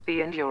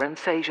The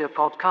Endurance Asia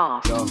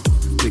podcast. Yo,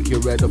 pick your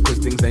head up cause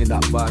things ain't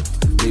that bad.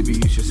 Maybe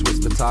you should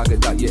switch the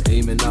target that you're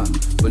aiming at.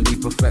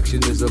 Believe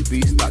perfection is a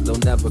beast that they'll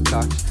never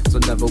catch. So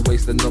never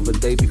waste another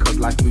day because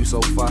life moves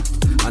so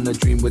fast. And a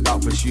dream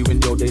without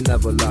pursuing, yo, they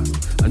never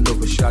last.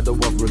 Another shadow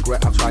of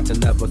regret I try to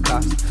never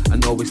cast.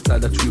 And always tell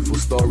a truthful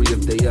story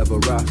if they ever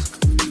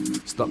ask.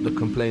 Stop the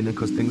complaining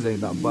cause things ain't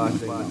that bad.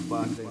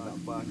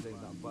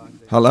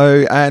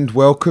 Hello and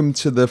welcome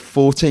to the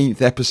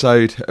 14th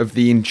episode of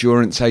the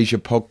Endurance Asia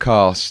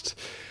podcast.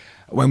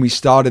 When we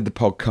started the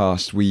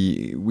podcast,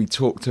 we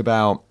talked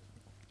about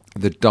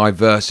the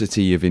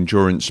diversity of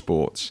endurance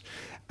sports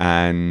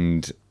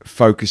and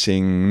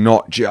focusing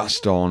not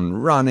just on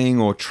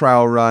running or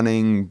trail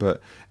running,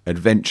 but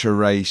adventure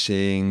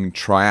racing,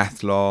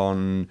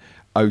 triathlon,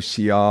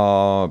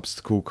 OCR,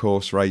 obstacle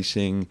course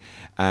racing,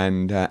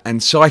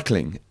 and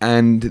cycling.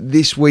 And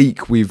this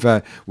week we've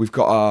got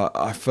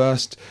our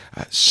first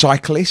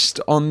cyclist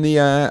on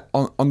the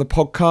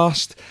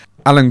podcast.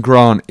 Alan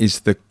Grant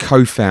is the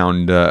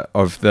co-founder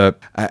of the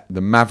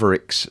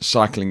Mavericks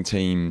cycling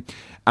team,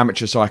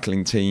 amateur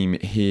cycling team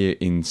here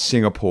in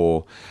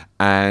Singapore,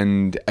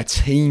 and a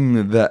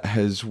team that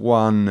has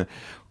won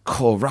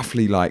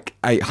roughly like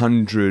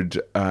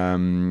 800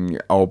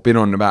 or been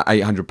on about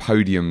 800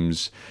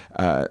 podiums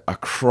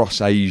across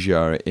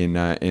Asia in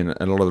a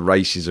lot of the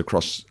races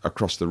across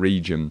the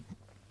region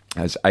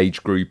as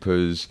age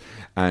groupers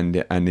and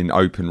in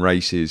open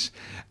races.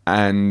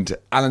 And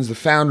Alan's the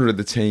founder of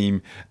the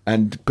team,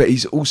 but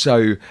he's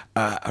also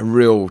a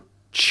real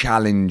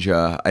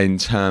challenger in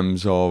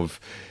terms of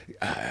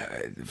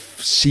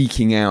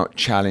seeking out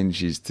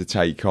challenges to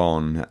take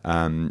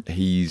on.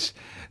 He's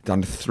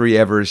done 3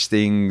 Everest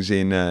things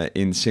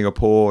in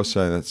Singapore,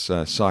 so that's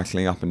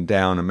cycling up and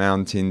down a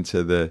mountain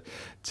to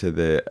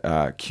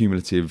the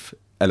cumulative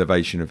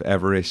elevation of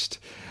Everest.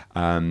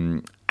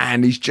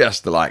 And he's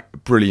just like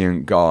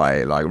brilliant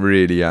guy, like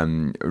really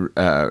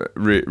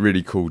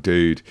really cool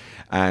dude.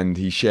 And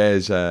he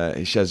shares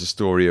a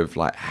story of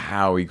like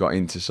how he got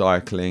into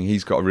cycling.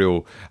 He's got a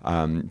real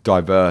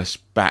diverse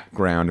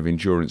background of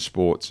endurance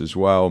sports as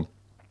well.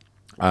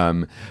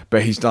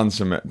 But he's done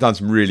some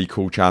really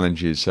cool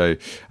challenges. So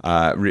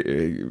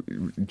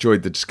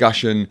enjoyed the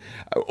discussion.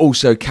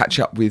 Also catch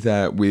up with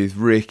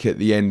Rick at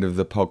the end of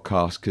the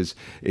podcast because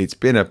it's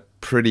been a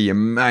pretty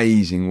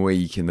amazing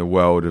week in the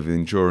world of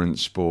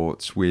endurance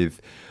sports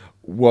with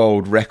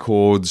world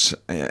records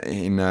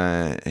in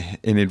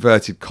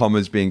inverted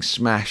commas being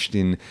smashed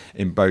in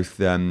both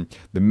the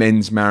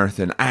men's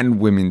marathon and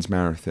women's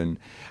marathon,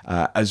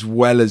 as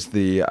well as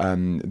the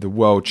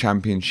world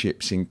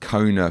championships in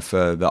Kona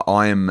for the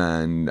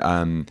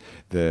Ironman.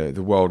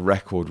 The world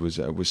record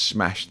was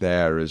smashed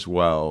there as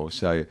well.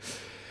 So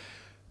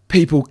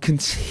people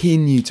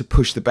continue to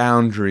push the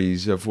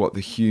boundaries of what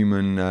the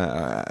human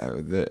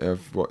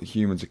of what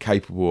humans are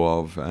capable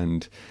of,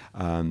 and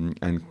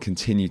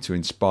continue to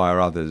inspire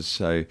others.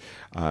 So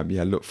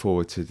look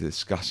forward to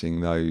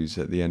discussing those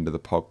at the end of the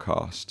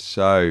podcast.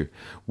 So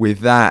with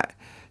that,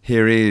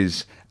 here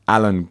is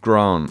Alan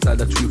Grant. Tell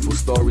a truthful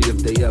story if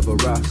they ever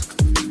ask.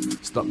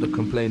 Stop the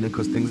complaining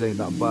cause things ain't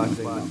that bad.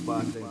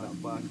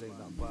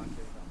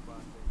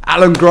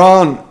 Alan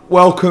Grant,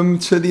 welcome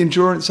to the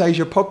Endurance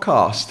Asia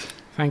podcast.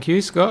 Thank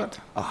you, Scott.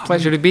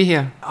 Pleasure to be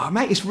here.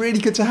 Mate, it's really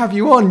good to have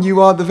you on.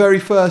 You are the very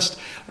first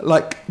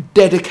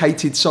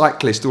dedicated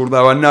cyclist,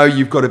 although I know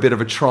you've got a bit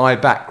of a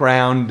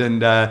background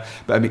and but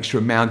a mixture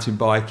of mountain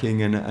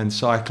biking and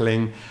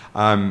cycling.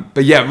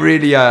 But yeah,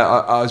 really,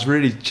 I was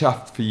really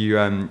chuffed for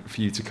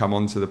you to come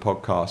onto the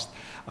podcast.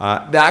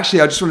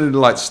 Actually, I just wanted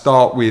to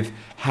start with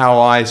how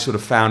I sort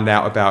of found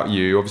out about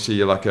you. Obviously,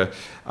 you're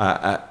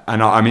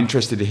and I'm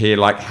interested to hear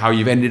how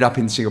you've ended up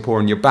in Singapore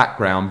and your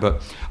background.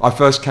 But I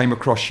first came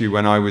across you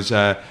when I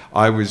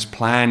was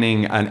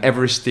planning an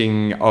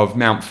Everesting of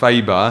Mount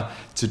Faber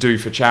to do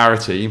for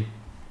charity.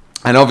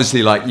 And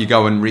obviously, you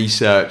go and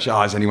research,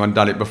 has anyone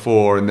done it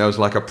before? And there was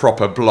a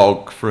proper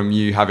blog from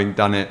you having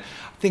done it.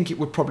 I think it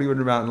would probably been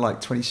around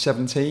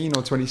 2017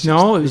 or 2016.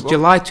 No, it was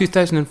July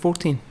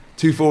 2014.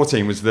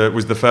 2014 was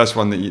the first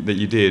one that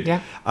you did.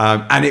 Yeah.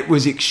 And it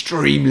was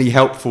extremely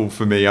helpful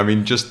for me. I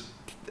mean, just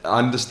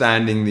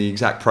understanding the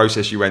exact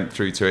process you went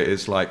through to it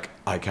is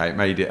okay, it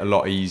made it a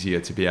lot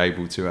easier to be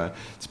able to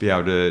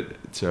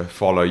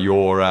follow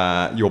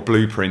your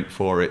blueprint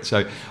for it.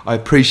 So I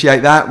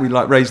appreciate that. We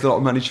raised a lot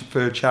of money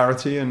for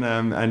charity,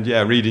 and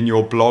reading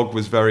your blog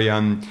was very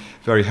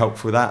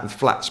helpful with that.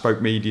 Flat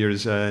Spoke Media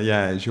is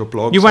your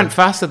blog. You went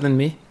faster than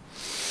me.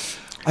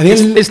 I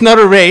think it's not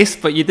a race,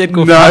 but you did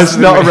go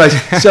faster. No, it's not a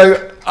race.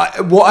 So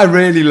what I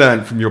really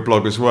learned from your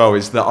blog as well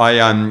is that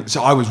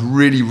I was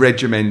really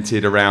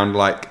regimented around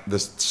I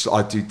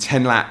do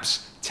 10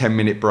 laps,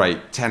 10-minute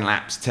break, 10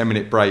 laps,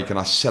 10-minute break, and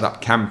I set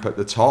up camp at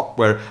the top,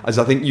 whereas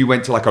I think you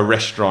went to a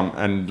restaurant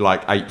and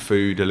ate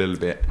food a little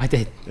bit. I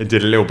did. It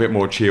did a little bit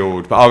more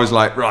chilled, but I was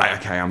right,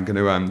 okay, I'm going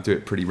to do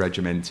it pretty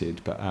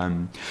regimented.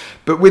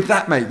 But with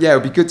that, mate, it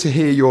would be good to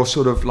hear your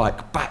sort of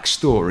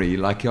backstory,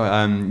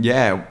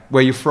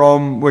 where you're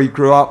from, where you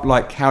grew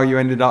up, how you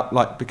ended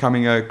up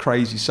becoming a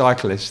crazy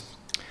cyclist.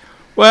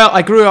 Well,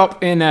 I grew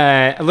up in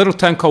a little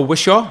town called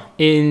Wishaw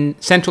in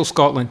central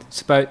Scotland.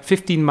 It's about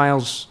 15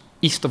 miles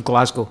east of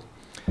Glasgow.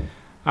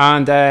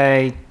 And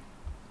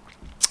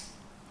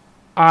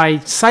I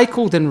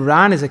cycled and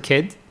ran as a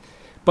kid,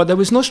 but there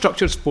was no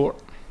structured sport.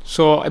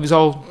 So it was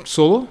all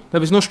solo.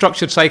 There was no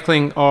structured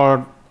cycling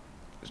or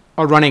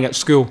running at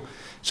school.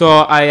 So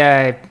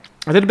I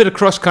did a bit of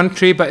cross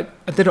country, but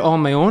I did it all on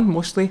my own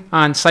mostly.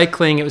 And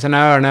cycling, it was an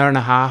hour and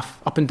a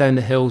half up and down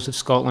the hills of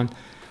Scotland,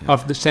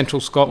 of the central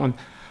Scotland.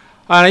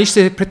 And I used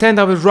to pretend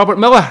I was Robert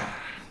Miller.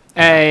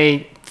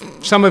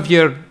 Some of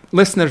your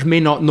listeners may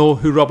not know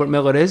who Robert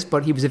Miller is,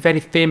 but he was a very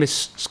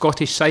famous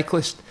Scottish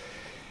cyclist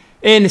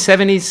in the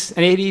 70s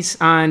and 80s,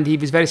 and he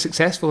was very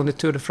successful in the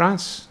Tour de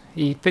France.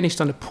 He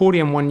finished on the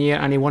podium one year,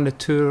 and he won the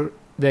Tour,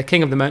 the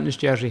King of the Mountains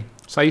jersey.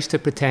 So I used to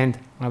pretend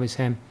I was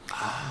him.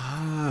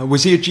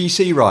 Was he a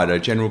GC rider,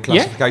 general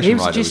classification rider? Yeah, he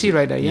was a GC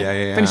rider,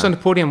 Yeah. Finished on the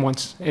podium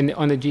once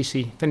on the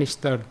GC, finished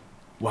third.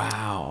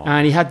 Wow.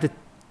 And he had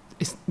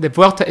the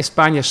Vuelta a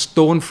España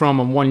stolen from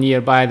him one year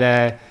by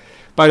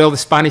all the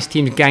Spanish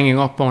teams ganging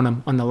up on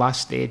him on the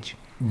last stage.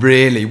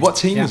 Really? What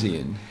team was he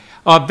in?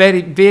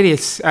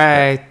 Various.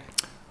 But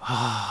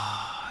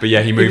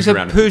yeah, he moved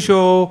around. It was a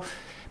Peugeot,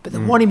 but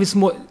the one he was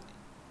more...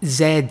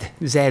 Z.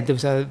 There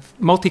was a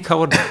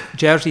multicoloured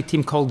jersey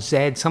team called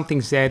Z,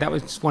 something Z. That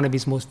was one of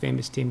his most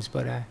famous teams.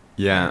 But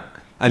yeah.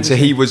 And so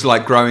he was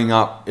like growing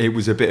up, it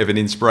was a bit of an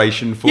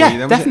inspiration for you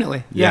then, was definitely.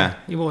 it? Yeah,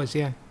 he was,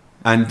 yeah.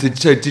 And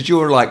did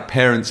your like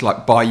parents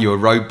like buy you a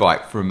road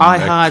bike from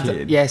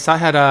kid? Yes, I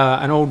had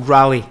an old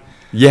rally.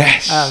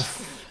 Yes.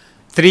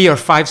 3 or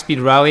 5 speed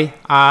rally.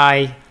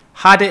 I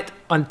had it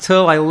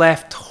until I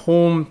left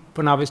home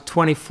when I was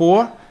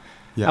 24.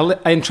 Yeah.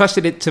 I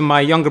entrusted it to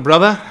my younger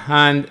brother,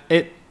 and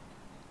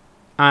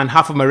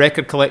half of my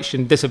record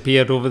collection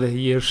disappeared over the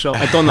years, so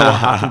I don't know what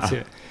happened to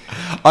it.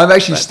 I've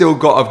actually I've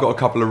got a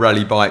couple of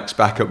rally bikes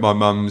back at my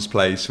mum's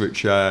place,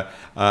 which I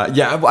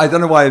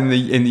don't know why in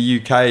the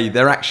UK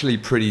they're actually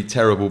pretty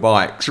terrible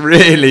bikes,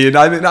 really. And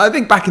I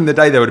think back in the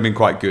day they would have been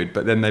quite good,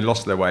 but then they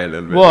lost their way a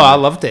little bit. Well, I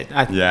loved it.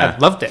 I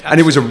loved it. And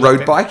it was a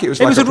road bike. It was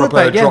like a road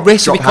bike. Yeah,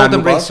 racer. We called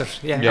them racers.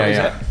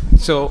 Yeah.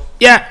 So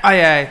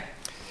I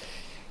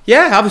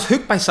was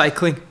hooked by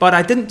cycling, but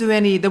I didn't do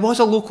any. There was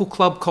a local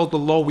club called the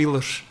Law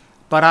Wheelers,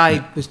 but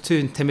I was too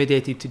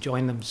intimidated to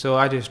join them, so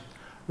I just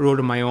rode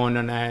on my own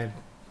and I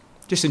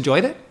just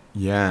enjoyed it.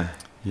 Yeah.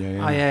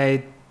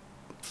 I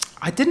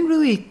didn't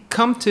really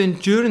come to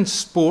endurance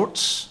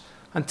sports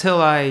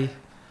until I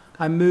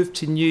moved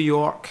to New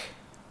York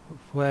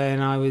when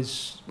I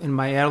was in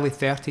my early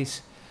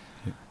 30s,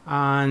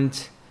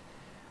 and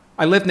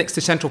I lived next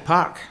to Central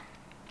Park.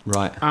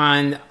 Right.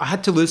 And I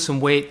had to lose some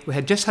weight. We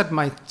had just had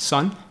my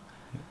son,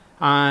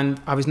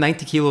 and I was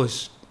 90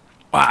 kilos.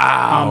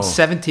 Wow. I'm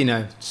 70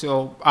 now.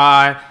 So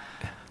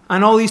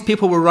and all these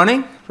people were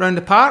running around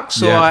the park,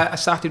 so I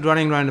started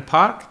running around the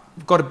park.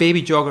 Got a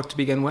baby jogger to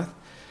begin with.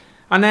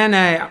 And then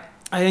I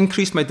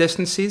increased my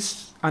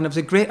distances, and there was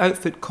a great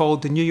outfit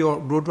called the New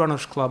York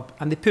Roadrunners Club,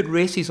 and they put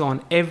races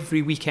on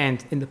every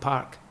weekend in the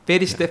park.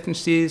 Various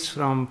distances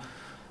from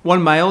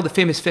 1 mile, the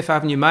famous Fifth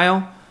Avenue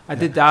Mile. I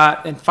did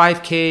that in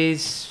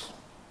 5Ks,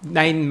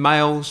 9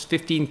 miles,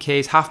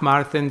 15Ks, half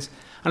marathons,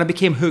 and I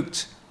became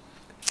hooked.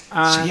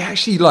 So you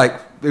actually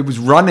it was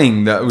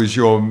running that was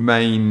your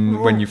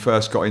main when you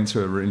first got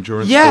into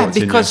endurance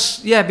sports?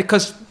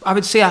 Because I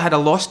would say I had a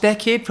lost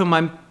decade from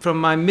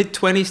my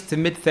mid-20s to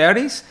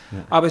mid-30s.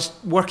 Yeah. I was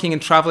working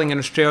and travelling in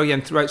Australia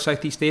and throughout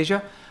Southeast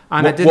Asia.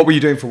 And what were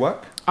you doing for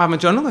work? I'm a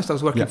journalist. I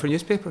was working for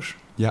newspapers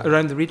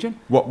around the region.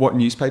 What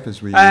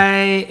newspapers were you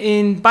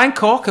in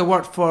Bangkok, I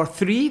worked for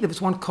 3. There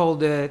was one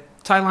called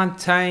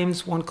Thailand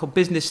Times, one called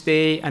Business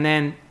Day, and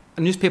then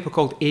a newspaper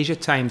called Asia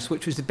Times,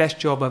 which was the best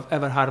job I've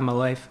ever had in my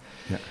life.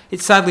 Yeah. It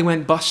sadly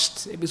went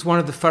bust. It was one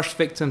of the first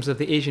victims of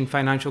the Asian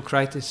financial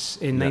crisis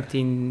in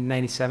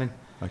 1997.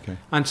 Okay.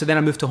 And so then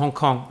I moved to Hong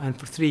Kong, and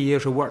for 3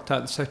 years I worked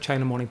at the South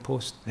China Morning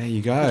Post. There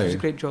you go. Which was a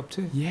great job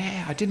too.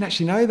 Yeah, I didn't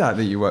actually know that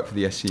you worked for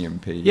the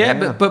SCMP.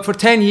 Yeah. But for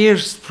 10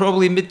 years,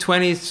 probably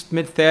mid-20s,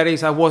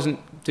 mid-30s, I wasn't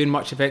doing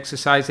much of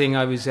exercising.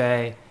 I was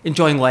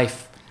enjoying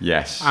life.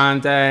 Yes.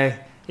 And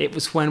it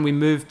was when we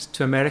moved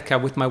to America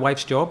with my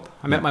wife's job.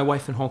 I met my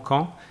wife in Hong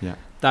Kong. Yeah.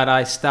 That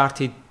I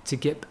started to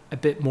get a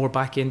bit more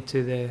back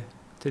into the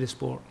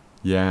sport.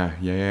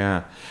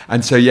 Yeah.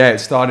 And so it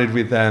started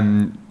with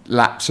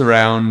laps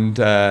around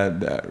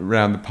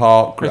the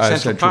park,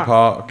 Central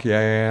Park.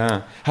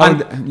 Yeah.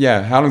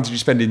 How long did you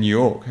spend in New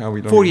York?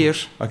 4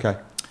 years. Okay.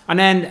 And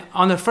then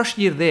on the first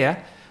year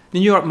there, the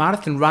New York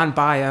Marathon ran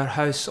by our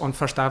house on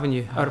First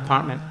Avenue, our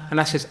apartment, and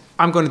I said,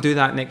 I'm going to do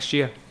that next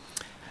year.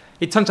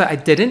 It turns out I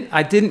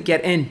didn't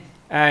get in.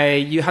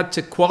 You had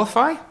to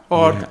qualify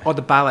or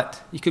the ballot.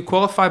 You could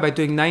qualify by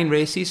doing 9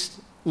 races,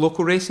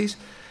 local races,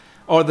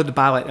 or the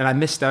ballot, and I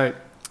missed out.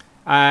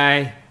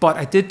 But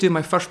I did do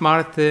my first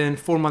marathon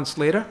 3 months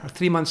later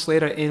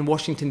in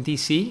Washington,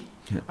 D.C.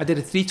 Yeah. I did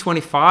a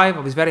 3:25. I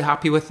was very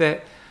happy with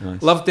it.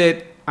 Nice. Loved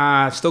it.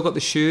 Still got the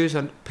shoes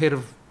and a pair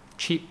of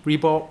cheap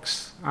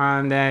Reeboks.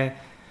 And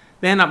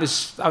then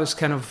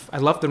I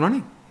loved the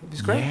running. It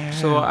was great. Yeah.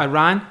 So I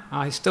ran.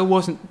 I still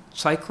wasn't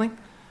cycling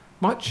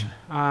much.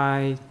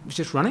 I was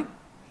just running.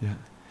 Yeah.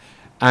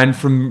 And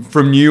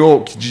from New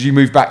York, did you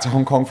move back to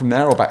Hong Kong from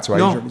there or back to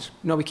Asia?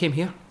 No, we came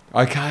here.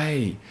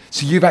 Okay.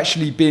 So you've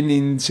actually been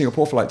in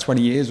Singapore for like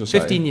 20 years or so?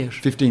 15 years.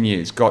 15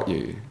 years. Got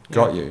you.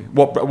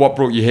 What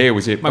brought you here?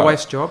 Was it... My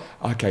wife's job.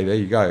 Okay, there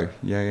you go.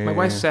 Yeah. My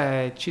wife's,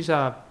 she's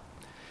a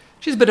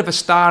bit of a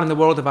star in the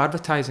world of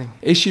advertising.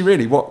 Is she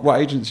really? What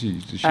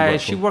agency does she work for?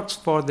 She works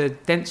for the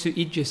Dentsu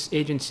Aegis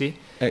agency.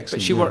 Excellent.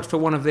 But she works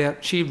for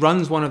she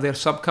runs one of their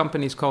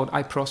sub-companies called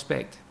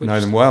iProspect. Know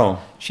them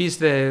well. She's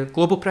the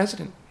global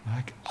president.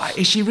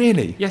 Is she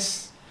really?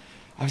 Yes.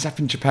 I was up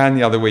in Japan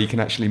the other week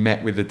and actually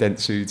met with the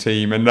Dentsu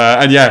team, and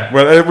yeah,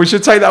 well, we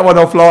should take that one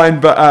offline.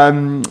 But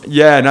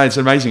it's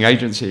an amazing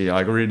agency,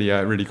 like a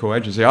really cool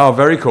agency. Oh,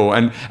 very cool.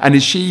 And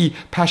is she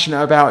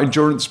passionate about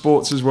endurance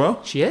sports as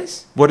well? She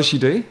is. What does she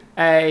do?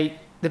 The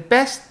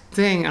best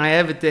thing I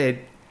ever did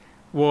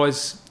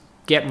was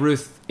get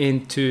Ruth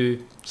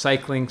into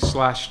cycling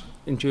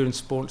 / endurance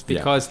sports,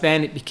 because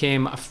then it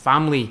became a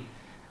family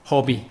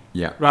hobby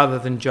rather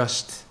than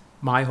just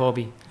my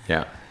hobby.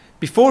 Yeah.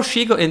 Before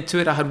she got into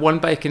it, I had one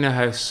bike in the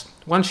house.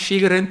 Once she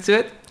got into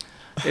it,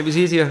 it was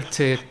easier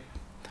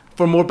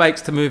for more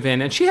bikes to move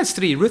in. And she has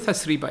 3. Ruth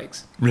has 3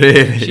 bikes.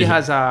 Really? She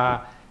has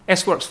a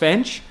S-Works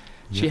Venge,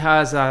 she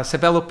has a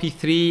Sabello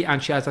P3,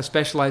 and she has a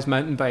Specialized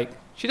mountain bike.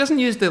 She doesn't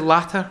use the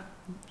latter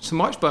so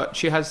much, but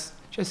she has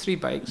 3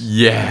 bikes.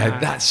 Yeah,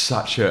 that's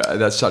such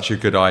a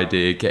good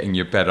idea. Getting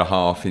your better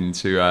half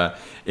into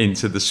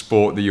the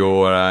sport that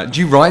you're. Do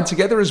you ride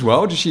together as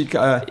well? Does she?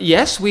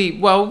 Yes,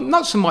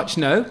 not so much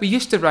now. We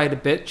used to ride a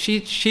bit.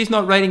 She's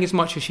not riding as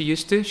much as she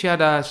used to. She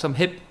had some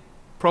hip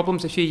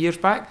problems a few years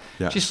back.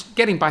 Yeah. She's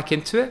getting back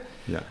into it.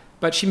 Yeah.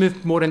 But she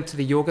moved more into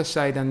the yoga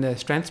side and the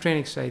strength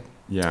training side.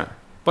 Yeah.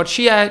 But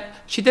she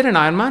did an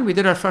Ironman. We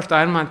did our first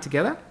Ironman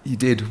together. You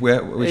did?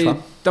 Which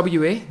one?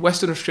 WA,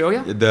 Western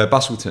Australia. The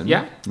Bustleton?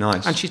 Yeah.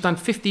 Nice. And she's done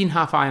 15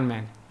 half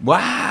Ironman.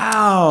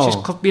 Wow.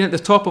 She's been at the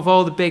top of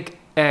all the big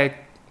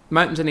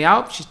mountains in the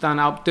Alps. She's done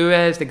Alpe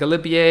d'Huez, the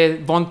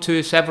Galibier,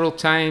 Ventoux several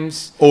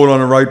times. All on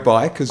a road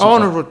bike? All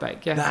on a road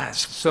bike, yeah.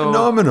 That's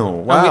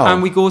phenomenal. Wow.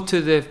 And we go to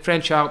the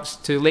French Alps,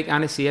 to Lake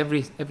Annecy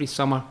every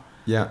summer.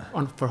 Yeah.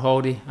 For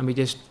holiday, and we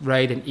just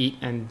ride and eat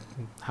and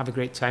have a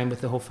great time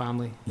with the whole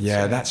family.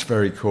 Yeah, that's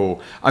very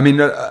cool. I mean,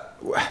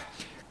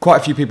 quite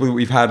a few people that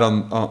we've had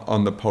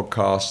on the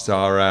podcast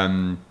are,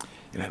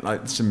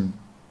 like some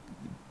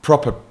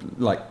proper,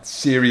 like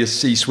serious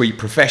C-suite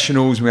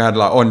professionals. We had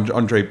like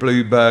Andre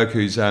Bloomberg,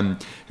 who's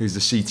the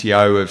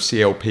CTO of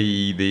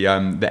CLP,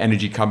 the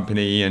energy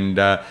company, and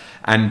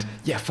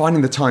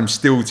finding the time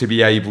still to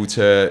be able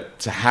to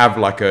have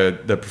like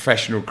the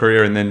professional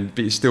career and then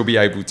still be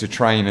able to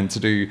train and to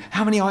do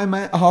how many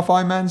half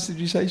Ironmans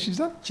did you say she's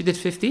done? She did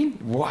 15.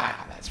 Wow,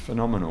 that's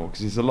phenomenal, because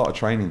there's a lot of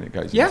training that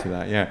goes into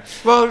that. Yeah.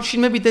 Well, she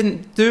maybe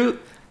didn't do.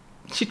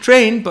 She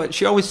trained, but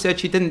she always said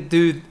she didn't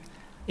do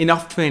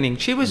enough training.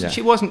 She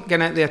wasn't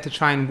going out there to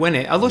try and win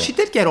it, although she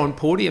did get on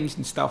podiums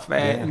and stuff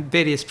in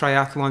various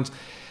triathlons.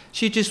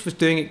 She just was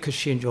doing it because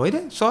she enjoyed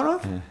it, sort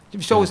of. Yeah. She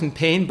was always in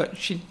pain, but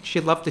she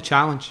loved the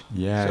challenge.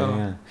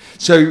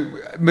 So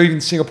moving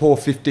to Singapore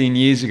 15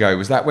 years ago,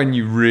 was that when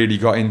you really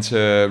got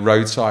into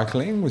road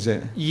cycling? Was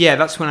it? Yeah,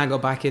 that's when I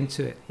got back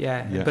into it.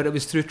 Yeah. But it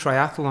was through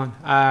triathlon.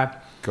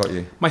 Got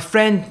you. My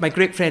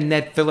great friend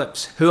Ned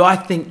Phillips, who I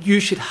think you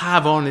should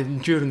have on an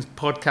endurance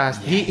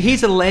podcast. Yeah.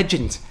 He's a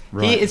legend.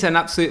 Right. He is an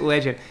absolute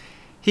legend.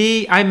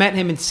 I met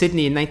him in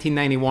Sydney in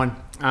 1991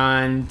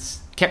 and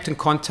kept in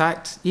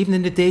contact, even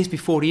in the days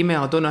before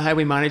email. I don't know how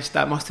we managed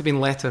that. Must have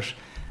been letters.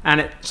 And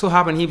it so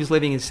happened he was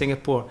living in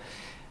Singapore.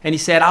 And he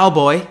said, "Al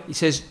boy," he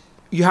says,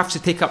 "you have to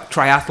take up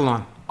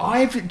triathlon."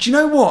 Do you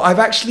know what? I've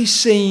actually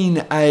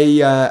seen a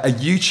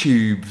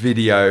YouTube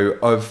video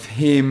of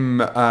him,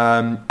 like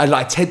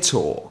a TED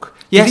Talk.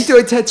 Yes. Did he do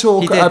a TED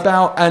Talk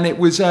about, and it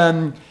was it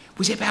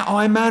about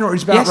Ironman, or it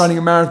was about running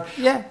a marathon?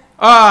 Yeah.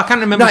 Oh, I can't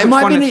remember. No, it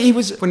might have been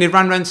when he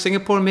ran around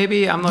Singapore,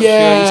 maybe. I'm not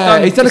sure.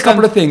 He's done a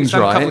couple of things,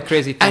 right? A couple of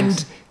crazy things.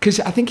 And because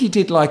I think he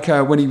did like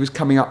when he was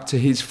coming up to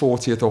his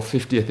 40th or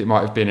 50th, it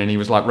might have been, and he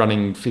was like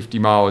running 50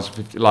 miles.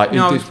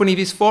 When he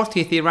was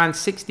 40th, he ran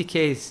 60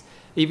 Ks.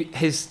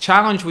 His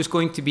challenge was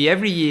going to be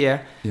every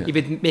year he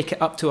would make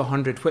it up to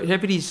 100,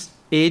 whatever his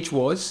age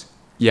was.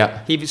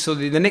 Yeah. So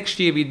the next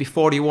year he'd be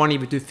 41, he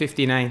would do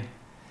 59.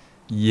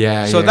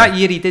 Yeah. So that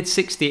year he did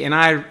 60, and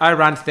I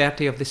ran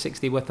 30 of the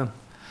 60 with him.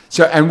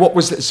 So, and what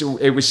was that? So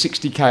it was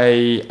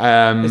 60K.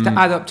 It's to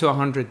add up to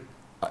 100.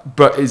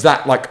 But is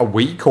that like a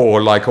week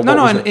or like a...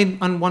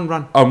 on one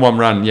run. On one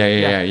run,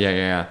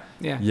 yeah.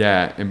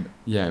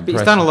 But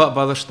he's done a lot of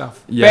other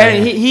stuff. Yeah.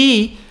 But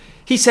he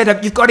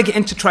said, "You've got to get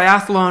into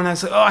triathlon." I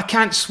said, "Oh, I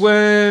can't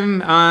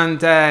swim,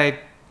 and I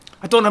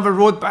don't have a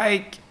road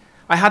bike."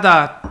 I had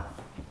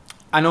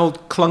an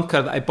old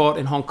clunker that I bought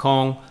in Hong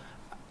Kong,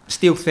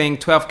 steel thing,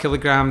 12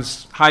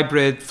 kilograms,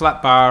 hybrid,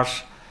 flat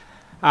bars.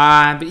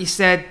 But he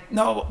said,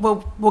 "No,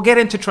 we'll get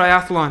into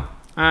triathlon."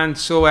 And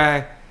so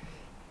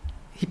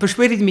he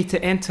persuaded me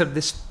to enter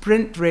the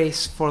sprint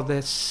race for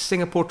the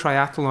Singapore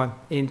Triathlon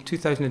in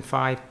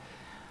 2005.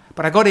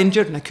 But I got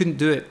injured and I couldn't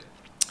do it.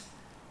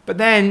 But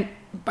then,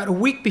 about a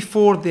week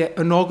before the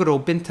inaugural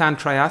Bintan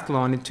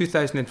Triathlon in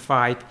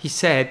 2005, he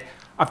said,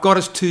 I've got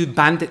us 2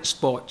 bandit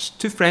spots.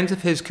 2 friends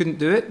of his couldn't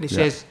do it. And he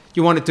says,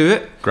 you want to do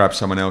it? Grab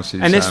someone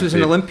else's. And this was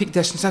an Olympic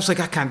distance. I was like,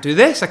 I can't do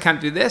this.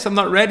 I'm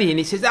not ready. And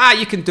he says,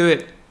 you can do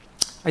it.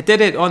 I did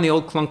it on the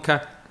old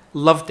clunker.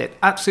 Loved it.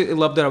 Absolutely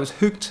loved it. I was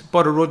hooked.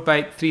 Bought a road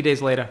bike 3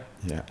 days later.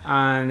 Yeah.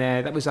 And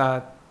that was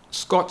a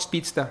Scott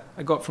Speedster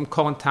I got from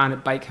Colin Tan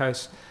at Bike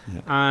House.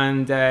 Yeah.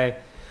 And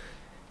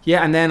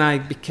and then I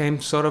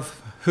became sort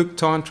of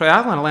hooked on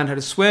triathlon. I learned how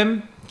to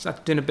swim,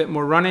 started doing a bit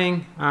more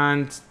running,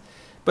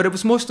 but it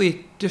was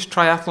mostly just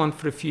triathlon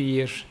for a few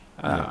years.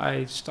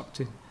 I stuck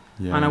to.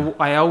 Yeah. And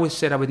I always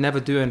said I would never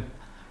do an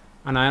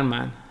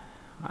Ironman.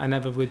 I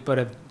never would,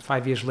 but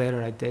 5 years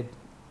later I did.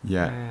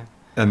 Yeah.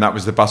 And that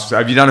was the bus.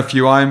 Have you done a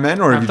few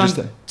Ironmen, or have you just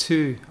done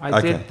 2? I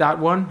did that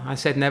one. I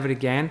said never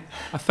again.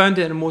 I found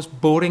it the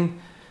most boring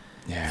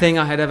thing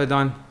I had ever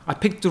done. I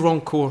picked the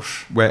wrong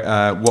course.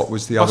 Where? What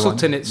was the other one?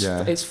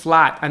 Busselton. It's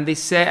flat, and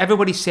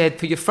everybody said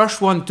for your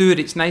first one, do it.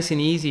 It's nice and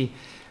easy.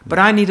 But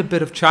I need a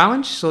bit of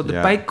challenge, so the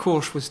bike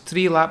course was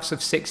 3 laps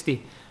of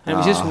 60, and it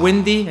was just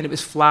windy and it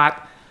was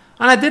flat.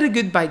 And I did a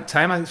good bike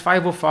time. I think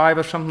 5:05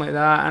 or something like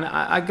that. And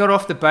I got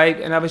off the bike,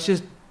 and I was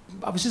just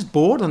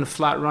bored on the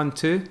flat run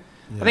too.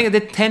 Yeah. I think I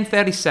did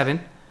 10:37,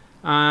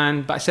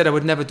 but I said I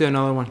would never do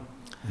another one,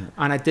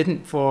 and I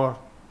didn't for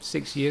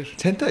 6 years.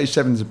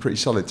 10:37 is a pretty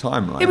solid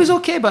time, right? It was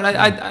okay, but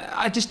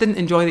I just didn't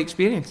enjoy the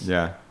experience.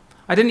 Yeah.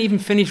 I didn't even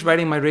finish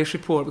writing my race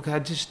report because I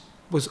just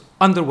was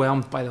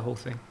underwhelmed by the whole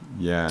thing.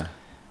 Yeah.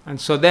 And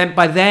so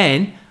by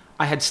then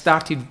I had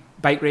started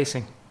bike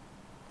racing.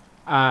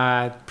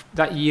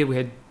 That year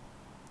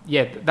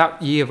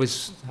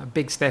was a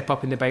big step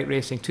up in the bike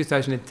racing.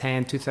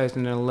 2010,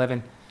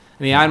 2011.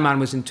 And the Ironman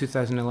was in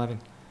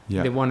 2011,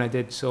 the one I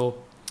did. So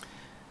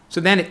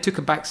then it took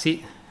a back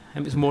seat,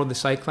 and it was more the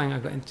cycling I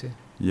got into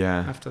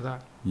after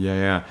that.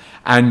 Yeah.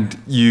 And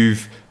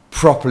you've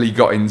properly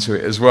got into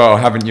it as well,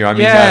 haven't you? I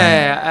mean,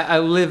 I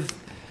live,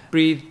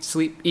 breathe,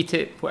 sleep, eat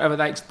it, whatever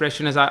that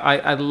expression is.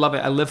 I love it.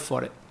 I live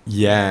for it.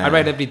 Yeah. I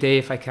ride every day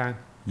if I can.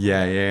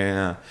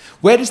 Yeah.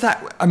 Where does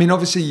that? I mean,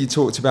 obviously you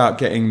talked about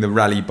getting the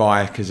rally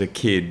bike as a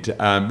kid,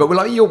 but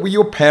were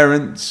your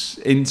parents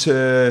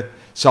into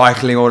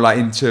cycling or like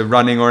into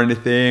running or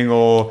anything,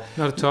 or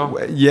not at all?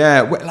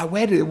 Yeah.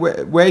 Where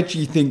do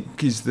you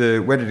think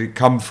where did it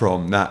come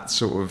from? That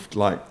sort of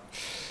like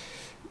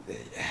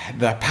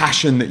the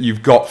passion that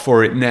you've got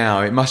for it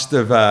now. It must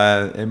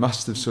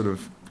have sort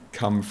of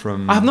come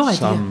from. I have no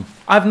idea.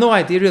 I have no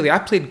idea really. I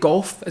played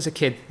golf as a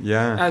kid.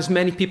 Yeah. As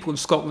many people in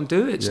Scotland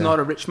do. It's not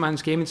a rich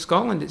man's game in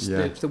Scotland. It's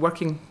the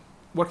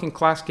working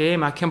class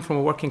game. I came from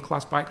a working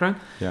class background.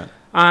 Yeah.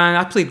 And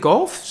I played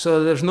golf,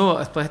 so there's no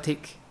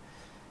athletic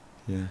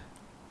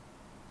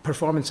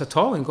performance at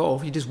all in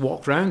golf. You just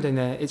walk around, and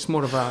it's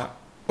more of a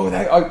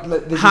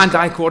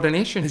hand-eye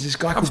coordination. There's this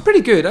guy. I was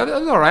pretty good. I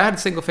was all right. I had a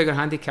single-figure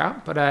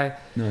handicap, but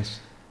nice.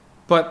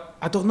 But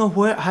I don't know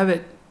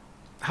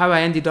how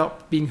I ended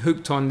up being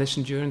hooked on this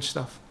endurance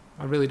stuff.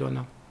 I really don't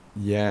know.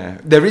 Yeah,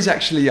 there is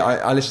actually.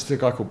 I listen to a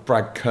guy called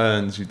Brad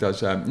Kearns who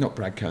does not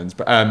Brad Kearns,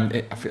 but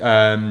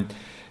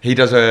he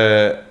does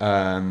a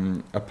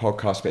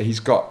podcast. But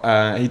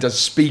he does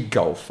speed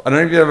golf. I don't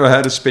know if you've ever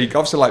heard of speed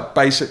golf. So like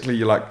basically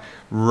you're like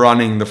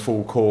running the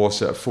full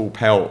course at a full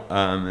pelt,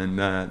 and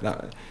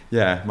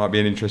that might be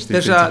an interesting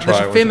thing to try. There's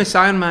a famous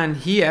Ironman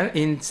here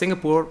in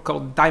Singapore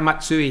called Dai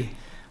Matsui,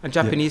 a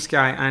Japanese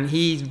guy, and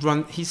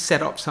he's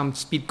set up some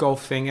speed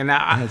golf thing, and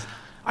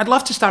I'd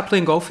love to start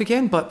playing golf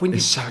again, but when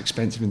it's so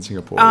expensive in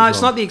Singapore.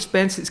 It's not the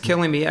expense that's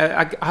killing me.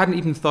 I hadn't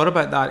even thought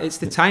about that. It's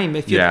the time.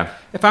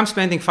 If I'm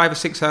spending 5 or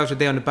 6 hours a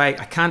day on the bike,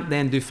 I can't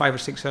then do 5 or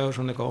 6 hours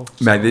on the golf.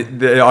 So. Man,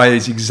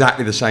 it's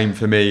exactly the same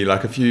for me.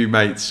 Like a few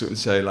mates sort of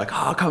say, like,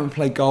 "Oh, I'll come and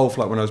play golf."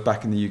 Like when I was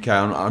back in the UK,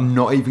 I'm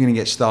not even going to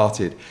get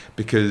started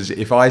because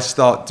if I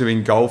start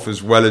doing golf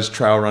as well as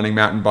trail running,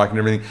 mountain biking,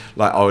 and everything,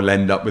 like I'll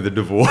end up with a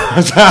divorce.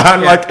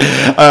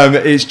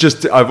 It's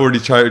just I've already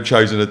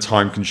chosen a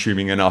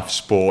time-consuming enough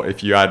sport.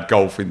 If you add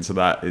golf into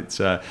that,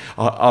 it's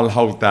I'll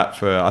hold that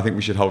for. I think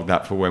we should hold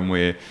that for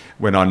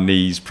when our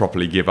knees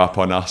properly give up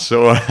on us.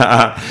 Or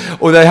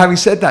although having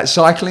said that,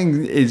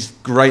 cycling is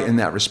great in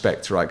that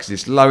respect, right? Because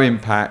it's low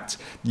impact.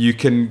 You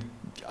can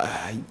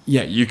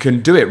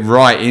do it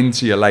right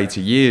into your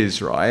later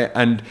years, right?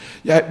 And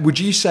would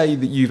you say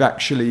that you've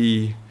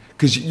actually,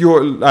 because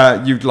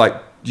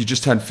you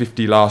just turned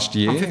 50 last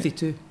year. I'm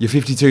 52. You're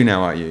 52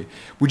 now, are you?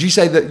 Would you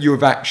say that you're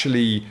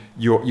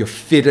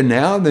fitter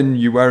now than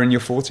you were in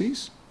your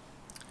 40s?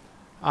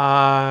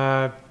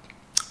 I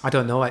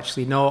don't know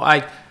actually. No,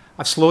 I've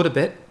slowed a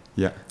bit.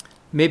 Yeah.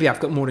 Maybe I've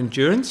got more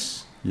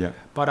endurance. Yeah.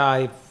 But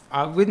I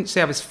wouldn't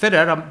say I was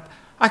fitter.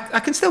 I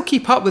can still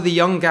keep up with the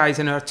young guys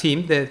in our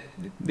team. The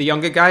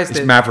younger guys.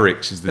 It's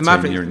Mavericks is the team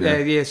Mavericks, you're in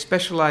there. Yeah,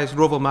 Specialised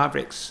Roval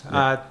Mavericks.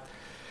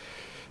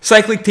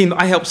 Cycling team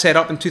that I helped set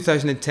up in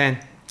 2010.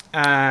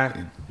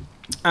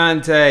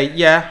 And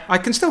I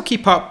can still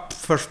keep up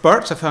for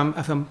spurts if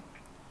I'm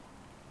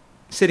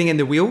sitting in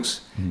the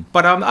wheels,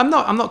 but I'm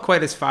not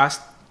quite as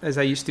fast as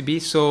I used to be.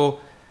 So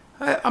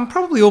I'm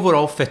probably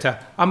overall fitter.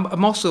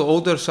 I'm also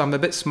older, so I'm a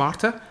bit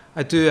smarter.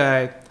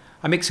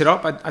 I mix it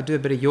up. I do a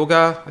bit of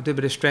yoga. I do a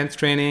bit of strength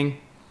training,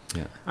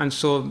 and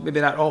so maybe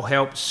that all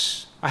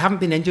helps. I haven't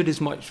been injured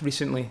as much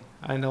recently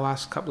in the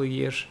last couple of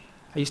years.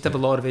 I used to have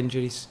a lot of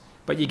injuries,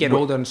 but you get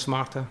older and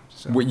smarter.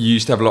 So. You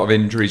used to have a lot of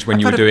injuries when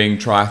you were doing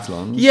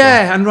triathlons?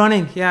 Yeah, and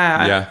running,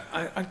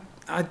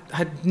 I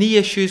had knee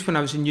issues when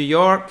I was in New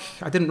York.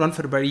 I didn't run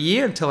for about a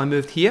year until I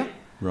moved here.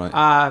 Right.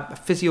 A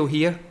physio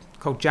here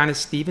called Janice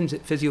Stevens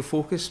at Physio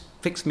Focus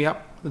fixed me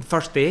up the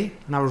first day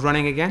and I was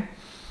running again.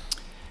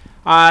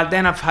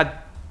 Then I've had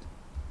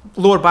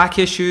lower back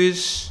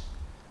issues.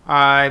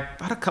 I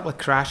had a couple of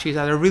crashes.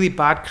 I had a really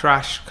bad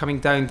crash coming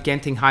down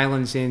Genting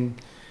Highlands in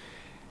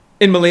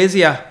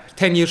Malaysia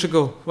 10 years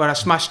ago, where I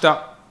smashed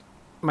up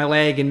my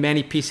leg in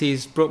many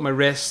pieces, broke my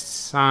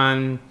wrists,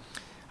 and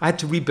I had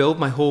to rebuild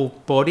my whole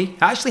body.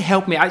 It actually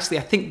helped me. I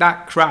think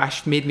that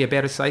crash made me a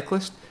better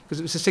cyclist because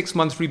it was a 6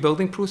 months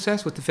rebuilding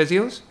process with the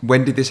physios.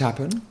 When did this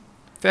happen?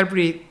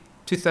 February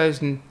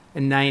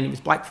 2009. It was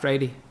Black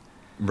Friday.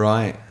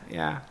 Right.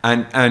 Yeah.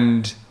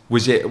 And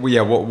was it?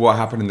 Yeah. What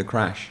happened in the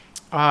crash?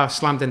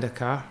 Slammed into a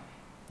car.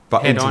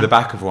 But head into on. the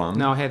back of one?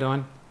 No, head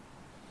on.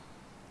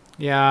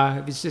 Yeah,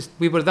 it was just,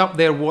 we were up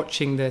there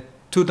watching the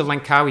Tour de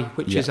Langkawi,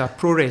 which is a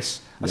pro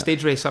race, a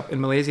stage race up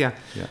in Malaysia.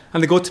 Yeah.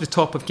 And they go to the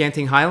top of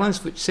Genting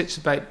Highlands, which sits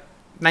about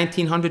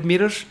 1,900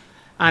 metres,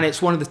 and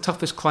it's one of the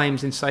toughest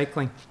climbs in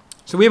cycling.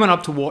 So we went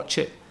up to watch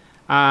it,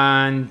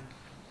 and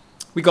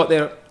we got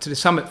there to the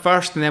summit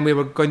first, and then we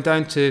were going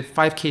down to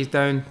 5Ks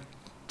down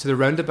to the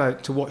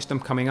roundabout to watch them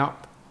coming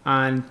up.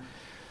 And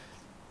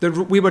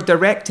we were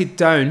directed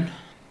down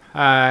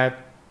a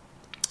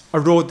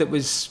road that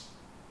was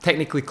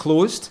technically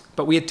closed,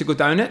 but we had to go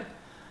down it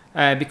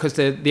because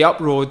the up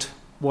road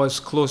was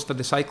closed for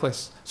the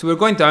cyclists. So we were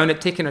going down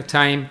it, taking our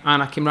time,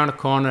 and I came round a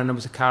corner and there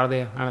was a car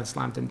there and I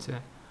slammed into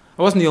it.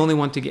 I wasn't the only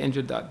one to get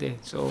injured that day.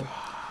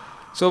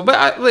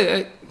 But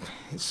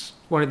it's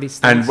one of these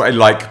things. And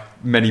like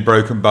many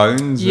broken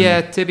bones?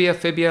 Yeah, tibia,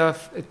 fibia,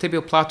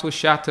 tibial plateau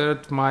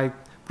shattered, my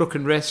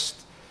broken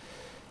wrist.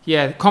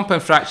 Yeah,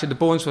 compound fracture, the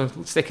bones were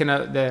sticking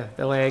out the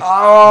leg.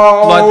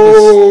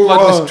 Oh! Blood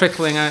was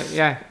trickling out,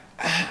 yeah.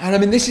 And I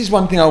mean, this is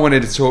one thing I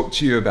wanted to talk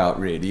to you about.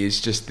 Really, is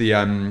just the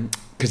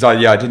because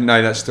I didn't know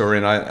that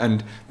story,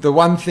 and the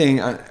one thing,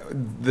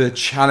 the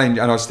challenge,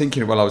 and I was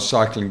thinking while I was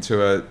cycling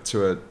to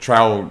a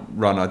trail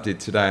run I did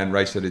today and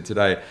race I did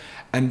today,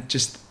 and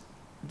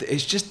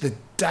it's just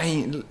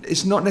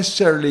it's not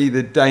necessarily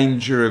the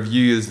danger of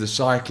you as the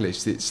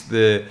cyclist. It's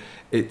the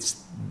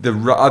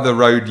other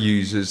road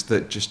users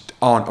that just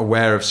aren't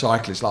aware of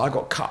cyclists. Like I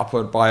got cut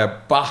up by a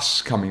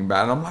bus coming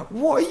back, and I'm like,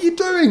 "What are you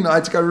doing?" I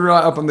had to go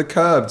right up on the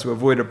curb to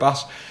avoid a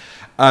bus.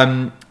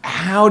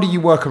 How do you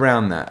work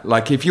around that?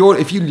 Like, if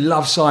you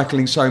love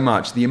cycling so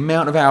much, the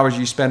amount of hours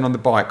you spend on the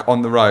bike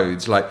on the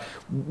roads, like,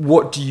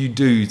 what do you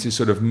do to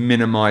sort of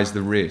minimise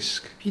the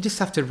risk? You just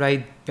have to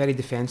ride very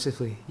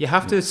defensively. You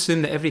have to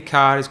assume that every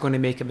car is going to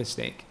make a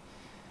mistake.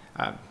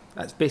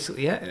 That's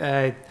basically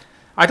it.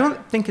 I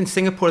don't think in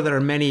Singapore there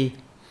are many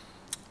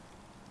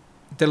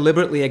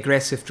deliberately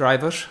aggressive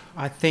drivers.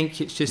 I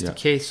think it's just a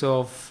case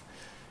of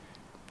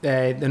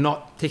they're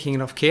not taking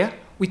enough care.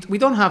 We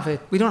don't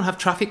have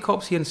traffic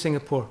cops here in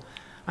Singapore,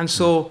 and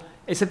so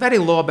it's a very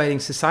law-abiding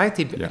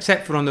society.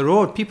 Except for on the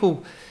road,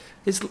 people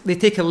they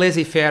take a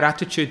laissez-faire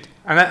attitude,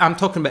 and I'm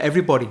talking about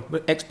everybody,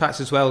 expats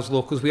as well as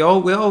locals.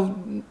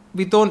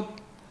 We don't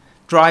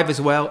drive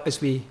as well as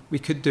we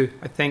could do,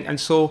 I think, and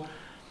so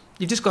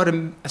you've just got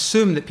to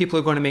assume that people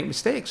are going to make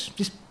mistakes.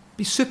 Just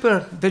be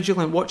super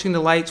vigilant, watching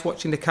the lights,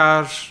 watching the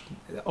cars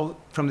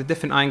from the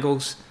different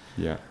angles,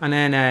 and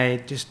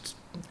then just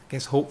I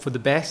guess hope for the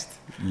best.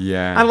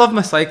 Yeah, I love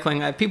my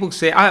cycling. People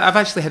say I've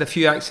actually had a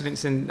few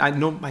accidents, and I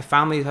know my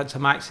family had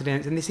some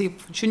accidents, and they say,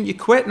 "Shouldn't you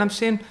quit?" And I'm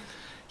saying,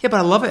 "Yeah, but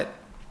I love it."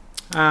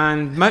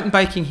 And mountain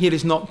biking here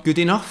is not good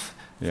enough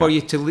for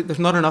you to. There's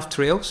not enough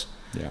trails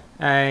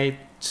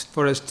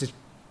for us to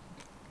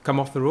come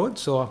off the road.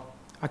 So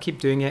I keep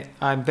doing it.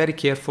 I'm very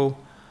careful,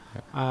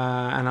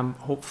 and I'm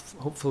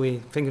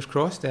hopefully, fingers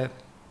crossed, stay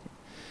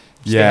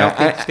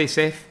healthy, stay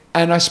safe.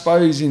 And I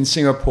suppose in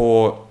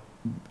Singapore,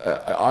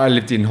 I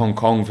lived in Hong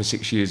Kong for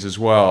 6 years as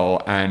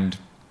well, and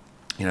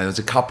there's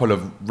a couple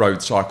of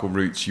road cycle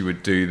routes you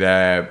would do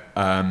there,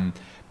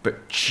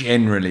 but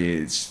generally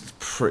it's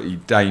pretty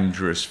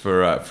dangerous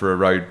for a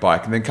road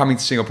bike. And then coming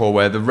to Singapore,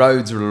 where the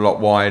roads are a lot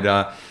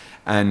wider,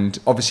 and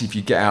obviously if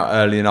you get out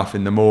early enough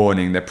in the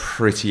morning, they're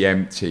pretty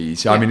empty.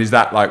 So I mean, is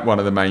that like one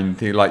of the main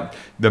things, like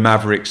the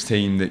Mavericks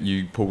team that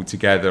you pulled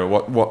together?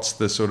 What's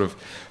the sort of,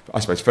 I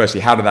suppose, firstly,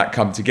 how did that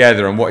come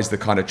together, and what is the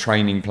kind of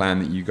training plan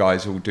that you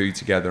guys all do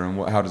together,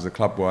 and how does the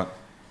club work?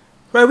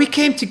 Well, we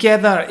came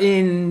together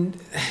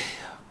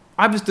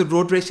I was the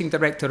road racing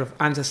director of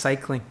ANZA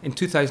Cycling in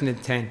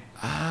 2010.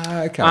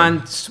 Ah, okay.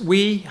 And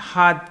we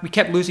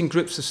kept losing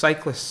groups of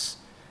cyclists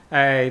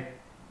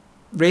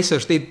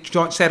racers, they'd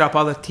set up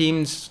other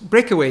teams,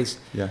 breakaways.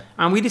 Yeah.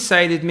 And we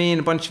decided, me and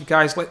a bunch of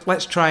guys,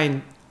 let's try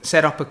and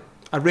set up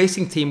a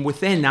racing team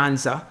within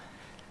ANZA,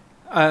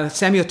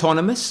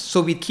 semi-autonomous,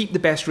 so we'd keep the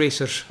best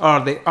racers, or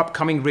the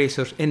upcoming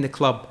racers, in the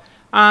club.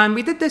 And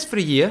we did this for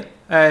a year.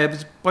 It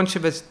was a bunch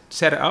of us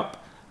set it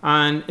up,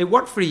 and it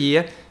worked for a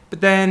year.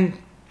 But then,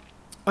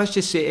 let's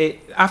just say,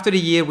 after a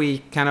year, we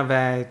kind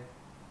of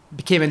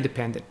became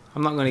independent.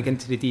 I'm not going to get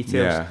into the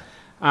details. Yeah.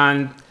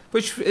 And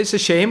which it's a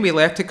shame we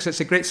left it, because it's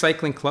a great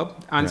cycling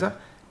club, ANZA. Yeah.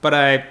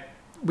 But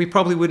we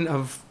probably wouldn't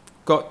have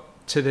got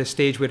to the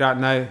stage we're at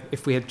now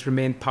if we had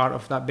remained part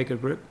of that bigger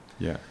group.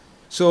 Yeah.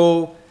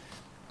 So,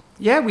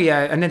 yeah,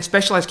 and then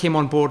Specialized came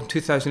on board in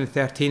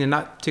 2013, and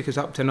that took us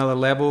up to another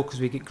level because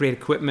we get great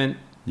equipment.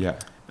 Yeah.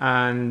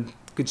 And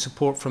good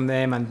support from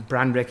them and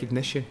brand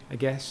recognition, I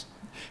guess.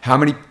 How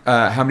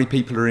many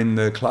people are in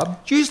the club?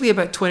 It's usually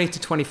about 20 to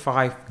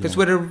 25, because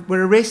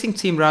we're a racing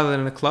team rather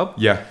than a club.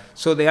 Yeah.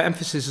 So the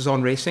emphasis is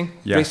on racing,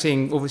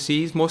 racing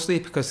overseas mostly,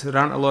 because there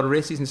aren't a lot of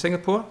races in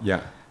Singapore.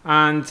 Yeah.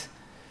 And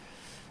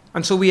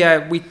so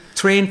we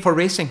train for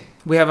racing.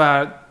 We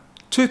have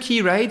 2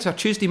 key rides. Our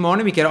Tuesday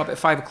morning, we get up at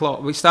 5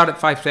 o'clock. We start at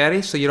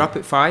 5:30, so you're up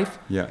at 5.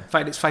 Yeah. In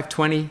fact, it's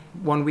 5:20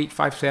 one week,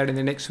 5:30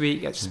 the next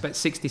week. It's about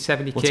 60,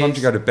 70 What Ks. time do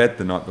you go to bed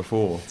the night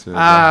before?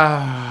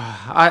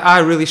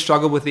 I really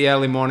struggle with the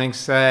early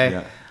mornings.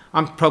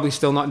 I'm probably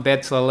still not in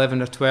bed till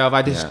 11 or 12.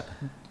 I just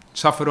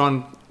suffer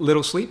on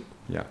little sleep.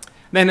 Yeah.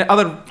 Then the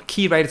other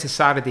key ride is a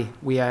Saturday.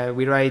 We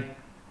ride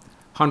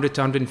 100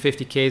 to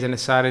 150 Ks on a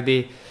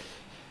Saturday.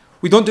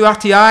 We don't do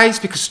RTIs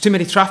because there's too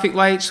many traffic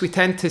lights. We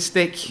tend to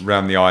stick...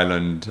 Around the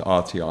island,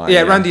 RTI.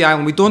 Yeah, around the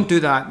island. We don't do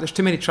that. There's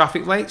too many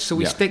traffic lights. So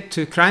we stick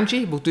to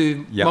Kranji. We'll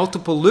do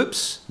multiple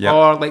loops. Yeah.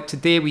 Or like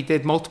today, we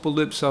did multiple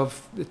loops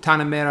of the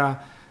Tanamera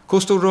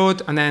Coastal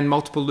Road and then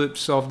multiple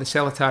loops of the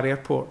Seletar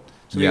Airport.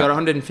 So we got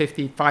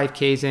 155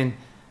 Ks in.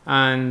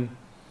 And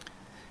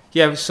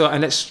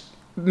and it's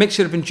a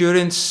mixture of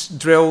endurance,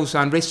 drills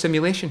and race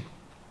simulation.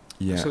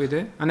 Yeah. That's what we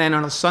do. And then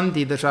on a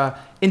Sunday, there's a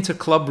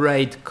inter-club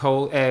ride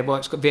called,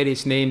 it's got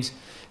various names.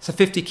 It's a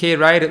 50k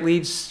ride. It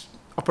leaves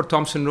Upper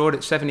Thompson Road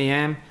at 7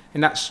 a.m.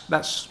 And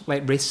that's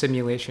like race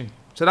simulation.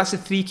 So that's the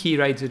 3 key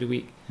rides of the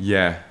week.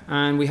 Yeah.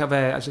 And we have,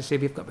 as I say,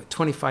 we've got about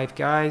 25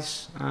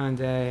 guys. And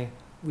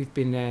we've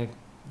been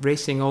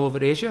racing all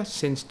over Asia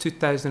since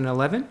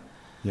 2011.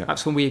 Yeah.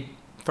 That's when we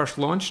first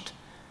launched.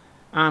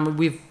 And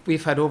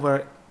we've had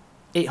over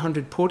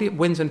 800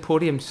 wins and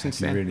podiums since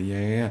then. Really,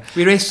 yeah.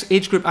 We race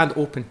age group and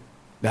open.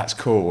 That's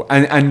cool.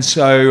 And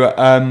so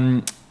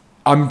I'm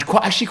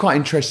quite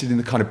interested in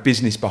the kind of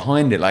business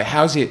behind it. Like,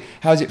 how's it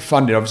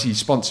funded? Obviously,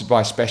 sponsored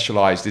by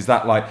Specialized. Is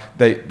that like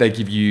they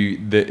give you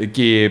the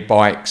gear,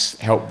 bikes,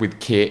 help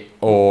with kit,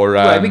 or?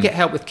 We get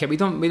help with kit. We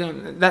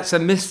don't. That's a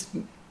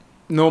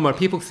misnomer.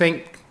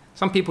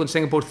 Some people in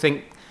Singapore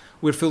think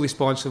we're fully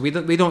sponsored.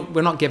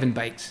 We're not given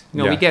bikes.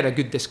 We get a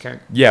good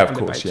discount. Yeah, of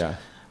course, yeah.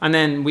 And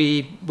then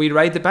we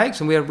ride the bikes,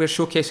 and we're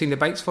showcasing the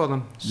bikes for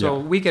them. So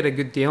we get a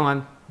good deal,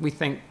 and we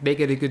think they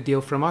get a good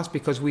deal from us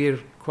because we're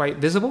quite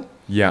visible.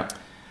 Yeah.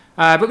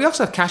 But we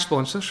also have cash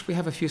sponsors. We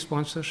have a few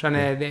sponsors,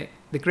 and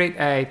the great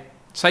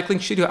cycling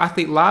studio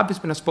Athlete Lab has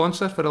been a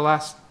sponsor for the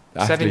last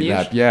 7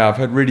 years. Lab. Yeah, I've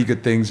heard really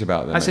good things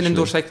about them. That's an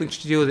indoor cycling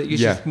studio that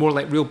uses more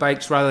like real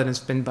bikes rather than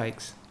spin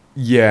bikes.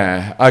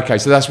 Yeah. Okay.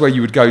 So that's where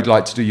you would go,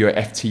 like, to do your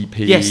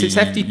FTP. Yes, it's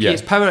FTP. Yeah.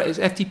 It's power. It's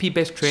FTP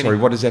based training. Sorry,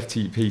 what does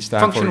FTP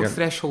stand for? Functional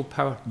threshold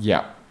power.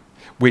 Yeah.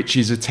 Which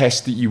is a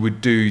test that you would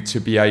do to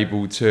be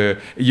able to.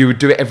 You would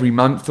do it every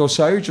month or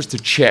so, just to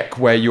check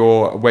where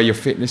your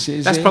fitness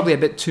is. That's probably a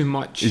bit too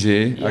much. Is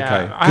it? Yeah,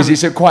 okay. Because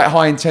it's at quite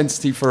high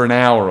intensity for an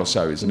hour or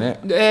so, isn't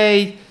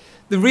it?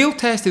 The real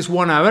test is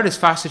 1 hour, as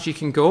fast as you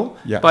can go.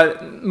 Yeah.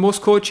 But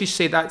most coaches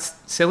say that's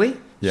silly.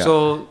 Yeah.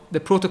 So the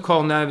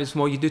protocol now is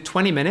more, you do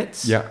 20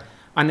 minutes. Yeah.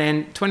 And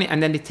then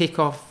they take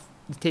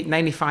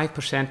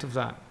 95% of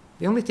that.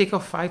 They only take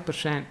off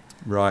 5%.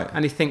 Right.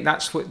 And they think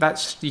that's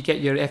you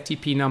get your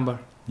FTP number.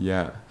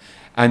 Yeah.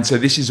 And so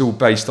this is all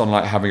based on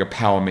like having a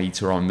power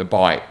meter on the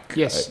bike.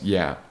 Yes.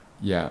 Yeah.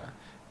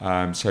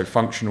 So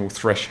functional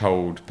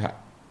threshold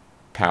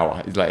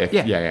power is like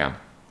yeah.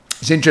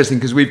 It's interesting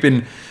because we've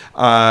been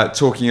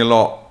talking a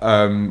lot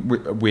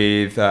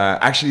with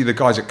actually the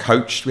guys at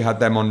Coached. We had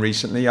them on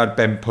recently. I had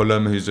Ben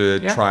Pullum, who's a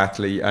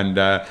triathlete, and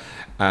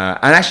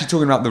actually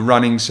talking about the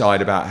running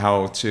side, about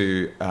how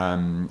to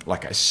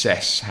like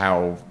assess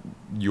how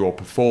you're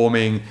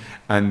performing.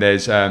 And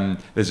there's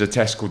a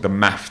test called the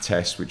MAF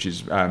test, which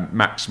is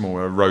maximal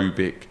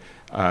aerobic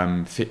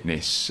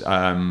fitness,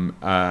 maximal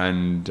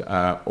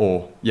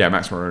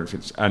aerobic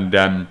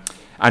fitness,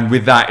 and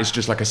with that, it's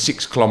just like a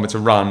 6 kilometer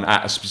run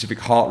at a specific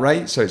heart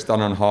rate. So it's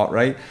done on heart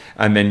rate.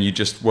 And then you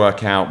just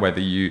work out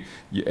whether it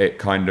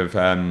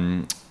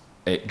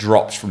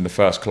drops from the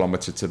first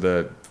kilometer to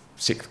the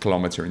 6th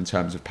kilometer in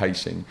terms of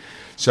pacing.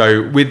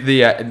 So with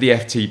the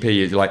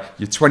FTP, it's like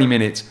you're 20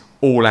 minutes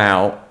all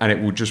out, and it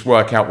will just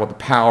work out what the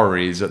power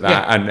is at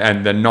that. Yeah.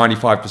 And then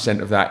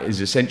 95% of that is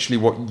essentially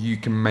what you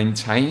can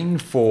maintain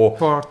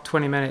for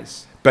 20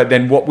 minutes. But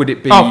then what would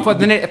it be? Oh, for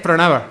an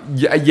hour.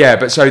 Yeah,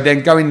 but so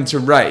then going into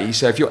race,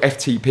 so if your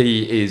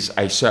FTP is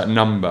a certain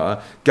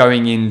number,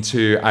 going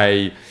into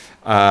a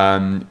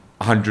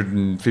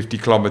 150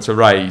 kilometre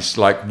race,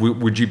 like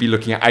would you be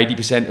looking at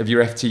 80% of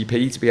your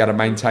FTP to be able to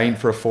maintain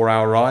for a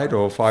 4-hour ride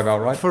or a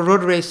 5-hour ride? For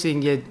road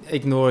racing, you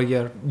ignore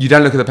your... You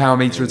don't look at the power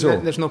meter at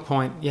all? There's no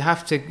point. You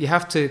have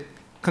to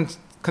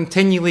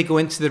continually go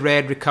into the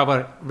red,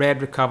 recover.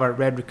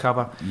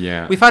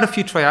 Yeah. We've had a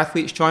few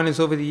triathletes join us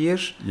over the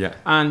years,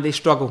 and they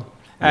struggle.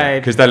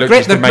 Because they look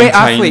just to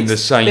maintain the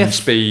same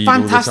speed all the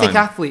time. Fantastic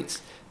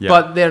athletes,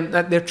 but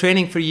their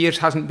training for years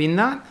hasn't been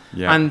that.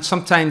 Yeah. And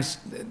sometimes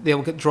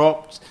they'll get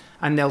dropped,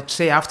 and they'll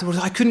say afterwards,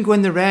 I couldn't go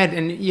in the red,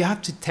 and you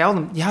have to tell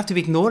them, you have to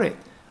ignore it.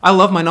 I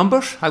love my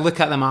numbers. I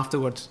look at them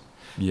afterwards.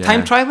 Yeah.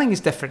 Time trialing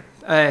is different.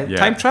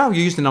 Time trial,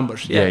 you use the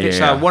numbers. If it's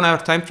a 1 hour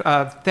time,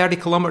 30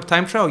 kilometre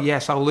time trial,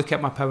 yes, I'll look at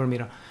my power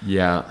meter.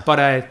 Yeah.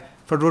 But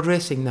for road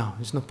racing, no,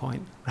 there's no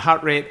point.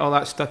 Heart rate, all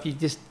that stuff, you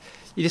just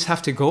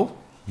have to go.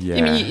 Yeah.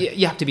 I mean,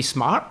 you have to be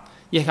smart.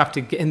 You have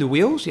to get in the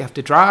wheels. You have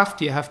to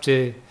draft. You have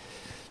to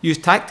use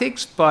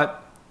tactics.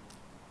 But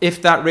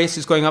if that race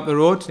is going up the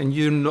road and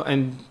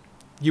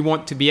you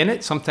want to be in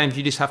it, sometimes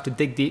you just have to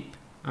dig deep.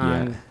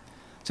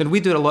 So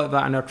we do a lot of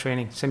that in our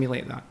training,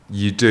 simulate that.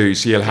 You do.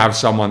 So you'll have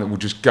someone that will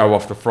just go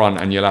off the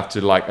front, and you'll have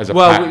to, like, as a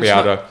pack, be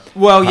able to.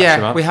 Well,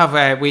 yeah, we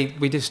have.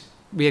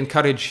 We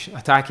encourage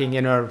attacking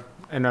in our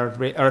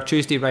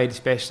Tuesday ride,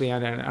 especially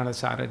on a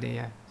Saturday.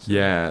 Yeah. So.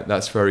 Yeah,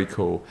 that's very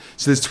cool.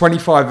 So there's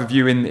 25 of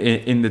you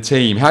in the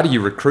team. How do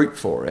you recruit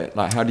for it?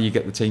 Like, how do you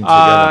get the team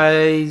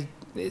together?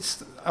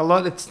 It's a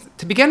lot.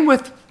 To begin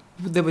with,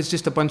 there was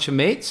just a bunch of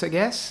mates, I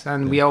guess,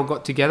 and we all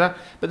got together.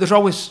 But there's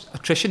always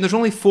attrition. There's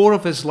only 4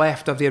 of us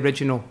left of the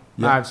original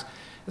lads.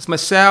 It's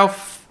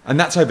myself. And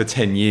that's over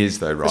 10 years,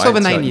 though, right? It's over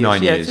 9 years.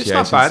 9 years. It's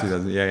not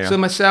bad. So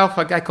myself,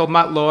 a guy called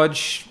Matt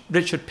Lodge,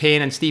 Richard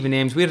Payne, and Stephen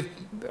Ames. We're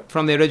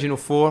from the original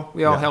 4.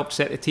 We all helped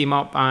set the team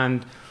up,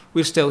 and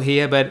we're still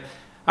here. But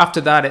after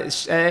that,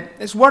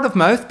 it's word of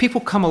mouth. People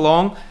come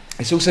along.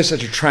 It's also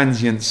such a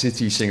transient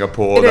city,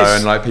 Singapore, though,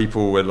 and like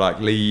people would like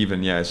leave,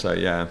 and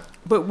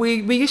But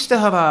we used to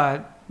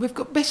have we've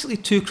got basically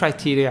 2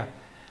 criteria.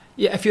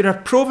 Yeah, if you're a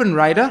proven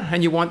rider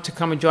and you want to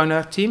come and join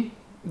our team,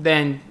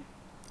 then,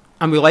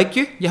 and we like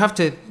you, we have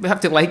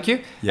to like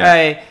you.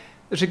 Yeah.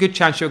 There's a good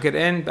chance you'll get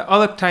in. But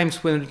other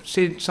times when,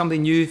 say, somebody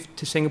new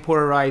to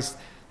Singapore arrives,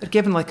 they're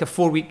given like a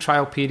 4-week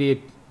trial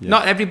period. Yeah.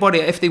 Not everybody,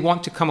 if they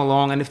want to come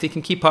along and if they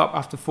can keep up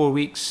after 4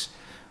 weeks,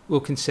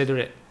 will consider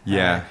it.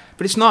 Yeah.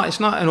 But it's not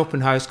an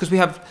open house because we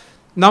have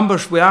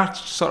numbers. We are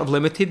sort of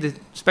limited. The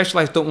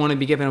Specialized don't want to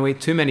be giving away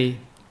too many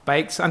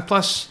bikes, and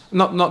plus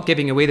not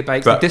giving away the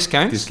bikes, but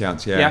discounts.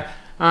 Discounts, yeah.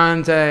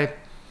 And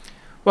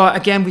well,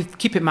 again, we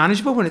keep it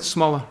manageable when it's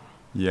smaller.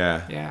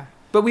 Yeah. Yeah.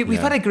 But we've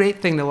had a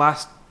great thing the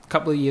last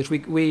couple of years.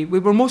 We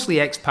were mostly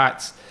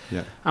expats.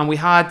 Yeah. And we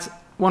had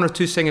 1 or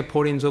 2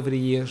 Singaporeans over the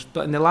years,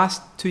 but in the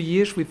last 2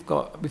 years we've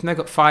now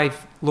got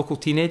 5 local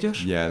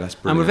teenagers. Yeah, that's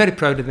brilliant. And we're very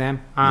proud of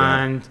them.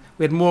 And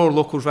we had more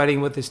locals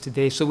riding with us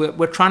today, so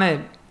we're trying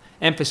to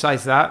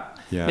emphasise that.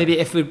 Yeah. Maybe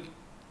if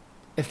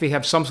we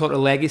have some sort of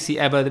legacy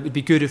ever, that would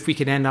be good if we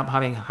could end up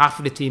having half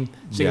of the team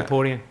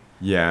Singaporean.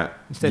 Yeah.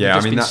 Instead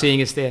of just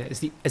seeing as the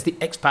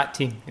expat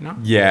team, you know.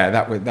 Yeah,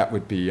 that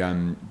would be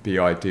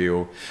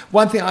ideal.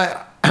 One thing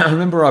I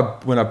remember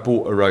when I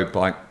bought a road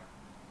bike,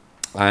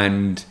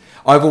 and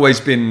I've always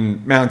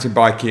been mountain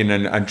biking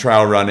and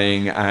trail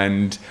running,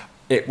 and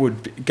it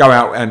would go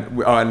out and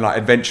like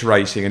adventure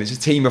racing, and it's a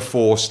team of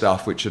 4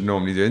 stuff, which I'd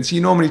normally do. And so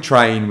you normally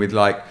train with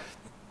like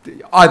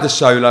either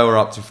solo or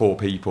up to 4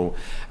 people.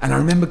 And I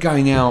remember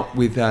going out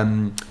with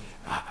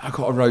I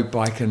got a road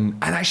bike, and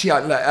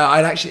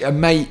actually a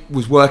mate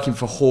was working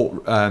for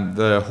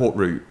the Hort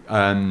route,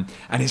 and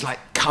he's like,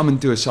 come and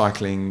do a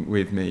cycling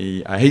with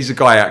me. He's a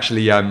guy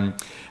actually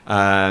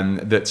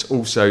that's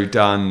also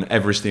done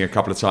Everesting a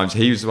couple of times.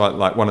 He was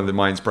like one of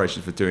my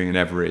inspirations for doing an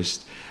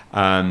Everest.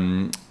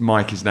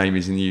 Mike, his name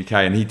is, in the UK,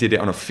 and he did it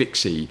on a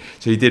fixie.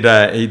 So he did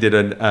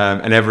an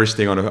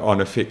Everesting on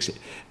a fixie,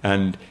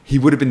 and he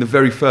would have been the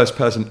very first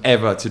person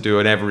ever to do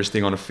an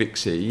Everesting on a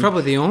fixie.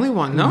 Probably the only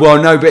one, no?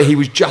 Well, no, but he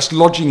was just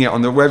lodging it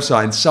on the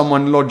website, and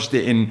someone lodged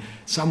it in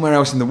somewhere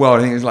else in the world.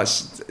 I think it was like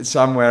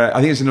somewhere. I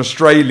think it was in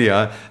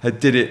Australia. Had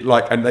did it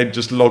and they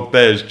just logged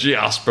theirs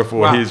just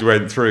before his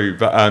went through.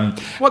 But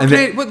what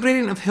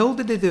gradient of hill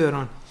did they do it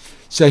on?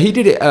 So he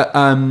did it at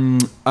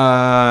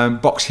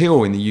Box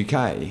Hill in the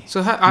UK.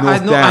 So I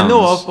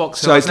know of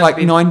Box Hill. So it's like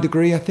 9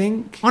 degree, I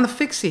think. On a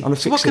fixie.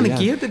 So what kind of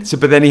gear did? So,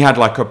 but then he had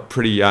like a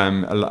pretty a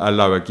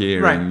lower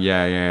gear. Right. And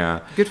yeah.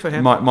 Good for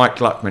him. Mike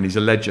Luckman, he's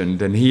a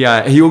legend, and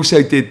he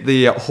also did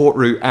the Hort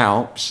Route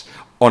Alps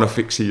on a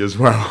fixie as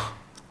well.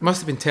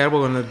 Must have been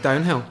terrible on the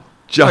downhill.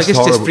 just just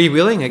horrible.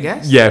 freewheeling, I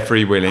guess. Yeah,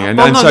 freewheeling. And,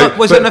 Well, and no, so, no,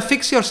 was but it a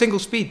fixie or single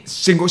speed?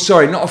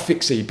 sorry, not a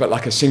fixie, but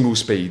like a single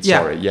speed. Yeah.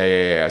 Sorry,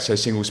 yeah. So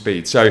single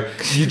speed. So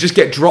you just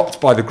get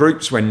dropped by the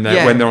groups when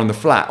Yeah. they're on the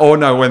flat, or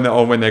no,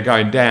 when they're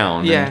going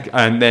down. Yeah.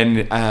 And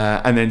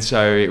then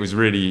so it was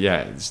really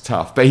it's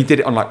tough. But he did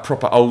it on like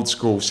proper old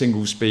school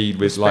single speed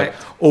with like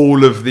Respect.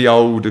 all of the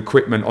old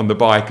equipment on the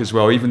bike as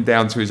well, even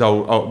down to his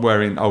old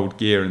wearing old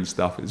gear and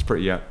stuff. It was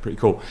pretty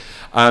cool.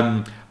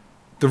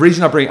 The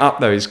reason I bring it up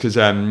though is because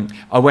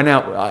I went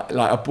out,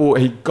 I bought.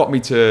 He got me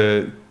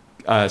to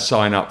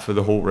sign up for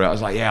the halt route. I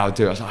was like, yeah, I'll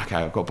do it. I was like, okay,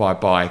 I've got to buy a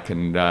bike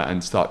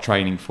and start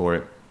training for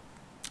it.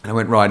 And I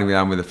went riding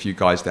around with a few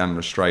guys down in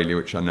Australia,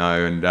 which I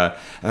know, and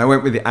I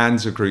went with the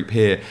ANZA group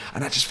here,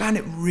 and I just found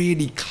it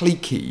really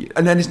cliquey.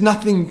 And then there's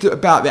nothing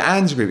about the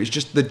ANZA group. It's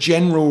just the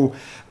general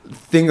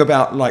thing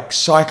about like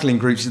cycling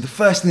groups. Is the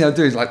first thing they'll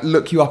do is like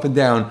look you up and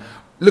down.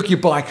 Look your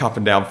bike up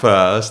and down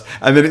first,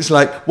 and then it's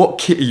like, what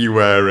kit are you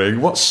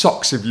wearing? What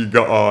socks have you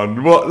got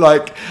on? What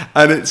like,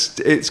 and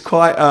it's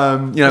quite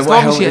As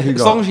what helmet have you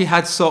got? long as you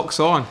had socks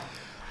on.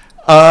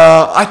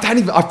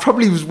 I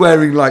probably was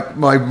wearing like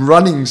my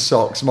running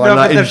socks, my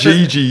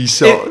GG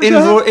socks.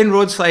 In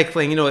road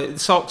cycling,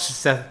 socks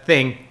is a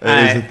thing.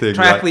 It is a thing,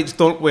 Triathletes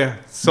don't wear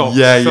socks.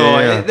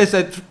 Yeah. There's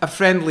a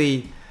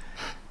friendly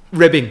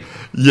ribbing.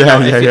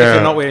 If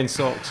you're not wearing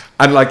socks.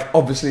 And like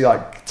obviously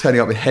like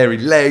turning up with hairy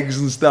legs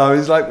and stuff.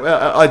 It's like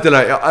I don't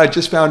know. I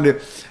just found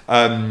it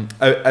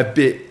a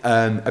bit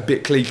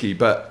cliquey,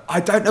 but I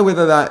don't know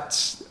whether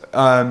that's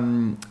I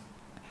don't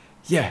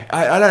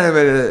know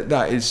whether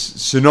that is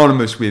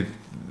synonymous with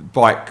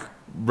bike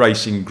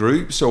racing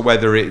groups or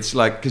whether it's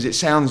like, because it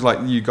sounds like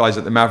you guys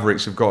at the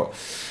Mavericks have got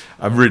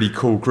a really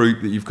cool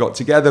group that you've got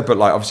together, but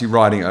like obviously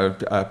riding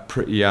at a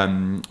pretty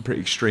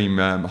extreme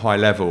high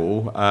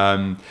level.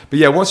 But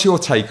yeah, what's your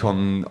take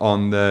on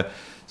the,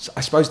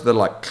 I suppose, the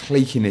like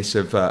cliquiness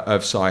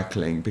of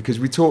cycling? Because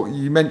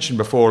you mentioned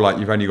before, like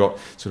you've only got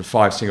sort of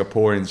 5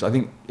 Singaporeans. I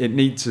think it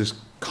needs to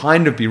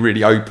kind of be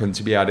really open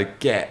to be able to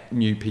get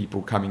new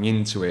people coming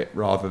into it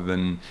rather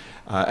than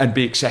and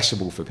be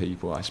accessible for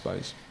people, I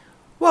suppose.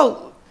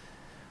 Well,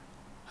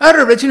 our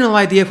original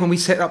idea when we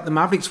set up the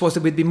Mavericks was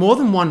that we'd be more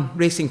than one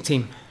racing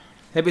team.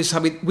 It was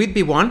we'd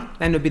be one,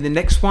 then there'd be the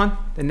next one,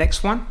 the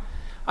next one.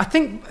 I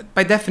think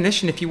by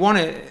definition, if you want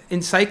it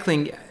in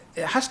cycling,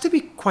 it has to be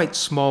quite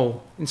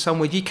small in some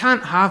way. You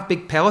can't have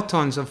big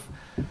pelotons of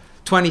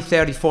 20,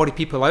 30, 40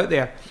 people out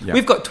there. Yeah.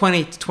 We've got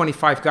 20 to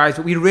 25 guys,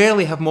 but we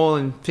rarely have more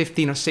than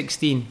 15 or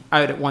 16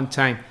 out at one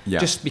time,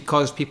 just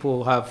because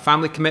people have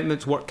family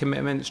commitments, work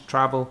commitments,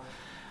 travel.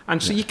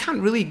 And so you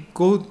can't really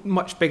go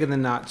much bigger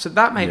than that. So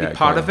that might be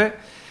part of it.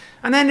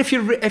 And then if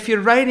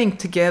you're riding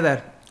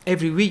together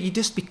every week, you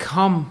just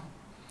become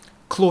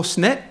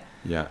close-knit.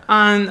 Yeah.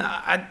 And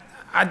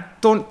I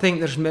don't think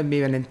there's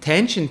maybe an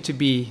intention to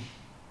be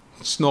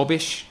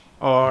snobbish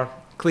or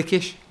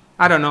cliquish.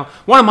 I don't know.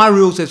 One of my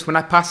rules is when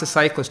I pass a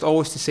cyclist,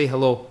 always to say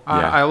hello.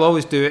 I'll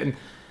always do it.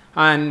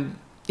 And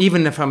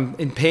even if I'm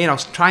in pain, I'll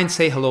try and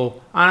say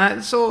hello.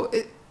 And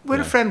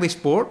we're a friendly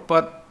sport,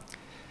 but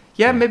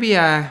maybe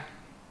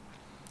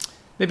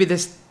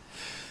this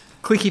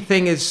cliquey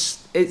thing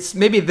it's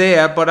maybe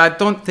there, but I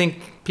don't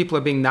think people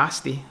are being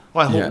nasty.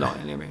 Well, I hope not,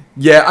 anyway.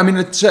 Yeah, I mean,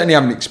 I certainly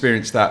haven't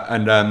experienced that,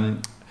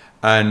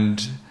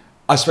 and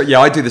I suppose,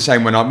 I do the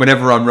same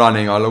whenever I'm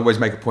running. I'll always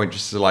make a point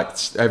just to like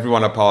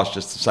everyone I pass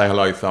just to say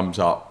hello, thumbs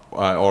up,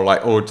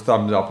 or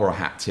thumbs up or a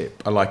hat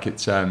tip. I like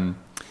it.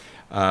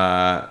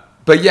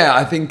 But yeah,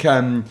 I think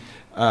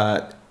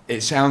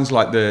it sounds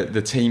like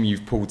the team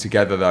you've pulled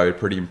together though, a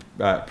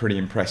pretty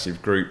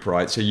impressive group,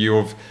 right? So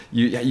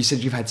you said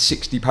you've had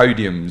 60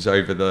 podiums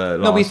over the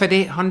last... No, we've had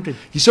 800.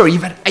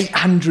 You've had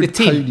 800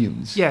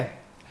 podiums. Yeah,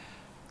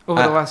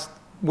 over the last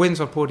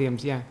wins or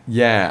podiums.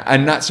 Yeah,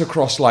 and that's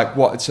across like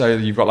what? So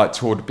you've got like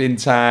Tour de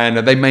Bintan.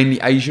 Are they mainly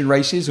Asian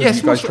races? Or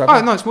you guys travel?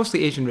 Oh no, it's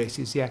mostly Asian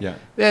races. Yeah.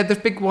 There's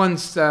big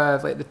ones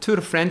like the Tour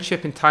of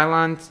Friendship in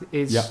Thailand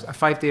is a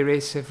 5-day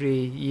race every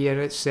year.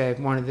 It's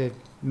one of the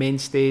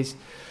mainstays.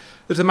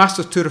 There's the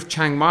Masters Tour of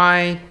Chiang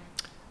Mai.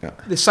 Yeah.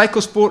 The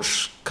Cycle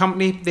Sports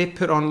Company, they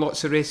put on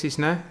lots of races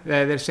now.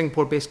 They're a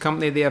Singapore-based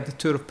company. They have the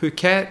Tour of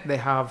Phuket. They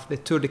have the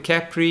Tour de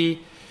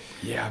Capri.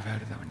 Yeah, I've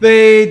heard of that one.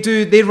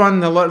 They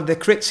run a lot of the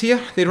crits here.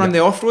 They run the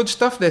off-road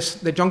stuff. There's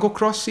the Jungle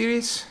Cross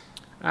series.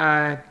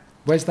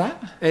 Where's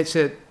that? It's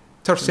at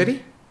Turf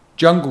City.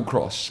 Jungle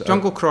Cross.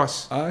 Jungle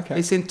Cross. Oh, okay.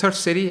 It's in Turf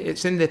City.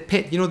 It's in the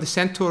pit. You know the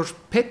Centaur's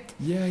pit?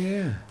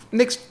 Yeah.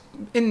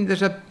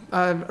 There's a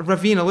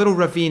ravine, a little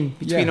ravine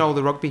between all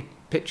the rugby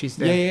pitches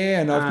there. Yeah,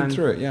 and I've been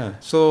through it, yeah.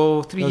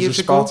 So 3 years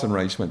ago... a Spartan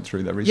race went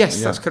through there recently.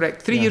 Yes, that's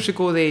correct. 3 years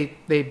ago, they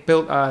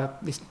built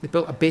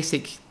a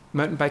basic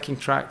mountain biking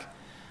track.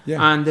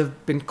 Yeah. And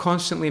they've been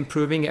constantly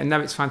improving it, and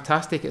now it's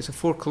fantastic. It's a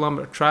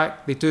 4-kilometre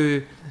track. They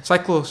do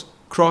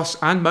cyclo-cross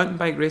and mountain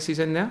bike races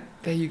in there.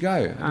 There you go.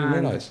 I didn't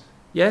realise.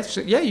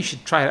 You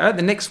should try it out.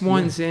 The next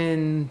one's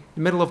in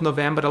the middle of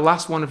November. The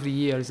last one of the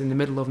year is in the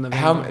middle of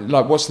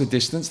November. What's the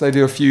distance? They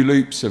do a few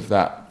loops of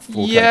that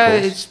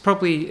 4K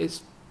course.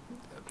 It's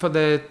for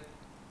the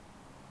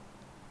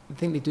I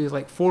think they do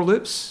like 4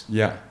 loops.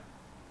 Yeah.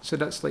 So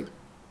that's like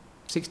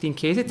 16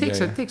 k's. It takes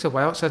Yeah, it takes a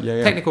while. It's a Yeah,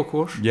 yeah. technical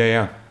course,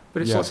 Yeah.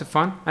 but it's Yeah. lots of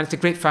fun, and it's a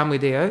great family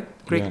day out,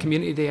 great Yeah.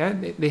 community day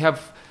out. They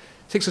have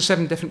 6 or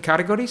 7 different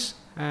categories,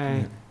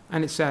 and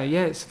it's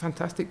it's a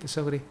fantastic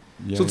facility.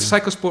 Yeah, So the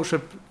cycle sports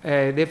are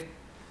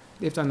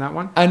they've done that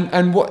one.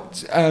 And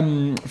what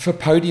for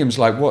podiums,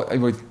 like what?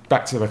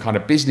 Back to the kind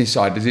of business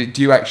side.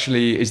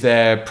 Is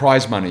there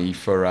prize money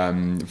for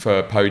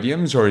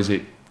podiums, or is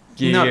it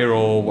gear,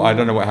 or I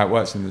don't know how it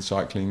works in the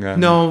cycling?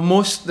 No,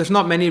 there's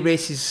not many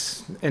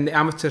races in the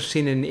amateur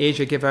scene in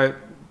Asia give out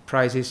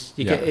prizes.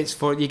 You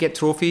get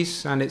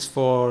trophies, and it's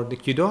for the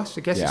kudos.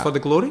 I guess it's for the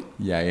glory.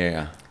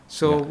 Yeah.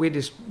 So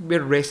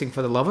we're racing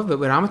for the love of it.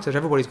 We're amateurs.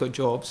 Everybody's got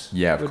jobs.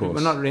 Yeah, of course.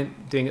 We're not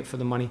doing it for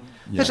the money.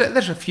 Yeah.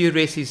 There's a few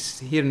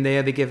races here and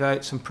there they give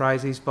out some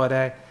prizes, but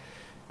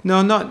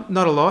no,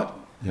 not a lot.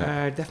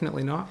 Yeah.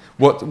 Definitely not.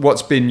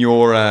 What's been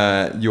your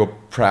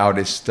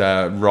proudest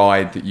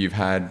ride that you've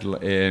had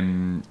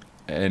and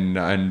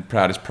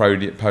proudest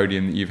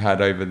podium that you've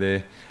had over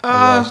the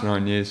last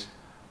 9 years?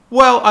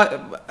 Well, I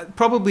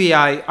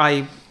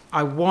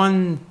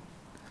won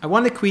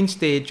the Queen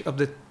stage of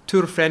the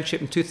Tour of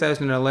Friendship in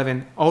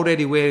 2011,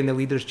 already wearing the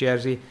leader's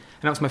jersey,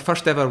 and that was my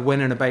first ever win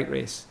in a bike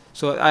race.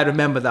 So I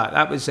remember that.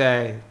 That was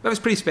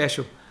pretty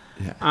special.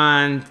 Yeah.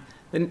 And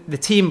the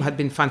team had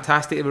been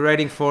fantastic. They were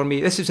riding for me.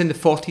 This was in the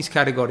 40s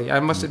category. I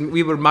must admit,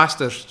 we were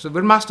masters, so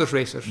we're masters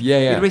racers.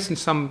 Yeah. We were racing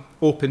some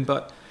open,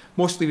 but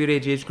mostly we were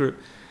age group.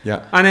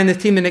 Yeah. And then the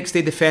team the next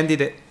day defended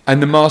it.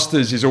 And the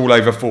Masters is all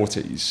over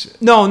 40s?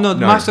 No.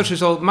 Masters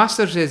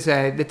is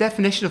the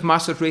definition of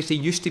Masters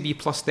racing used to be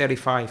plus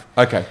 35.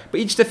 Okay. But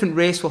each different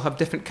race will have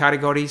different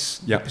categories.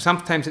 Yeah.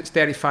 Sometimes it's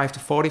 35 to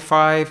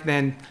 45.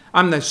 Then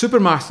I'm the Super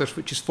Masters,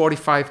 which is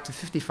 45 to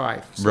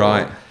 55. So,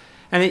 Right.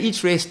 And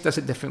each race does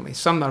it differently.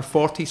 Some are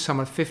 40s,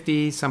 some are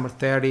 50s, some are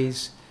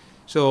 30s.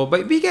 So,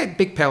 but we get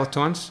big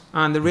pelotons,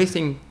 and the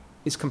racing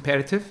is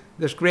competitive.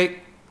 There's great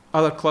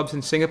other clubs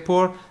in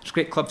Singapore. There's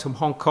great clubs from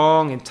Hong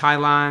Kong, in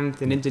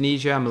Thailand, in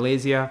Indonesia,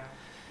 Malaysia.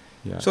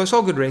 Yeah. So it's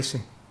all good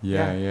racing.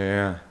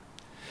 Yeah.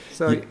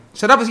 So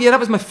that was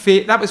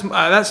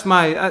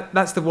my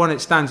that's the one that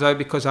stands out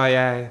because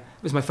it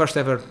was my first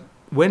ever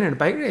win in a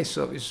bike race,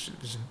 so it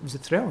was a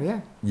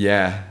thrill.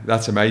 Yeah,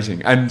 that's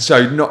amazing. And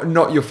so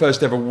not your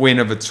first ever win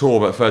of a tour,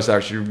 but first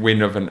actual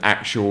win of an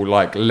actual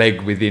like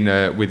leg within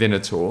a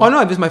tour. Oh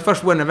no, it was my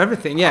first win of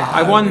everything. Yeah,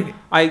 I won.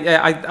 Really?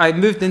 I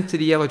moved into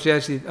the yellow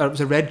jersey, or it was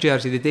a red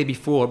jersey, the day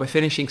before by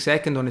finishing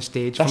second on a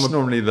stage. That's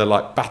normally the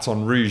like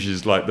Baton Rouge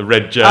is like the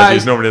red jersey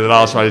is normally the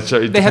last one.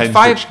 So they had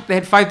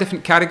 5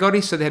 different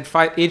categories, so they had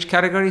 5 age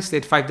categories. They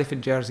had 5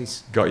 different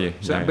jerseys. Got you.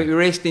 So, but we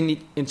raced in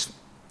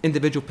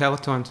individual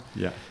pelotons.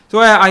 Yeah. So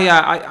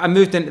I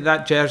moved into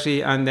that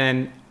jersey, and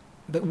then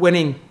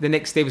winning the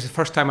next day was the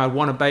first time I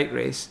won a bike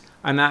race,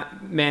 and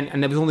that meant,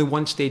 and there was only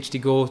one stage to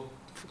go,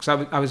 because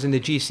I was in the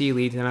GC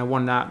lead, and I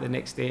won that the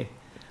next day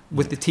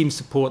with the team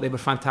support. They were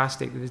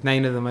fantastic. There was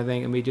 9 of them, I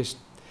think, and we just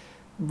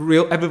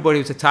everybody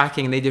was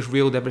attacking, and they just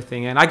reeled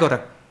everything in. I got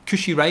a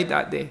cushy ride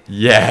that day.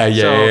 Yeah.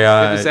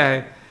 It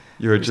was,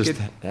 you were just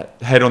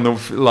head on the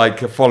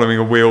following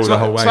a wheel the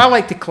whole way. So I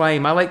like to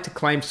climb.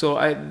 So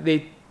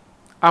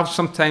I'm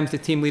sometimes the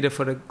team leader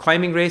for the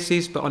climbing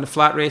races, but on the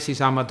flat races,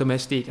 I'm a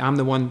domestique. I'm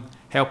the one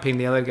helping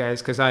the other guys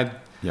because I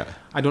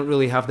don't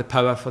really have the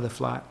power for the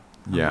flat.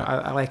 Yeah.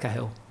 I like a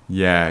hill.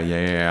 Yeah.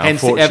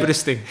 Hence the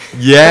Everesting.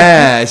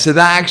 Yeah, so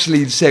that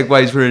actually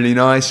segues really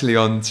nicely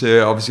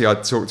onto, obviously I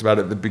talked about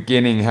at the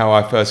beginning how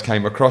I first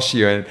came across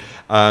you,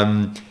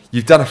 and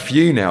you've done a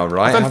few now,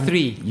 right? I've done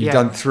 3. You've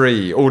done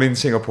 3, all in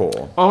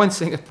Singapore. All in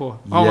Singapore,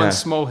 all on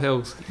small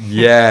hills.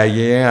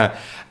 Yeah.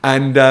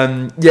 And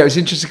it was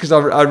interesting because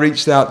I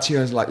reached out to you.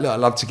 I was like, look, I'd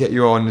love to get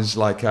you on as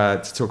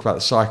to talk about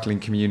the cycling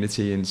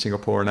community in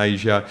Singapore and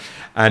Asia.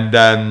 And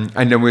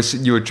then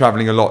you were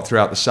traveling a lot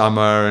throughout the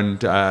summer,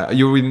 and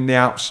you were in the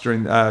Alps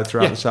throughout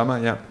the summer.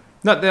 Yeah.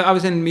 I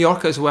was in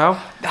Mallorca as well,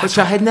 which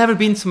I had never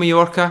been to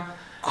Mallorca.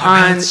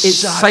 And it's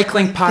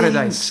cycling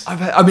paradise.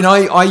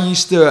 I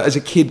used to, as a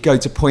kid, go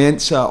to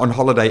Poyensa on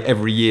holiday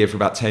every year for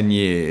about 10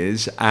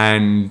 years,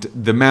 and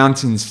the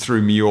mountains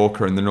through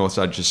Mallorca and the north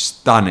are just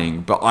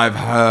stunning, but I've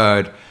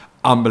heard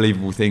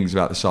unbelievable things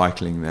about the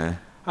cycling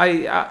there.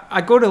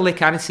 I go to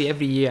Lake Annecy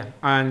every year,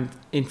 and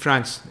in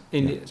France,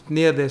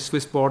 near the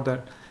Swiss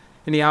border,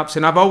 in the Alps,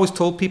 and I've always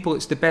told people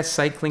it's the best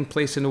cycling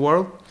place in the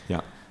world.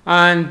 Yeah.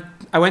 And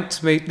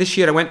this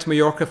year I went to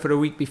Mallorca for a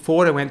week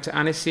before I went to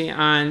Annecy,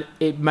 and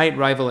it might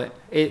rival it.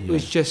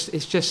 It's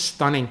just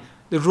stunning.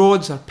 The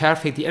roads are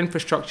perfect, the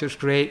infrastructure is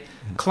great,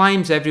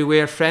 climbs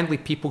everywhere, friendly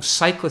people,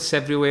 cyclists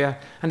everywhere,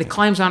 and the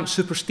climbs aren't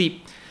super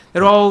steep.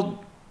 They're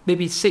all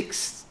maybe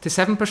 6 to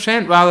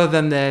 7% rather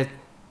than the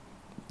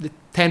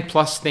 10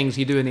 plus things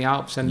you do in the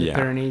Alps and the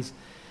Pyrenees.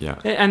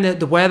 Yeah. And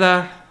the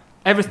weather,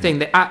 everything,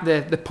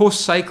 the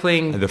post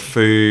cycling, the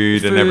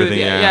food and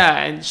everything.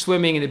 And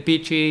swimming in the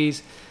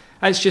beaches.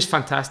 It's just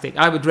fantastic.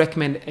 I would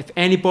recommend, if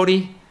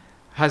anybody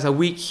has a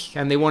week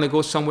and they want to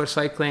go somewhere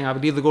cycling, I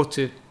would either go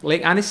to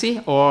Lake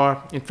Annecy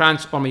or in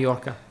France or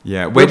Mallorca.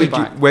 Yeah. Where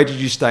did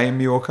you stay in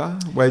Mallorca?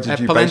 Where did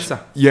you Palencia.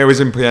 Yeah, it was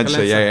in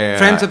Palencia. Yeah.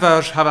 Friends of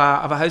ours have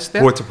a house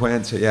there. Puerto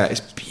Palencia. Yeah, it's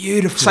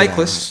beautiful.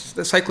 Cyclists,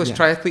 the cyclist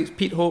triathletes,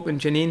 Pete Hope and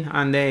Janine,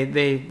 and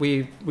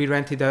we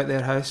rented out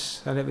their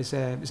house, and it was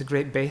a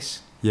great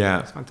base.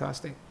 Yeah, it's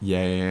fantastic.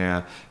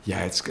 Yeah.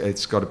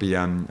 It's got to be.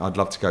 I'd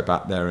love to go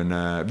back there,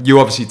 and you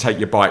obviously take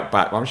your bike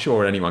back. I'm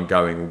sure anyone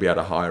going will be able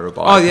to hire a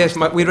bike. Oh yes,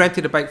 we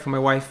rented a bike for my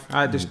wife.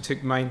 I just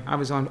took mine. I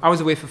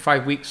was away for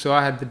 5 weeks, so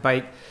I had the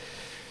bike.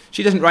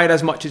 She doesn't ride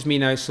as much as me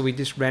now, so we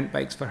just rent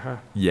bikes for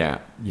her. Yeah.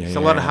 It's a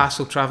lot of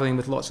hassle traveling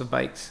with lots of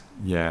bikes.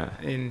 Yeah.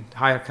 In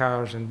hire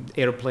cars and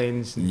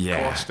airplanes and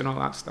cost and all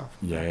that stuff.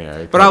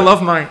 Yeah. But I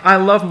love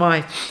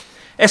my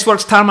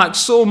S-Works tarmac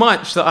so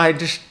much that I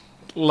just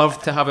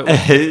love to have it.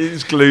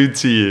 It's glued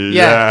to you.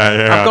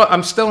 Yeah.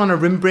 I'm still on a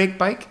rim brake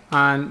bike,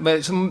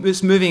 but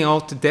it's moving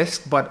all to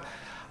disc. But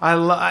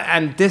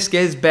and disc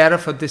is better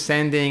for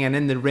descending and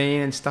in the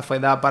rain and stuff like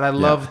that. But I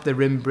love the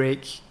rim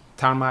brake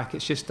tarmac.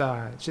 It's just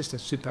a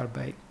super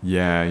bike.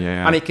 Yeah.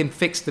 And it can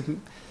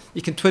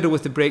you can twiddle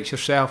with the brakes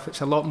yourself.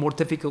 It's a lot more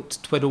difficult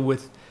to twiddle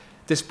with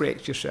disc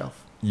brakes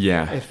yourself.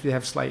 Yeah. If you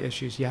have slight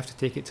issues, you have to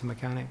take it to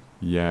mechanic.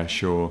 Yeah,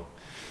 sure.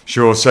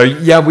 So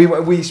yeah,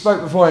 we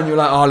spoke before, and you were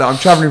like, "Oh, look, I'm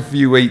traveling for a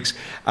few weeks,"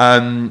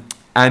 and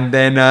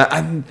then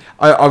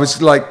I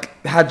was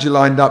like, had you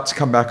lined up to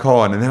come back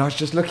on, and then I was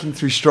just looking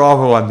through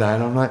Strava one day,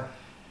 and I'm like,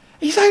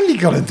 he's only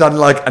gone and done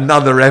like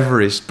another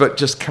Everest, but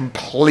just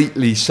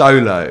completely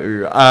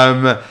solo,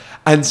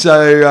 and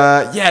so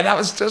that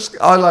was just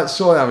I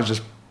saw that, I was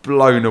just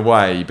blown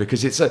away,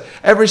 because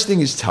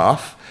everything is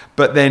tough.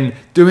 But then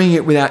doing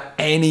it without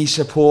any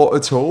support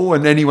at all,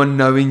 and anyone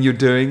knowing you're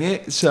doing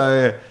it,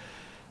 so.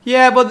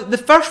 Yeah, well, the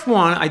first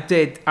one I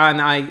did, and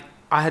I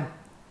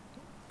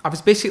was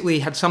basically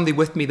had somebody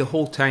with me the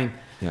whole time.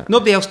 Yeah.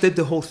 Nobody else did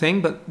the whole thing,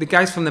 but the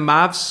guys from the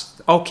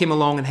Mavs all came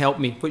along and helped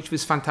me, which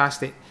was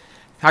fantastic.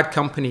 Had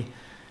company.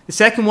 The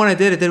second one I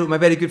did it with my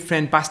very good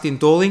friend Bastien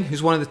Doling,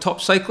 who's one of the top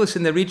cyclists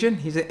in the region.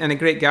 He's a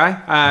great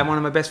guy, one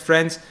of my best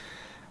friends.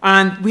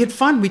 And we had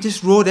fun. We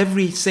just rode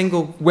every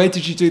single... Where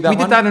did you do that? We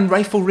did that on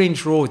Rifle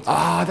Range Road.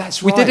 Ah,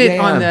 that's right. We did it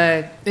on...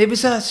 it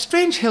was a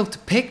strange hill to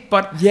pick,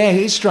 but... Yeah,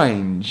 it is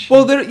strange.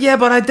 Well,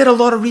 but I did a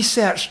lot of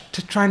research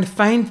to try and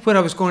find where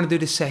I was going to do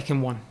the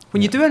second one.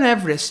 When you do an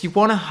Everest, you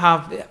want to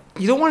have...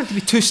 You don't want it to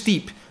be too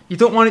steep. You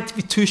don't want it to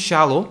be too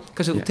shallow,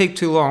 because it will take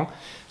too long.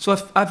 So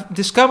I've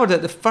discovered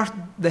that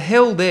the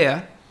hill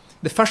there,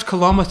 the first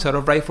kilometre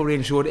of Rifle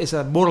Range Road is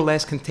a more or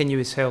less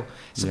continuous hill.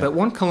 It's about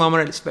 1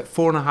 kilometre, it's about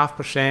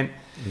 4.5%.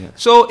 Yeah.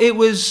 So it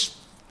was,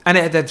 and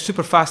it had a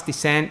super fast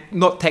descent,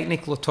 not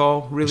technical at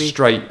all, really.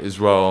 Straight as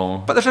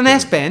well. But there's an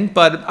S bend,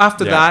 but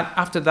after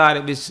that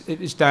it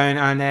was down,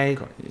 and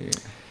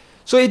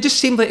so it just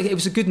seemed like it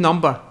was a good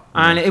number,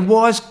 and it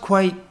was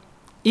quite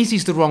easy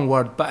is the wrong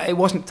word, but it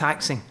wasn't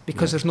taxing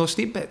because there's no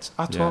steep bits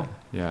at all.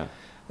 Yeah.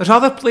 There's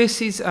other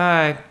places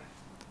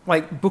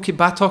like Bukit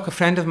Batok. A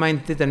friend of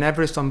mine did an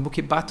Everest on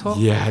Bukit Batok.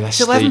 Yeah, that's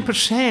it's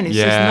 11%. It's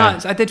just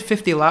nuts. I did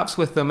 50 laps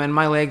with them, and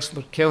my legs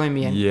were killing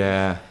me.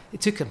 And it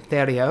took him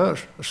 30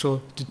 hours or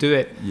so to do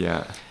it.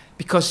 Yeah.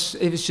 Because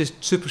it was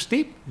just super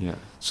steep. Yeah.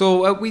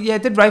 So we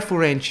did Rifle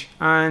Range,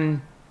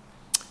 and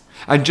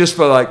just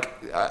for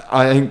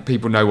I think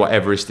people know what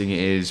Everesting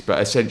is, but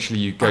essentially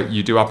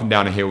you do up and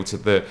down a hill to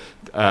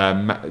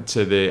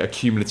the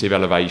accumulative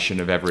elevation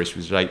of Everest,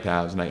 was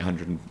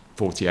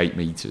 8,848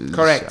 meters.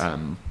 Correct.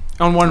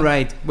 On one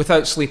ride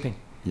without sleeping.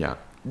 Yeah.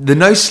 The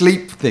no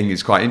sleep thing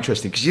is quite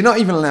interesting, because you're not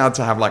even allowed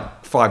to have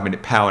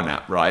 5-minute power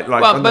nap, right?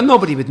 But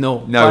nobody would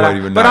know.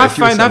 Nobody would know. But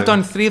I've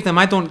done 3 of them.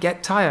 I don't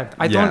get tired.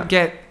 I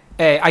get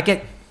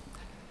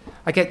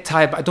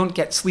tired, but I don't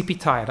get sleepy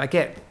tired. I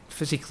get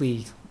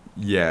physically.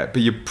 Yeah,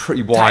 but you're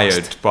pretty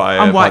wired by.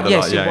 I'm wired. By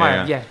Yes, you're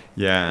wired.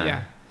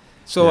 Yeah.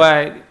 So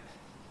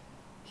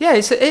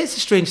it's a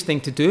strange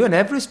thing to do in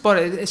Everest, but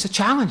it's a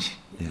challenge.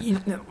 Yeah.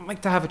 You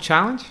like to have a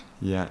challenge.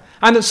 Yeah.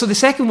 And so the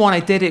second one,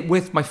 I did it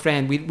with my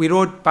friend. We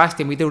rode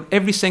Bastien. We did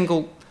every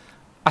single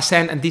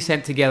ascent and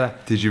descent together.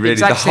 Did you really?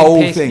 The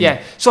whole thing?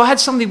 Yeah. So I had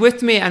somebody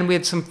with me, and we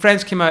had some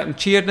friends came out and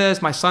cheered us.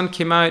 My son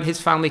came out.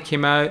 His family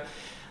came out,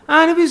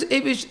 and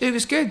it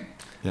was good.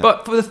 Yeah.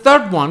 But for the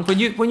third one,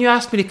 when you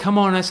asked me to come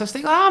on, I was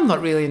thinking, I'm not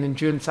really an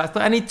endurance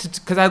athlete. I need to,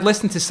 because I'd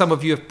listened to some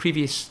of your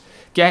previous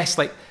guests,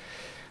 like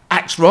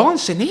Axe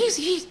Rawlinson.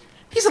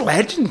 He's a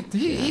legend.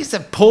 He's a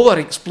polar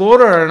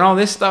explorer and all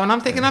this stuff. And I'm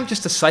thinking, I'm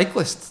just a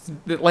cyclist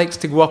that likes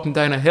to go up and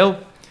down a hill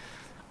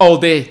all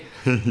day.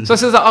 So I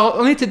said,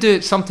 I'll need to do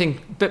something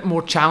a bit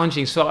more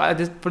challenging. So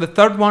for the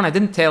third one, I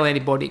didn't tell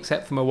anybody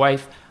except for my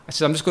wife. I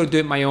said, I'm just going to do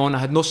it on my own. I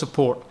had no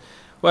support.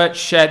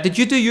 Which did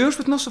you do yours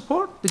with no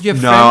support? Did you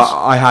have friends? No,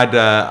 I had.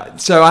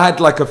 I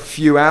had a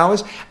few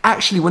hours.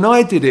 Actually, when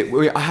I did it,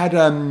 I had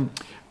a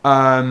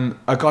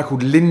guy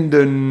called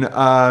Lyndon,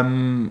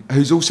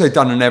 who's also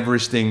done an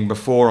Everesting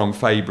before on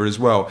Faber as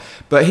well.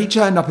 But he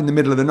turned up in the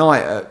middle of the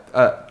night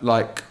at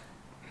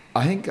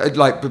I think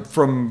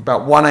from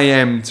about 1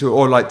 a.m.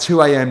 to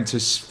 2 a.m. to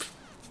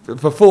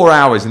for 4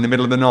 hours in the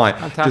middle of the night.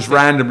 Fantastic. Just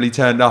randomly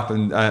turned up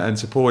and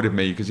supported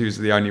me because he was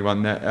the only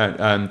one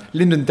there.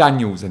 Lyndon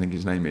Daniels, I think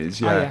his name is.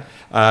 Yeah,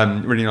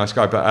 really nice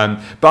guy. But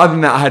other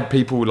than that, I had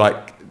people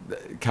like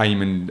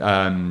came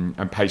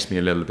and paced me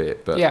a little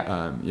bit. But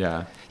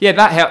yeah,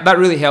 that helped. That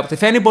really helped.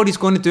 If anybody's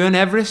going to do an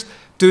Everest,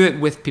 do it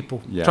with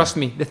people. Yeah. Trust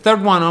me. The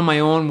third one on my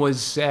own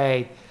was.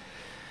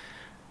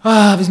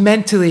 It was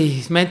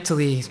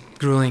mentally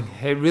grueling.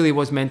 It really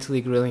was mentally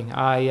grueling.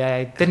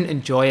 I didn't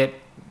enjoy it.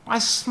 I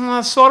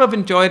sort of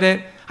enjoyed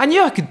it. I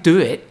knew I could do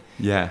it.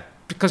 Yeah.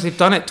 Because they've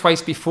done it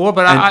twice before,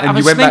 but And I was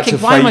you went thinking, back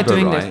to why am I Faber,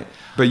 doing right? this?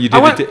 But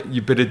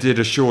you did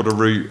a shorter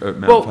route at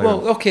Mount Faber.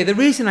 Well, okay. The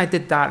reason I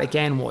did that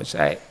again was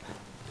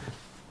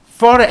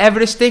for the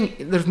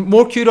Everesting, there's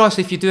more kudos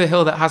if you do a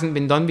hill that hasn't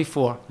been done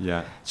before.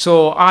 Yeah.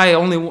 So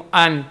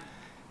and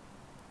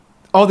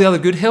all the other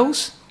good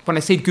hills. When I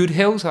say good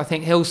hills, I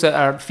think hills that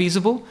are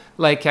feasible,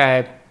 like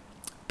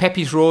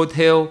Pepys Road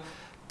Hill,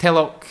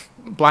 Tellock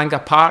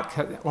Blanga Park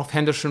off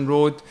Henderson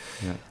Road.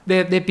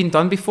 Yeah. They've been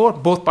done before,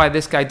 both by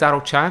this guy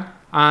Daryl Chan,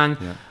 and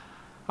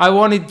I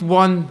wanted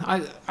one.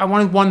 I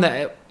wanted one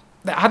that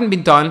hadn't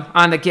been done,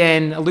 and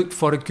again I looked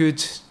for a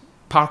good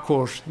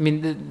parcours. I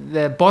mean,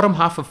 the bottom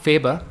half of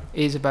Faber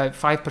is about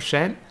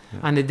 5%,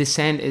 and the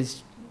descent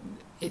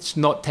it's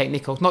not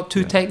technical, not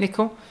too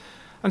technical.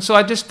 And so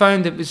I just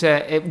found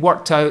it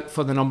worked out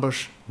for the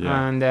numbers,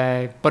 and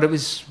but it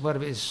was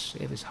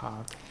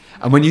hard.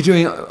 And when you're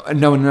doing it and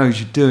no one knows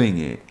you're doing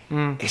it,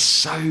 it's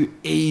so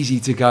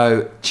easy to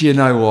go, do you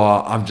know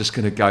what? I'm just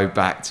going to go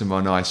back to my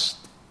nice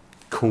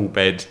cool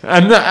bed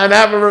and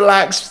have a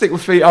relax, stick my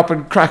feet up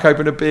and crack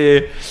open a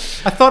beer.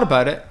 I thought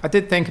about it. I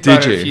did think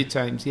about it a few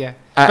times, yeah.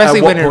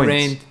 Especially when it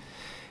rained.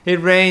 It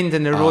rained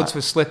and the roads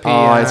were slippy.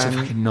 Oh, it's a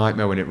fucking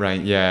nightmare when it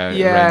rains.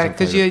 Yeah,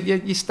 because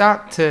you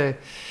start to...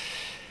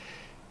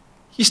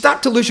 You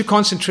start to lose your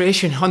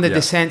concentration on the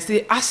descents.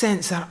 The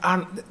ascents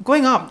are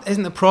going up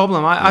isn't the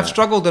problem. I've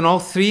struggled on all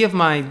three of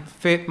my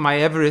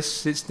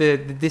Everests. It's the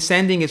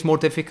descending is more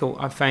difficult,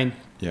 I find.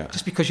 Yeah.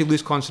 Just because you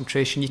lose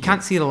concentration. You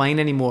can't see the line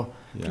anymore.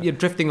 Yeah. You're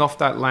drifting off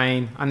that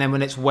line, and then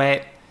when it's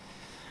wet,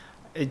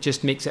 it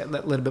just makes it a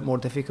little bit more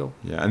difficult.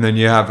 Yeah, and then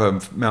you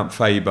have Mount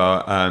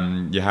Faber.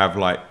 You have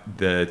like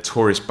the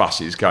tourist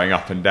buses going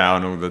up and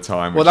down all the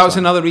time. Well, that was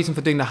another reason for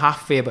doing the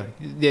half Faber.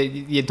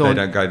 They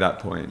don't go that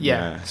point.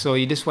 Yeah, so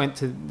you just went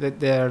to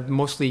they're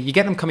mostly you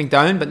get them coming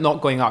down but not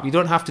going up. You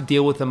don't have to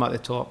deal with them at the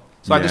top.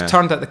 So I just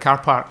turned at the car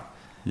park.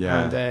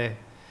 Yeah. And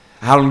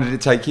how long did it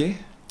take you?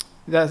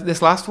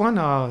 This last one,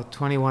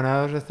 21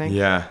 hours, I think.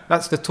 Yeah.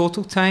 That's the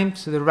total time.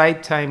 So the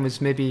ride time was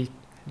maybe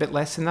a bit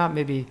less than that,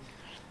 maybe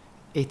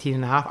 18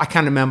 and a half. I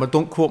can't remember.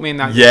 Don't quote me on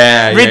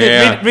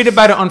that. Read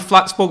about it on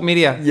Flatspoke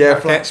Media. Yeah,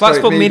 okay.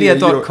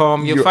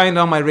 Flatspokmedia.com. You'll find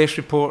all my race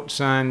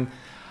reports and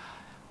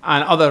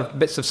other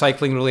bits of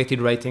cycling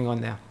related writing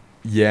on there.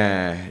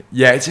 Yeah,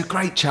 it's a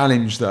great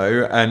challenge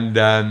though, and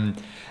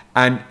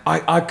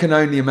I can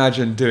only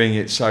imagine doing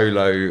it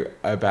solo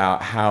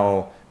about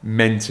how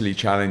mentally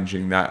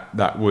challenging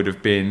that would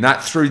have been.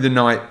 That through the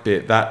night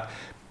bit, that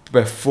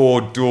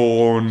before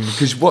dawn.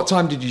 Because what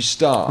time did you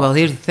start? Well,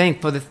 here's the thing.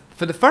 For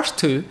the first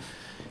two,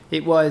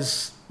 it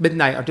was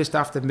midnight or just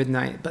after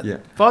midnight. But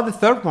for the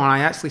third one, I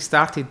actually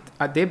started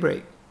at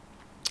daybreak.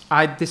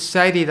 I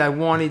decided I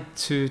wanted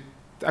to,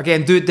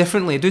 again, do it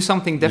differently, do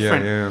something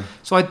different. Yeah.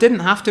 So I didn't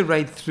have to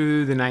ride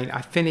through the night.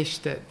 I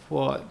finished at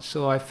what?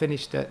 So I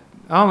finished at,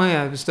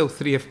 it was still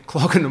 3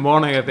 o'clock in the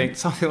morning, I think,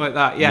 something like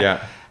that.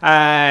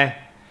 Yeah.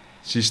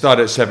 So you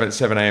started at 7 a.m. to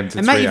 3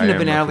 a.m. It might even have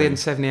been earlier than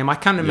 7 a.m. I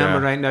can't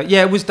remember right now.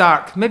 Yeah, it was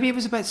dark. Maybe it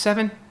was about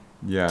 7.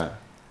 Yeah.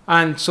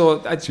 And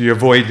so you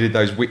avoided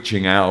those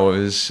witching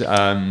hours.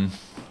 Yeah,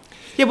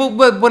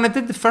 well, when I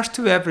did the first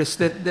two Everest,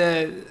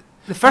 the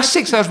first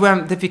 6 hours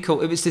weren't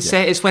difficult. It was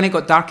it's when it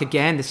got dark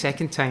again the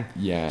second time.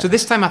 Yeah. So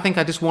this time I think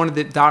I just wanted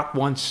it dark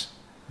once.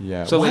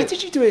 Yeah. So why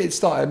did you do it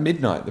start at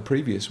midnight, the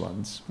previous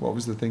ones? What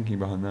was the thinking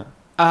behind that?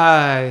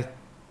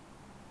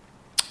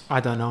 I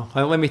don't know.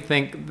 Let me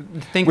think.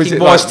 The thinking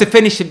was to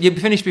finish it. You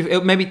finish before,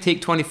 it'll maybe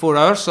take 24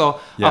 hours, so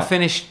I'll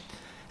finish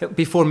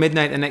before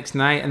midnight the next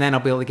night, and then I'll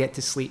be able to get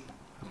to sleep.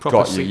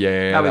 Got you.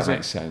 Yeah, that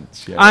makes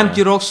sense. Yeah, and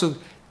you're also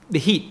the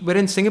heat. We're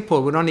in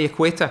Singapore. We're on the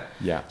equator.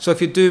 Yeah. So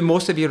if you do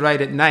most of your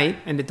ride at night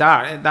in the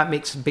dark, that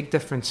makes a big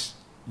difference.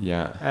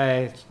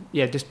 Yeah.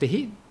 Just the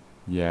heat.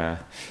 Yeah.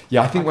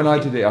 I think when I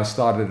did it, I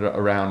started at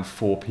around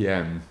 4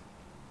 p.m.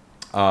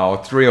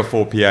 Or 3 or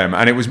 4 p.m.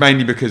 and it was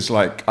mainly because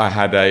like I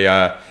had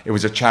it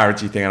was a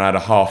charity thing and I had a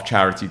half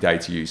charity day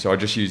to use, so I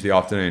just used the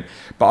afternoon.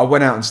 But I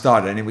went out and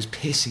started, and it was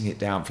pissing it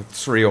down for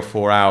 3 or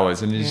 4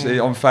 hours, and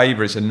on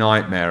Faber it's a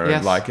nightmare.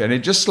 Yes. And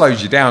it just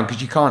slows you down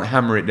because you can't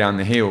hammer it down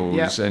the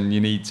hills, and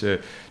you need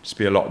to just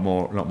be a lot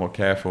more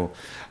careful.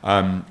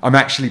 I'm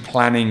actually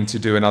planning to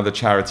do another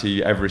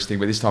charity Everesting,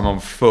 but this time on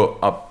foot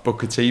up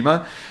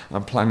Bukatima.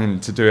 I'm planning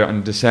to do it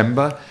in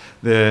December.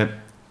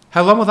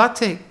 How long will that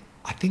take?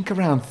 I think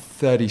around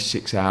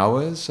 36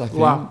 hours, I think.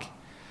 Wow.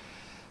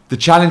 The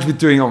challenge with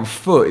doing it on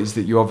foot is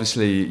that you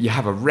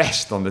have a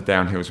rest on the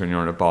downhills when you're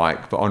on a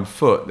bike, but on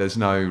foot there's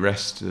no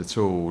rest at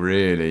all,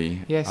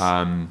 really. Yes.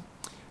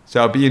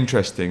 So it'll be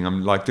interesting.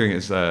 I'm like doing it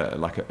as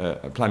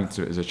planning to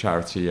do it as a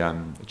charity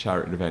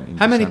event. In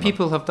How many December.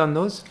 people have done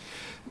those?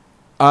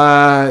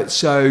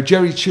 So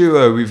Jerry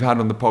Chua, we've had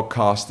on the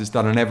podcast, has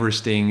done an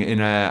Everesting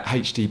in a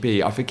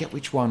HTB. I forget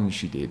which one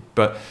she did,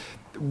 but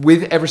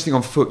with Everesting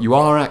on foot, you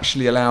are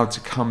actually allowed to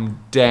come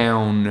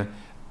down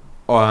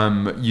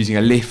using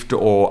a lift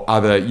or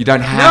other. You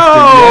don't have to.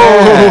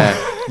 Yeah,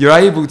 you're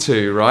able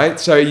to, right?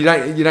 So you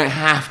don't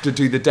have to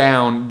do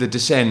the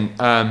descent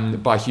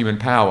by human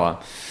power.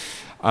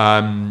 But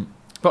on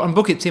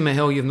Bukit Timah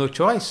Hill, you have no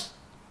choice.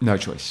 No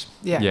choice.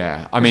 Yeah.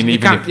 Yeah. I mean, you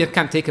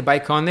can't take a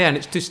bike on there, and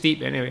it's too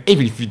steep anyway.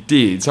 Even if you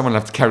did, someone would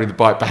have to carry the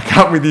bike back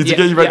up with you to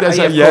get you back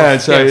there.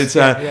 So it's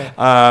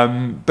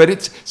I'm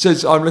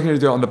looking to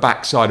do it on the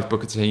back side of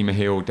Bukit Timah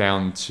Hill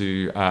down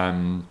to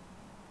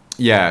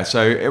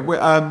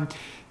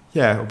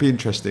it'll be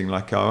interesting.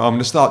 Like I'm going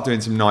to start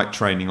doing some night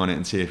training on it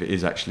and see if it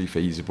is actually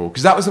feasible.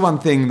 Because that was the one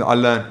thing that I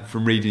learned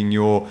from reading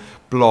your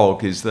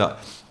blog, is that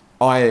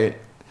I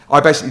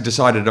basically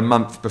decided a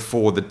month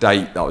before the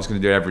date that I was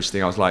going to do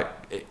everything. I was like,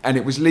 and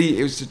it was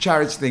a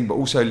charity thing, but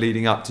also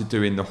leading up to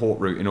doing the Hort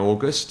route in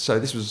August. So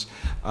this was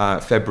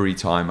February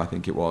time, I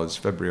think it was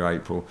February or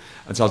April.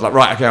 And so I was like,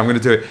 right, okay, I'm going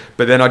to do it.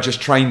 But then I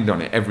just trained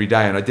on it every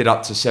day, and I did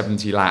up to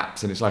 70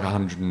 laps, and it's like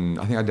 100.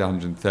 I think I did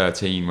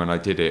 113 when I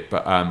did it,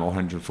 but or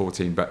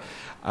 114. But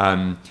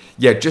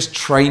just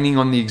training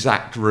on the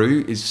exact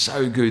route is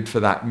so good for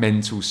that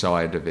mental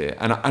side of it.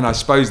 And I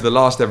suppose the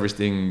last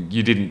Everesting,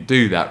 you didn't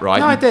do that,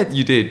 right? No, I did.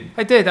 You did.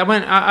 I did.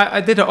 I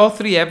did it all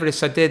 3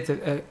 Everests. I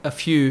did a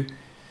few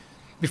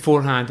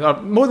beforehand,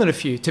 or more than a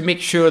few, to make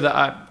sure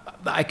that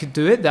I could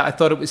do it, that I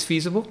thought it was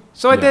feasible.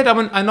 So I did.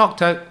 I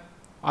knocked out,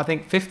 I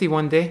think, 50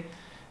 one day.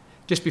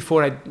 Just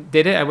before I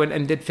did it, I went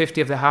and did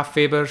 50 of the half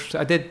Fabers.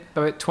 I did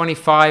about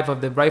 25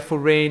 of the rifle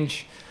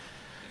range.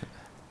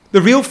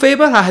 The real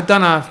Faber, I had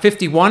done a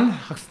 51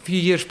 a few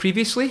years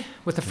previously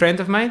with a friend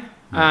of mine.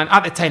 And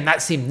at the time,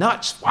 that seemed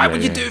nuts. Why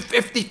would you do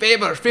 50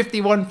 Fabers,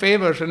 51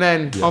 Fabers? And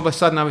then all of a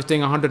sudden, I was doing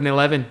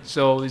 111.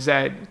 So it was,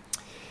 it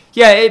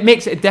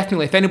makes it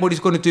definitely. If anybody's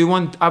going to do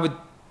one, I'd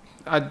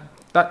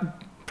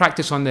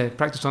practice on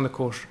the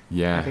course.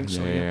 Yeah, I think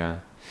so.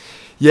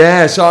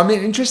 Yeah. So I'm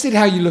interested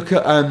how you look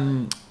at.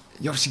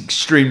 You're obviously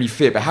extremely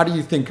fit, but how do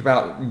you think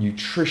about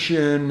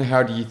nutrition?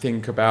 How do you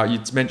think about? You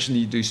mentioned that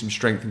you do some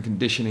strength and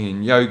conditioning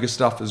and yoga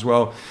stuff as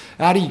well.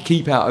 How do you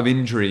keep out of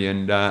injury?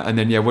 And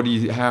then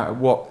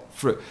what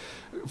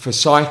for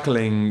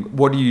cycling?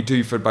 What do you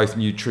do for both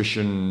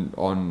nutrition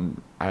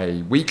on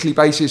a weekly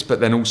basis,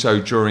 but then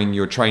also during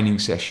your training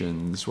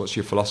sessions? What's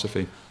your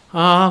philosophy?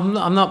 I'm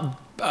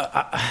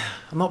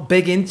not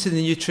big into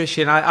the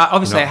nutrition.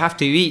 I have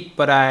to eat,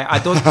 but I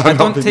don't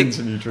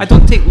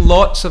take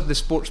lots of the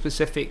sport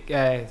specific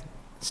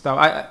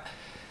stuff.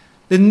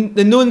 The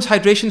Nuns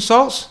hydration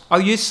salts,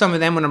 I'll use some of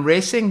them when I'm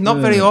racing. Not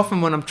very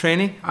often when I'm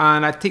training,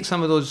 and I take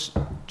some of those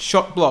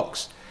shot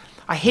blocks.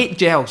 I hate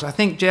gels. I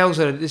think gels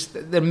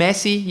they're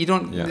messy.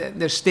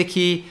 They're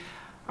sticky,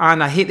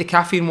 and I hate the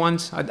caffeine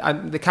ones.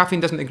 The caffeine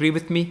doesn't agree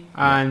with me,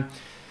 and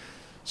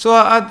so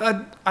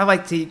I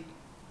like to eat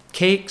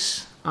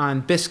cakes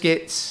and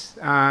biscuits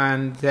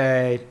and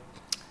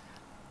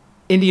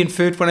Indian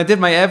food. When I did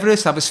my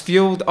Everest, I was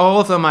fueled.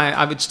 All of them,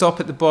 I would stop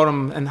at the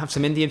bottom and have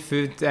some Indian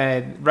food,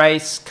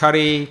 rice,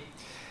 curry,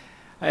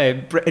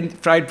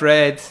 fried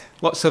bread,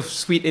 lots of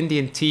sweet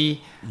Indian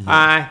tea.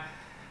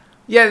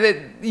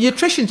 The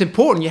nutrition's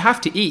important. You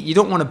have to eat. You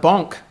don't want to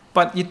bonk,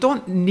 but you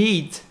don't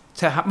need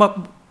to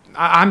have.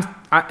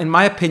 In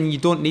my opinion, you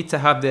don't need to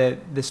have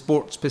the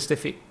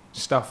sport-specific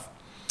stuff.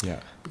 Yeah.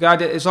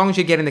 Because as long as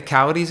you're getting the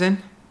calories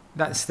in,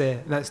 that's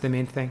the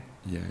main thing.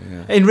 Yeah.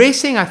 In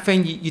racing, I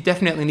find you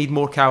definitely need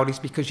more calories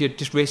because you're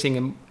just racing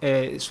and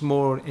it's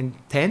more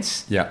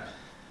intense. Yeah.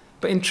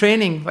 But in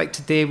training, like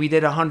today, we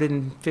did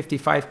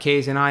 155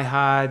 Ks and I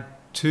had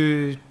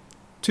two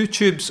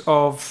tubes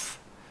of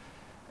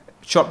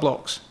shot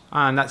blocks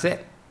and that's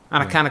it.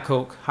 And a can of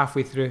Coke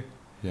halfway through.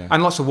 Yeah.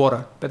 And lots of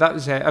water. But that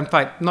was, in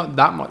fact, not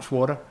that much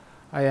water.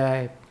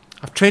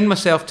 I've trained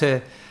myself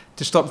to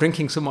stop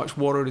drinking so much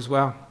water as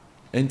well.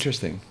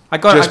 Interesting.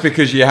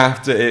 Because you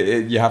have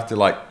to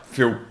like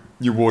fill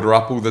your water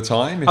up all the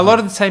time. A lot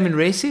of the time in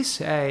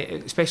races,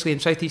 especially in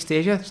Southeast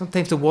Asia,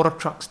 sometimes the water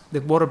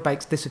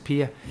bikes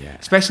disappear. Yeah.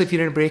 Especially if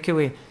you're in a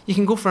breakaway, you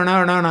can go for an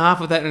hour and a half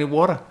without any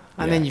water,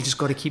 and then you just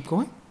got to keep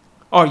going,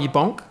 or you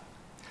bonk.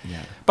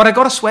 Yeah. But I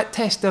got a sweat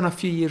test done a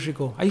few years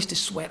ago. I used to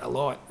sweat a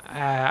lot.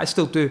 I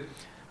still do,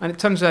 and it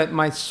turns out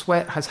my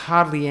sweat has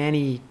hardly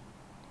any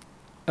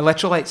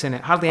electrolytes in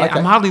it.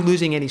 I'm hardly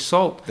losing any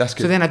salt. That's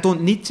good. So then I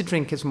don't need to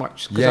drink as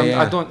much.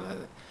 I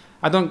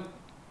don't.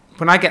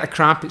 When I get a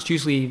cramp, it's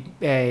usually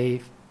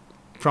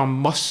from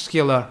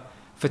muscular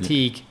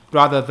fatigue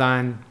rather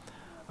than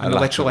an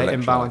electrolyte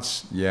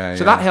imbalance. Yeah.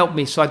 So that helped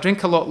me. So I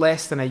drink a lot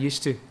less than I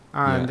used to,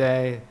 and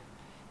it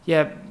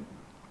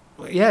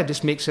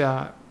just makes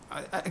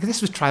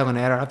this was trial and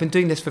error. I've been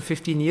doing this for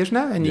 15 years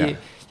now, and Yeah.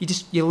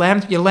 you're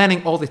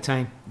learning all the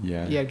time.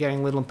 Yeah. You're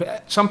getting little.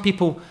 Some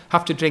people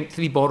have to drink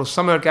 3 bottles.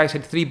 Some of our guys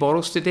had 3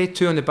 bottles today,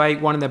 2 on the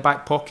bike, 1 in their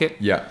back pocket.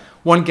 Yeah.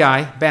 One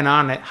guy, Ben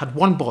Arnott, had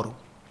 1 bottle.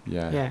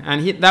 Yeah.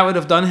 And that would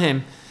have done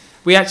him.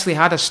 We actually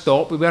had a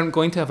stop. We weren't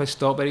going to have a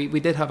stop, but we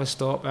did have a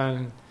stop.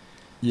 And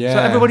Yeah. so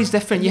everybody's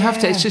different. You have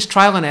to. It's just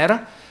trial and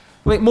error.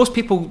 Like most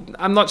people,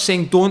 I'm not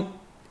saying don't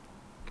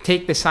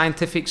take the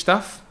scientific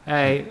stuff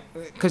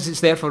because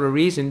it's there for a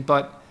reason,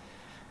 but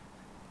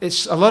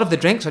it's a lot of the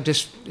drinks are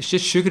just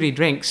sugary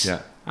drinks. Yeah.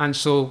 And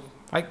so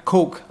like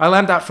Coke, I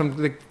learned that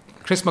from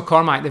Chris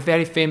McCormack, the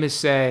very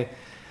famous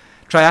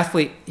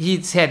triathlete.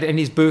 He said in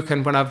his book,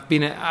 and when I've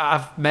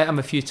met him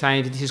a few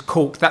times, and he says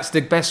Coke, that's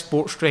the best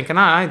sports drink, and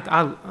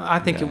I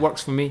think it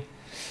works for me.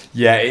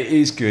 Yeah, it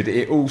is good.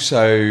 It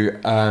also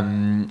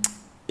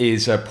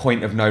is a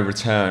point of no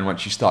return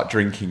once you start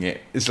drinking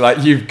it. It's like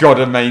you've got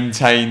to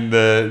maintain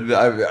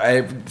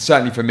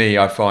certainly for me,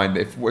 I find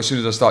as soon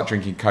as I start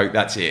drinking Coke,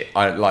 that's it.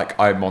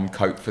 I'm on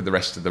Coke for the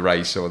rest of the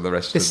race or the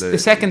rest of the... The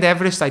second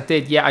Everest I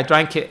did, I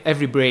drank it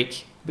every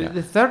break. But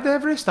the third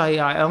Everest,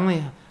 I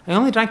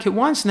only drank it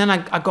once, and then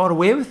I got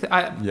away with it.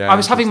 I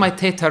was having my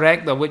Te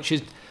Tarekda, which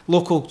is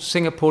local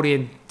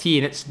Singaporean tea,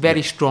 and it's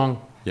very strong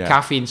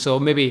caffeine, so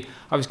maybe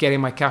I was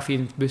getting my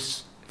caffeine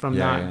boost from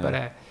that. Yeah.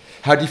 But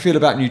how do you feel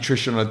about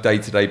nutrition on a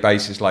day-to-day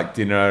basis, like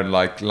dinner,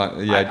 lunch,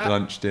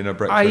 dinner,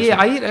 breakfast?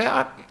 I eat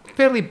a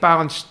fairly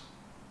balanced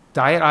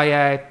diet.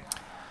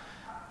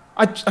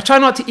 I try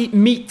not to eat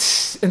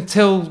meat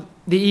until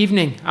the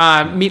evening,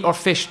 meat or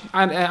fish,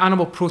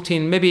 animal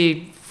protein,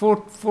 maybe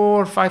 4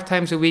 or 5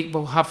 times a week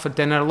we'll have for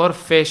dinner. A lot of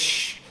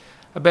fish,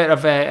 a bit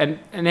of and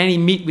any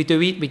meat we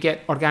do eat, we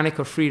get organic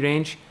or free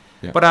range.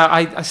 Yeah. But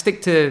I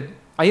stick to.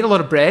 I eat a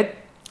lot of bread.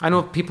 I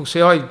know people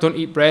say, "Oh, you don't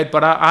eat bread,"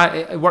 but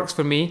it works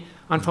for me.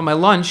 And for my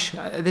lunch,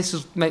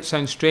 might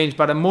sound strange,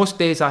 but on most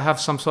days I have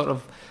some sort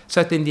of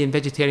South Indian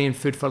vegetarian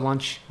food for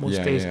lunch.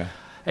 Most days,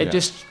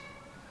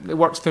 it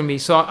works for me.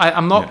 So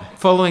I'm not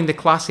following the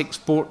classic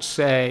sports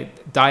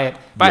diet,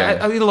 but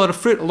I eat a lot of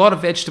fruit, a lot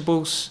of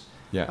vegetables,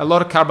 a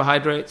lot of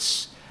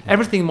carbohydrates.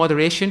 Everything in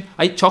moderation.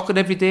 I eat chocolate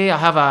every day. I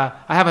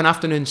have an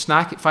afternoon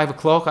snack at 5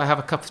 o'clock. I have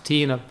a cup of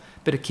tea and a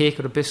bit of cake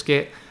or a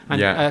biscuit,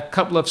 and a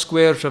couple of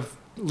squares of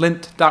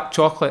Lindt dark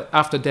chocolate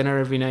after dinner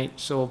every night.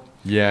 So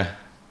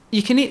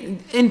you can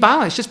eat in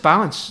balance, just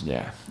balance.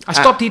 Yeah. I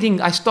stopped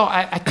eating. I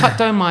cut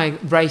down my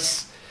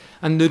rice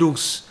and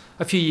noodles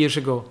a few years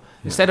ago.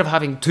 Instead of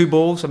having 2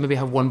 bowls, I maybe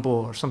have 1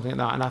 bowl or something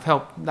like that,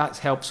 and that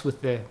helps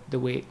with the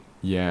weight.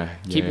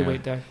 Keep your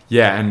weight down.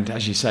 Yeah, and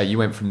as you say, you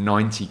went from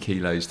 90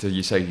 kilos to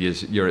you say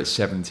you're at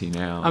 70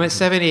 now. I'm at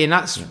 70, and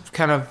that's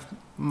kind of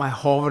my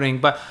hovering.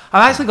 But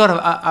I've actually got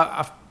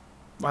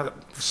a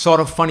sort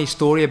of funny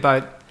story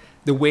about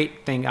the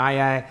weight thing.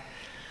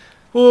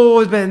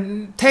 It's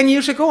been 10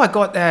 years ago.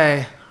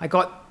 I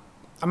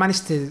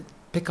managed to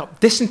pick up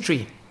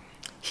dysentery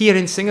here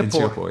in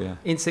Singapore.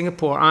 In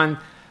Singapore, and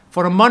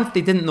for a month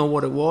they didn't know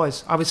what it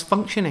was. I was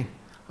functioning.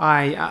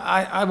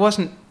 I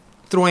wasn't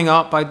throwing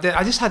up. I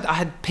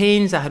had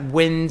pains. I had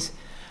winds,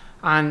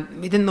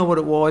 and they didn't know what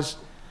it was.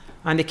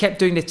 And they kept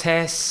doing the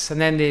tests,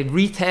 and then they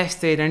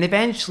retested, and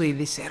eventually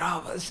they said,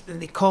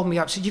 and they called me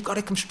up, said, you've got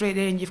to come straight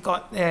in, you've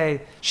got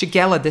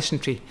Shigella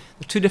dysentery.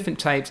 There's 2 different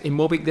types,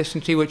 amoebic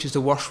dysentery, which is the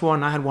worst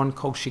one. I had one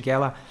called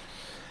Shigella.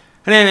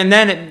 And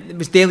then it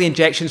was daily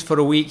injections for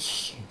a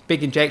week,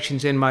 big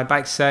injections in my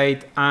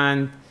backside,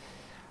 and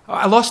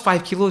I lost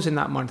 5 kilos in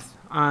that month,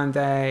 and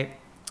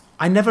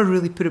I never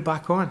really put it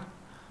back on.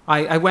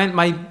 I went,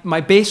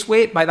 my base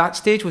weight by that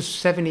stage was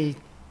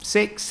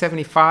 76,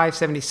 75,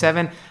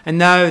 77, and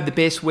now the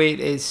base weight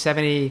is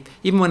 70.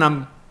 Even when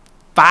I'm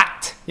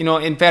fat, in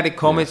inverted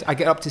commas, I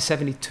get up to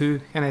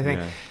 72 kind of thing.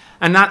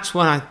 And that's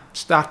when I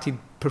started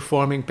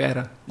performing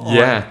better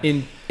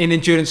in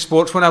endurance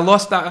sports. When I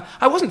lost that,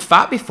 I wasn't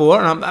fat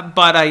before,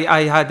 but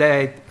I had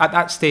at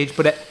that stage,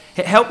 but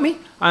it helped me,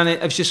 and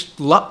it was just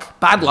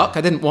bad luck.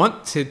 I didn't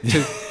want to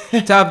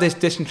have this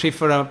dysentery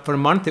for a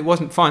month. It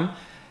wasn't fun,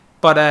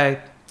 but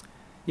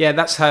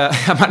that's how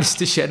I managed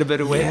to shed a bit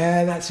of weight.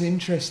 Yeah, that's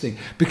interesting.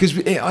 Because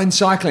in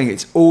cycling,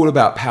 it's all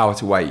about power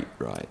to weight,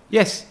 right?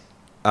 Yes.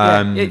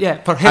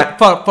 For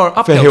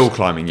hill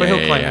climbing.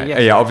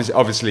 Yeah.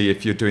 Obviously,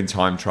 if you're doing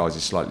time trials,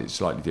 it's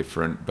slightly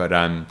different. But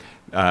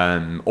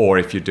or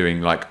if you're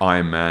doing like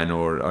Ironman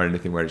or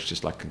anything where it's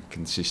just like a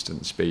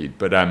consistent speed.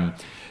 But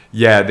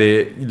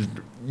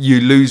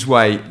you lose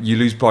weight, you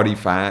lose body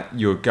fat,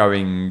 you're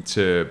going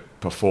to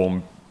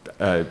perform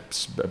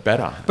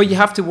better. But you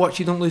have to watch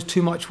you don't lose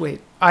too much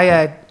weight.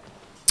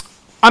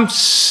 I'm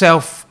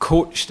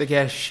self-coached, I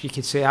guess you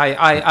could say.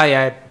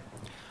 I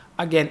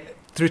again,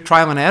 through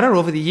trial and error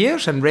over the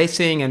years and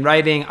racing and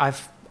riding, I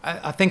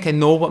think I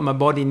know what my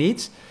body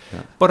needs.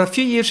 But a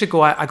few years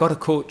ago, I got a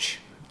coach,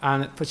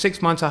 and for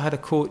 6 months I had a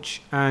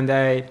coach, and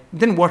it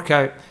didn't work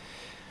out.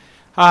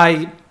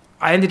 I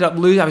ended up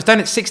losing. I was down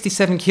at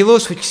 67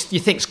 kilos, which you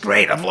think's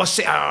great. I've lost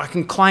it. I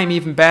can climb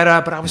even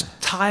better, but I was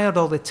tired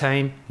all the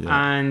time,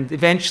 and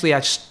eventually I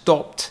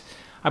stopped.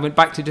 I went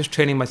back to just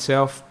training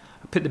myself,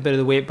 put the bit of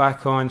the weight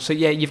back on. So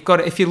yeah, you've got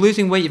to, if you're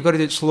losing weight, you've got to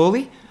do it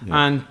slowly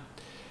and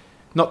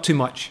not too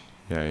much.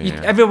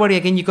 Everybody,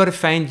 again, you've got to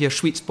find your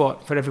sweet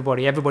spot for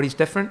everybody. Everybody's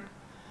different.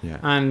 Yeah.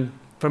 And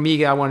for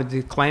me, I wanted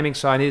to do climbing,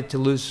 so I needed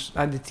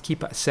to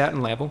keep at a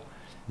certain level.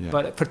 Yeah.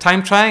 But for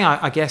time trialing,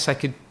 I guess I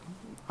could.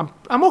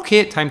 I'm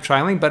okay at time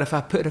trialing, but if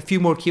I put a few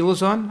more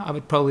kilos on, I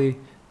would probably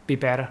be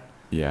better.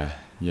 Yeah.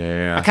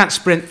 I can't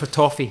sprint for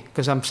toffee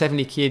because I'm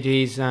 70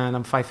 kgs and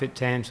I'm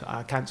 5'10", so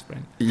I can't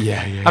sprint.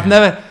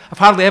 I've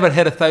hardly ever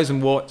hit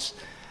 1,000 watts,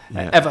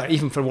 ever,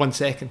 even for 1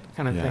 second,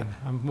 kind of thing.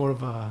 I'm more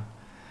of a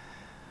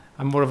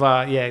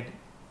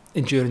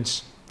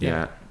endurance.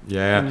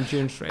 An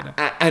endurance rider.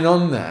 And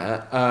on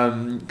that,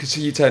 because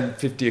you turned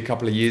 50 a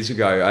couple of years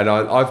ago, and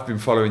I've been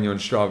following you on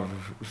Strava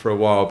for a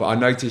while, but I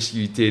noticed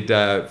you did,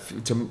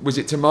 was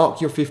it to mark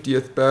your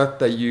 50th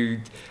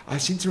birthday? I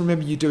seem to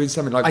remember you doing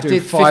something like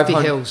doing 50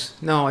 hills.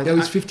 No, there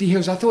was 50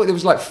 hills. I thought there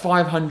was like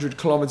 500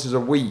 kilometers a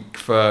week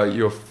for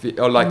your,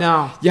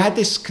 no. You had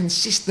this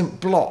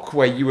consistent block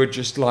where you were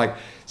just like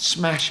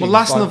smashing. Well,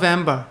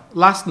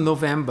 last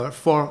November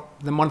for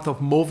the month of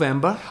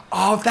Movember.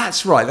 Oh,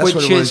 that's right. That's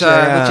which is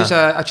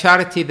a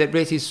charity that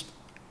raises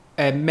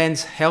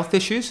men's health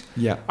issues.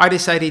 Yeah. I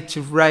decided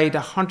to ride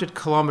 100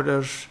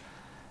 kilometers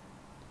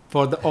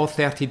for all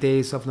 30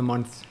 days of the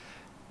month.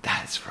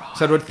 That's right.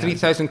 So I rode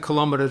 3,000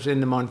 kilometers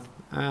in the month,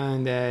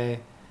 and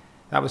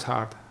that was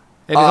hard.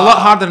 It was a lot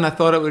harder than I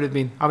thought it would have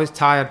been. I was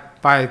tired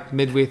by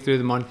midway through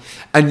the month.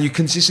 And you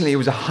consistently, it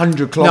was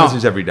 100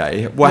 kilometers every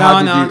day?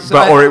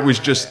 Well, or it was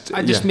just...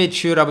 I just made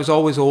sure I was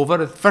always over.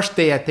 The first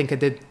day, I think I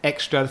did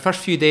extra. The first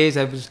few days,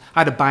 I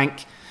had a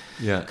bank.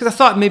 Yeah. Because I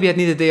thought maybe I'd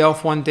need a day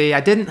off one day.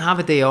 I didn't have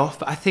a day off,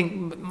 but I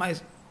think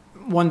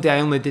one day I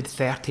only did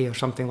 30 or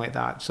something like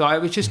that. So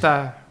it was just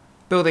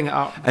building it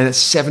up. And it's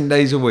 7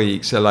 days a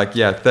week, so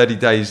 30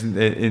 days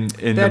in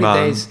the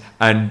month,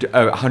 and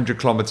 100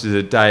 kilometers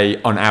a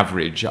day on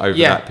average over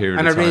that period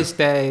of time. And I raised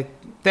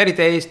 30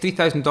 days,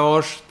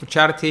 $3,000 for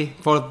charity,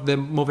 for the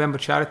Movember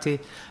charity,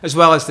 as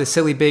well as the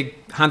silly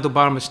big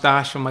handlebar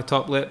moustache on my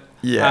top lip.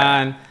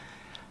 Yeah. And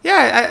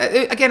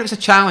again, it was a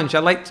challenge. I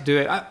like to do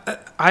it.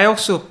 I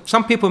also,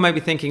 some people might be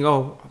thinking,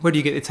 oh, where do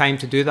you get the time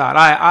to do that?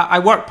 I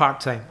work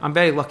part-time. I'm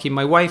very lucky.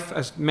 My wife,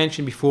 as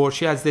mentioned before,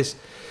 she has this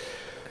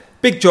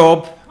big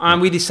job,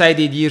 and we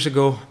decided years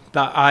ago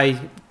that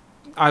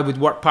I would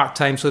work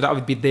part-time so that I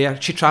would be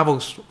there. She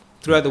travels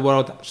throughout the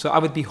world, so I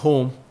would be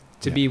home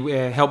to be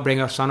help bring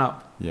our son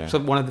up. Yeah. So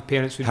one of the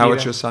parents would How be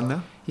old's there. your son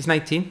now? He's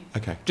 19.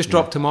 Okay. Just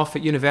dropped him off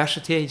at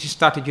university. He just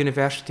started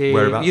university.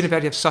 Whereabouts?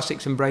 University of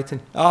Sussex in Brighton.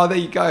 Oh, there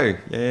you go.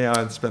 Yeah,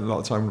 I spent a lot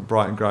of time with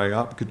Brighton growing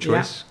up. Good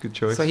choice. Yeah. Good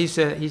choice. So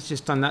he's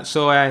just done that.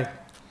 So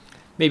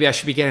maybe I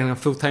should be getting a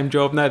full-time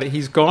job now that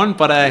he's gone,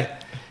 but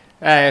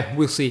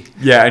we'll see.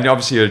 Yeah, and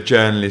obviously you're a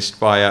journalist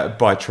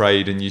by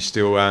trade, and you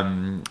still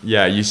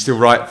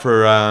write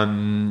for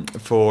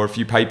a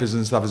few papers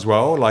and stuff as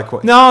well. Like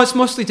what? No, it's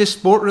mostly just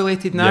sport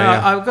related now.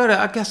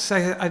 Yeah. I guess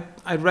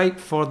I write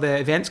for the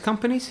events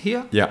companies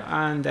here. Yeah.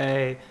 And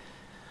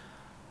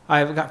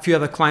I've got a few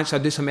other clients I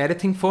do some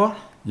editing for.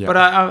 Yeah. But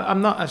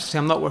I'm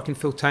not working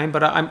full time.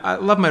 But I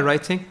love my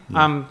writing.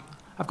 Yeah.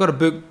 I've got a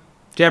book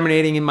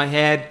germinating in my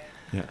head.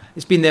 Yeah.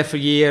 It's been there for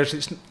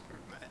years.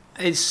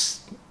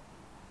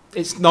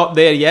 It's not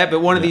there yet,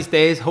 but one of these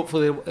days,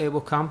 hopefully, it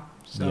will come.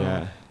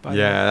 So,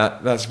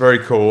 that's very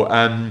cool.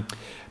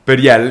 But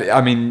yeah,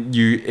 I mean,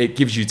 it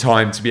gives you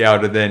time to be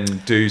able to then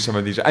do some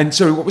of these. And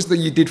so, what was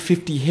you did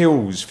 50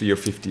 hills for your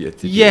 50th?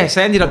 Yes,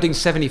 I ended up doing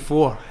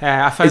 74.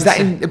 I found Is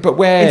that but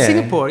where? In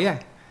Singapore,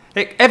 yeah.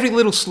 Every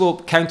little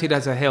slope counted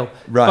as a hill.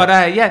 Right. But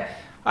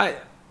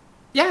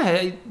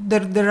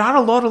there are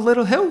a lot of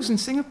little hills in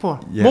Singapore.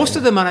 Yeah, Most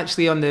of them are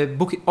actually on the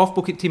off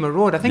Bukit Timah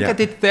Road. I think I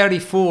did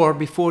 34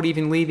 before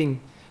even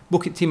leaving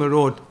Bukit Timah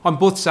Road, on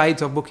both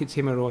sides of Bukit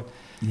Timah Road.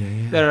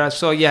 Yeah.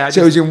 So it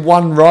was in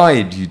one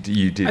ride you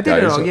did I those?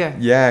 did it all, yeah.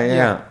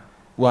 Yeah.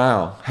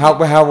 Wow.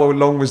 How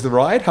long was the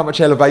ride? How much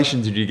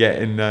elevation did you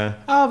get in?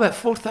 About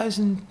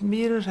 4,000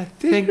 meters, I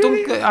think.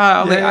 Really?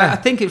 I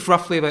think it's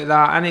roughly about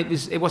that, and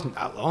it wasn't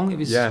that long. It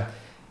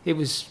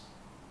was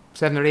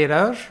 7 or 8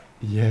 hours.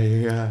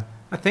 Yeah.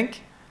 I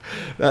think.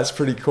 That's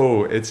pretty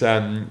cool. It's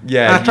And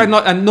I tried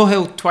no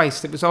hill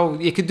twice. It was all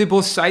you could do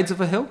both sides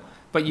of a hill,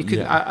 but you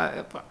could.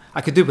 I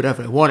could do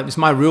whatever I want. It was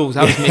my rules.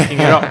 I was making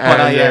it up,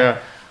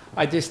 but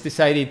I just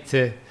decided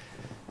to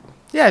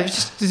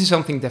do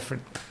something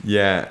different.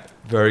 Yeah,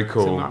 very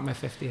cool. To mark my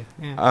 50th.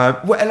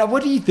 Yeah.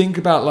 What do you think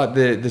about like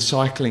the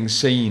cycling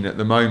scene at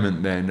the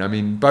moment? Then, I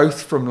mean,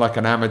 both from like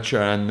an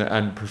amateur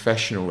and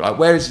professional. Like,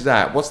 where is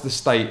that? What's the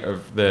state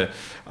of the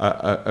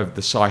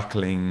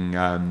cycling?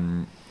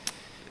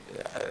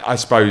 I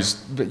suppose,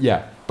 but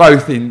yeah,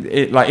 both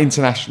like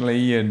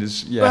internationally and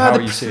how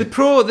you see it.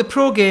 The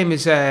pro game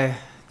is.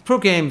 Pro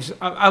games,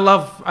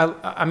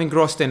 I'm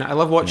engrossed in it. I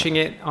love watching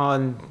it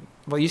on.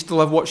 Well, I used to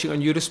love watching it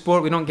on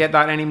Eurosport. We don't get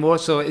that anymore,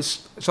 so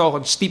it's all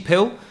on Steep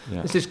Hill.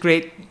 Yeah. This is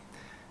great.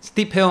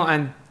 Steep Hill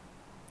and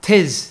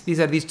These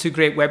are these two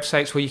great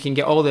websites where you can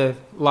get all the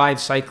live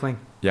cycling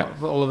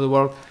all over the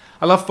world.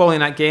 I love following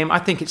that game. I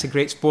think it's a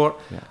great sport.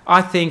 Yeah.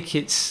 I think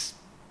it's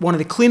one of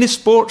the cleanest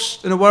sports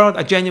in the world.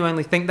 I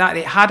genuinely think that.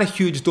 It had a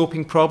huge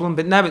doping problem,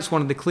 but now it's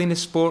one of the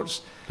cleanest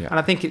sports. Yeah. And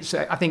I think it's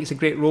a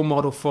great role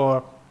model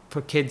for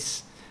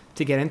kids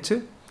to get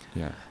into.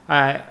 Yeah.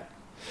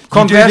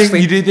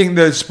 Conversely, you do think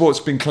the sport's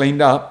been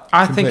cleaned up?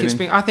 I think it's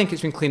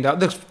been cleaned up.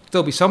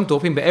 There'll be some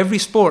doping, but every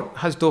sport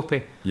has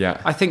doping.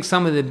 Yeah. I think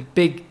some of the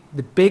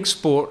big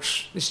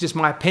sports, this is just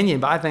my opinion,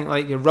 but I think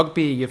like your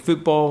rugby, your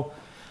football,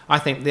 I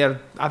think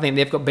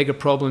they've got bigger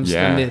problems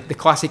than the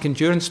classic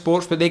endurance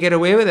sports, but they get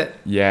away with it.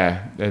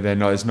 Yeah, they're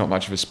not. There's not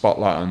much of a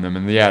spotlight on them,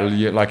 and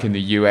like in the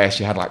US,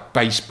 you had like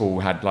baseball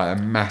had like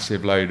a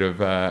massive load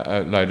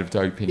of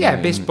doping. Yeah,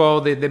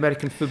 baseball, the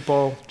American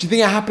football. Do you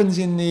think it happens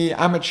in the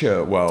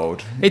amateur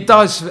world? It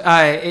does.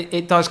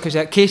 It does, because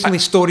occasionally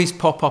stories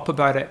pop up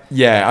about it.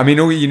 Yeah, I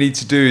mean, all you need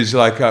to do is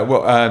like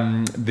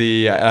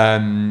the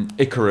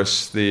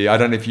Icarus. I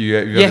don't know if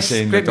you've ever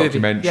seen the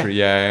documentary. Movie.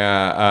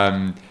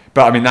 Yeah.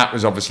 But I mean, that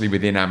was obviously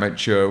within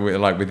amateur,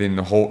 like within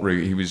the Hort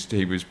route. He was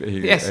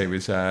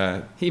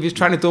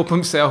trying to dope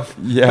himself.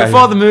 Yeah.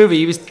 Before the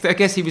movie, I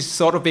guess he was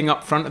sort of being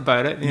upfront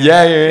about it.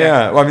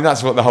 Yeah. Well, I mean,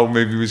 that's what the whole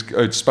movie was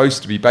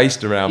supposed to be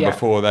based around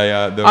before they.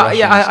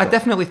 I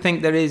definitely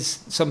think there is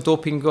some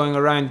doping going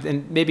around,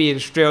 and maybe in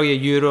Australia,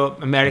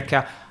 Europe,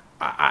 America.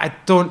 I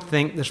don't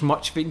think there's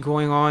much of it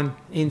going on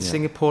in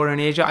Singapore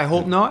and Asia. I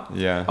hope not.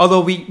 Yeah.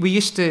 Although we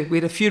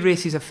had a few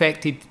races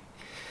affected.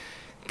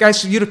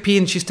 Guys,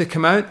 Europeans used to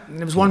come out, and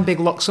there was one big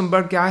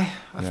Luxembourg guy,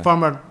 a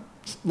former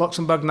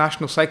Luxembourg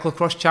national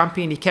cyclocross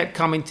champion. He kept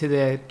coming to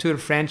the Tour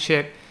of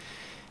Friendship,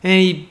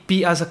 and he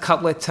beat us a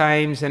couple of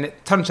times, and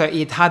it turns out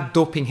he had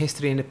doping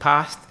history in the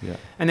past. Yeah.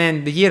 And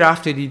then the year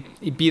after he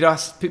beat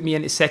us, put me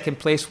into second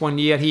place one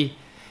year, he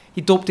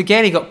doped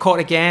again. He got caught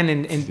again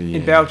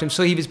in Belgium,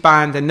 so he was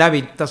banned, and now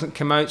he doesn't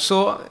come out.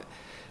 So,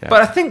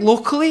 but I think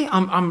locally,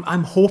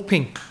 I'm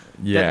hoping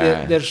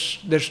that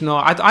there's no.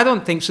 I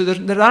don't think so.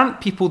 There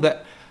aren't people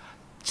that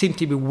seem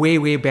to be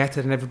way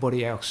better than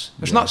everybody else.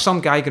 There's not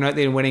some guy going out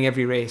there and winning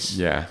every race.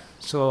 Yeah.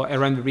 So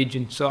around the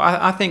region. So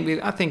I think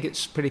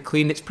it's pretty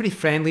clean. It's pretty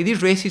friendly.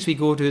 These races we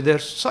go to, they're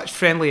such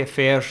friendly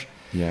affairs.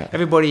 Yeah.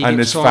 Everybody and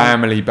gets it's on.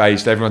 family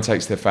based. Everyone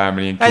takes their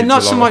family and kids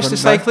not so along. much the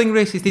cycling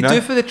races. They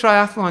do for the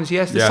triathlons.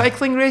 Yes, the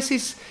cycling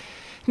races.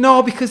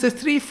 No, because they're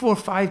 3, 4,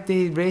 5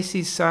 day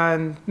races,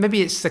 and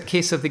maybe it's a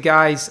case of the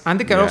guys and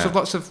the girls. There's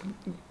lots of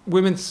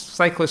women's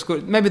cyclists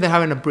go. Maybe they're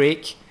having a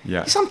break.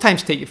 Yeah. You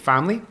sometimes take your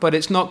family, but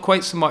it's not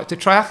quite so much. The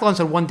triathlons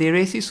are 1 day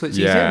races, so it's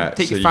easier.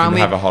 Take so your family.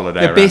 You can have a holiday.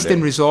 They're based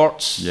in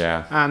resorts.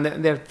 Yeah. And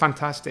they're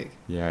fantastic.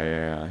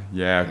 Yeah.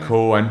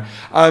 Cool. And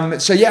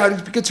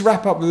it'd be good to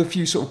wrap up with a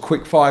few sort of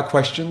quick fire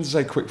questions.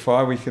 Say quick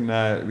fire. We can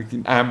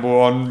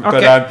amble on.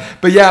 Okay.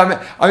 But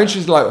I'm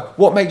interested. Like,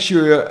 what makes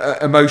you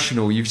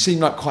emotional? You seem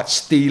like quite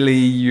steely.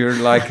 You're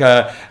like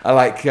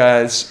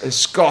a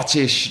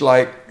Scottish,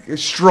 like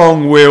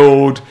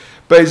strong-willed.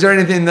 But is there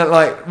anything that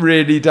like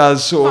really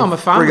does sort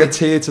of bring a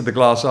tear to the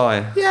glass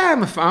eye? Yeah,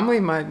 my family,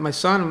 my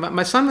son.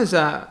 My son was,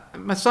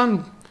 I'm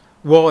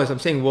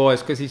saying was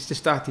because he's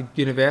just started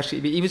university,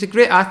 but he was a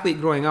great athlete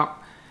growing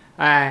up.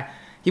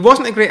 He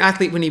wasn't a great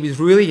athlete when he was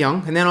really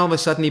young, and then all of a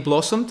sudden he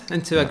blossomed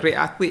into a great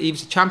athlete. He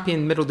was a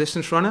champion middle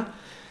distance runner,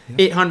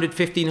 800,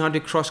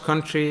 1500 cross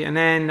country, and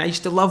then I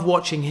used to love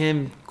watching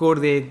him go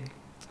to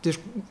just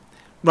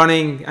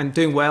running and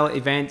doing well at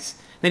events.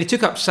 Then he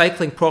took up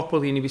cycling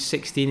properly when he was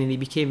 16, and he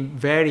became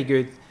very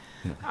good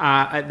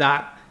at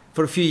that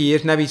for a few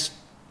years. Now he's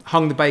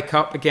hung the bike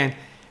up again.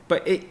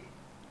 But a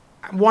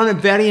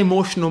very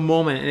emotional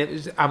moment,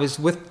 and I was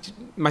with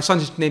my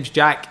son's name's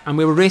Jack, and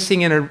we were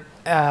racing in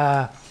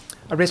a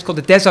race called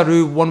the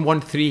Desaru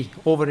 113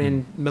 over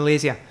in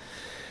Malaysia,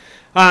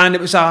 and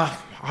it was a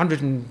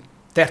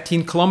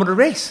 113 kilometre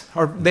race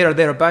or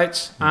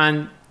thereabouts,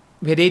 and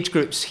we had age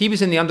groups. He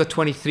was in the under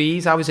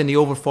 23s, I was in the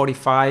over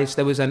 45s.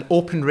 There was an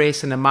open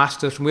race and a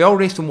masters, and we all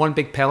raced in one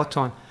big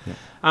peloton.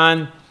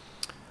 And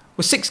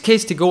with 6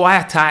 Ks to go, I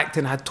attacked,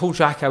 and I had told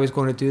Jack I was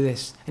going to do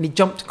this, and he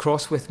jumped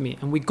across with me,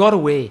 and we got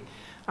away,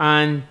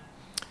 and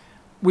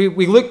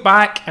we looked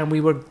back, and we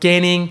were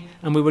gaining,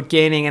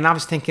 and I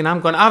was thinking,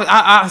 I'm going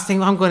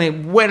to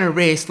win a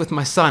race with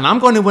my son. I'm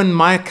going to win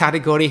my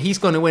category, he's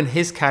going to win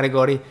his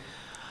category.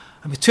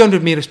 And with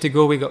 200 metres to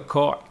go, we got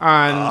caught.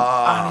 And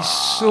I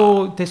was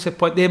so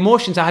disappointed. The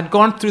emotions, I had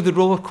gone through the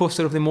roller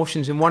coaster of the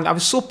emotions in one. I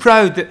was so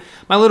proud that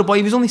my little boy,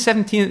 he was only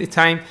 17 at the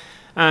time,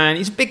 and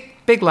he's a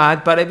big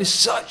lad, but it was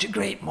such a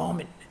great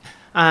moment.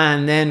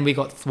 And then we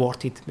got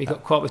thwarted. We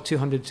got caught with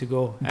 200 to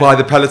go. By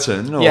the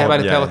peloton? By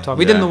the peloton.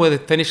 We didn't know where the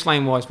finish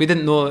line was. We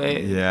didn't know it.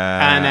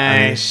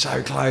 And it was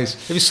so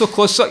close. It was so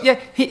close. So,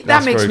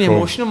 that makes me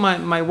emotional.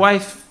 My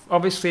wife,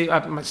 obviously,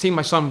 seeing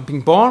my son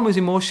being born was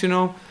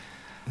emotional.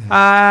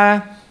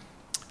 I've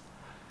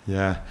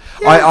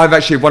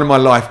actually, one of my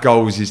life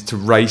goals is to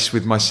race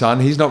with my son.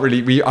 He's not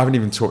really, I haven't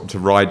even taught him to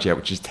ride yet,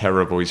 which is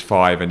terrible. He's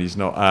 5 and he's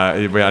not,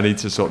 I need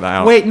to sort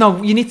that out.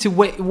 You need to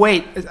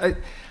wait.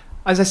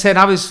 as I said,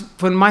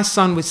 when my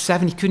son was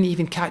 7, he couldn't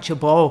even catch a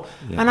ball.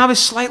 Yeah. And I was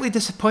slightly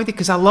disappointed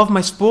because I love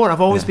my sport.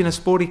 I've always Yeah. been a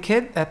sporty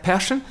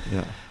person.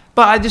 Yeah.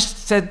 But I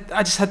just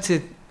had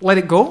to let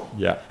it go.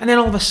 Yeah. And then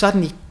all of a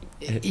sudden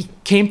he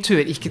came to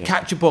it. He could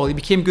catch a ball. He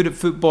became good at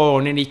football,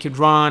 and then he could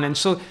run. And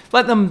so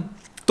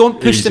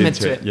don't push Ease them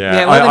into it.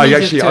 Yeah, let them I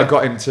ease into I it.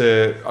 got him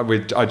to.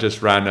 I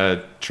just ran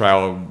a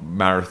trail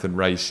marathon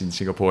race in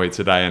Singapore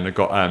today, and I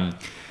got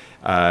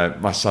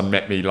my son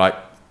met me like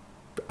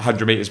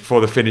 100 meters before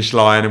the finish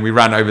line, and we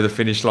ran over the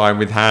finish line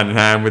with hand in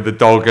hand with the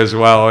dog as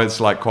well. It's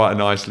like quite a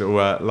nice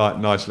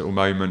little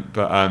moment.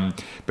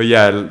 But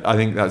yeah, I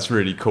think that's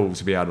really cool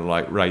to be able to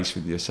like race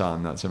with your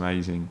son. That's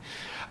amazing.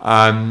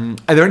 Are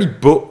there any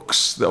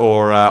books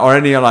or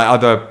any like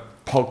other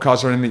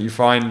podcasts or anything that you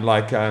find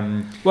like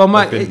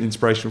have been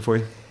inspirational for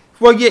you?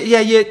 Well,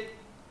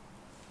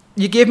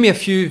 you gave me a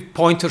few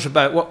pointers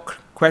about what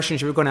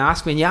questions you were going to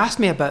ask me, and you asked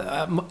me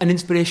about an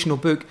inspirational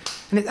book,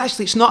 and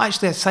it's not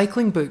actually a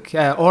cycling book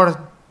or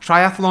a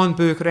triathlon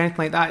book or anything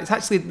like that. It's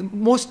actually the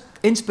most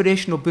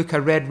inspirational book I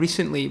read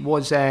recently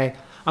was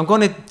I'm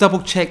going to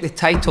double check the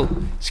title.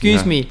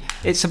 Excuse me.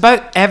 It's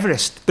about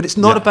Everest, but it's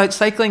not about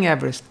cycling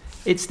Everest.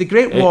 It's The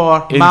Great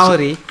War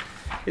Mallory.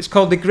 It's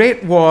called The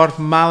Great War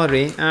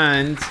Mallory,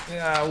 and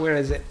where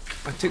is it?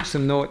 I took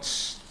some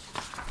notes.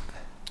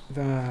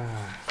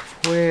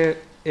 Where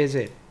is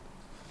it?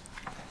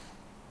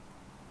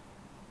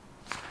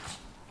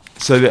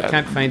 So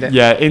Can't find it.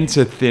 Yeah,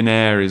 Into Thin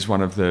Air is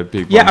one of the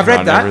big ones. Yeah, I've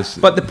read that.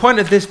 Everest. But the point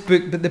of this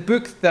book, the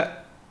book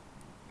that,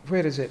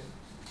 where is it?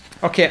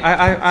 Okay,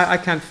 I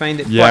can't find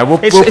it. Yeah, but we'll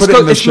put it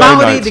in the show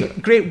Mallory, notes.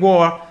 The Great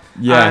War,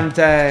 Yeah.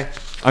 and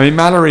I mean,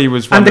 Mallory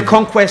was one and the of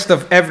conquest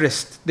of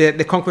Everest.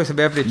 The conquest of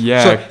Everest.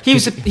 Yeah,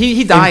 So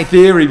he died. In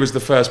theory, was the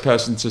first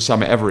person to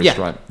summit Everest, Yeah.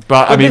 right?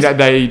 But Well, I mean,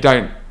 they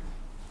don't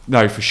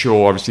know for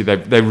sure. Obviously,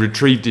 they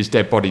retrieved his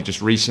dead body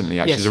just recently.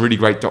 Actually, Yes. there's a really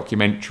great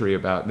documentary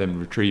about them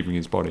retrieving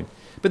his body.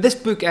 But this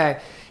book,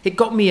 it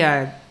got me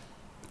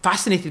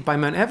fascinated by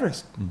Mount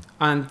Everest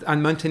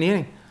and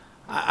mountaineering.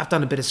 I've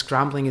done a bit of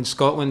scrambling in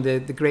Scotland,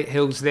 the great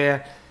hills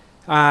there.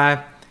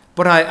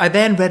 But I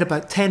then read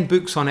about 10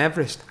 books on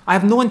Everest. I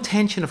have no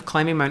intention of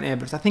climbing Mount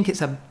Everest. I think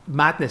it's a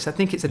madness. I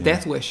think it's a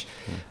death wish.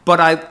 Yeah. But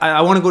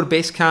I want to go to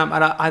base camp,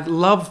 and I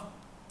love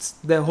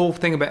the whole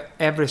thing about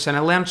Everest, and I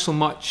learned so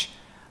much.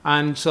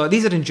 And so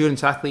these are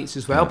endurance athletes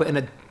as well, but in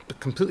a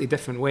completely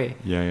different way.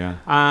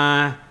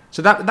 Yeah.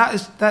 So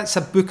that's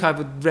a book I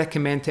would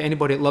recommend to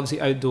anybody that loves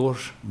the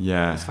outdoors.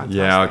 Yeah,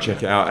 I'll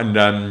check it out. And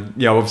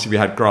obviously we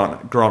had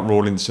Grant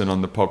Rawlinson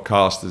on the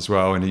podcast as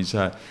well, and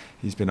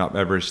he's been up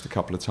Everest a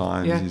couple of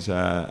times. Yeah. He's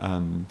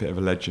a bit of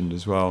a legend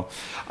as well.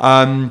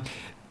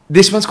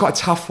 This one's quite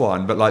a tough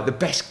one, but like the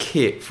best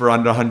kit for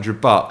under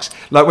 $100.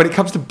 Like when it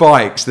comes to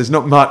bikes, there's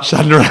not much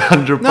under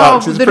 $100. No,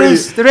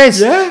 It's there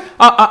is. Yeah.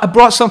 I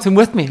brought something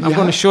with me. I'm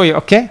going to show you.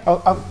 Okay.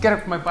 I'll get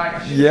it from my bag.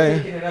 I should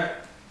have taken it out.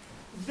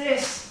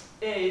 This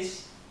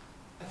is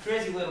a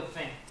crazy little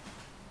thing.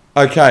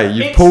 Okay,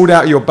 you've pulled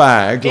out your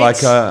bag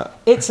like a...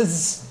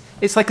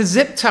 It's like a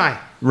zip tie.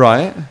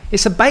 Right.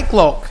 It's a bike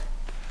lock.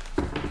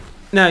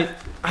 Now,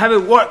 how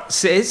it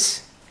works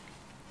is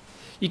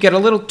you get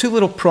two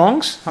little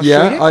prongs. I'll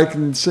show you. I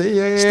can see.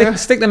 Yeah.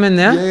 Stick them in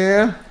there.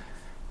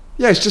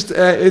 Yeah. It's just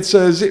it's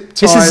a zip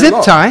tie. It's a zip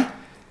lock. tie.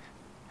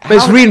 But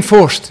it's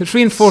reinforced. It's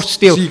reinforced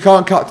steel. So you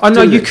can't cut through Oh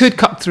no, you this. could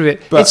cut through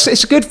it. But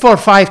It's good for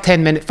 5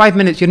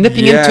 minutes. You're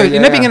nipping into it.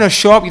 You're nipping in a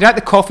shop. You're at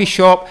the coffee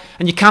shop,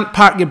 and you can't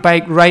park your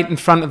bike right in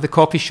front of the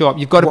coffee shop.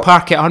 You've got to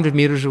park it 100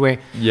 meters away.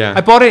 Yeah.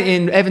 I bought it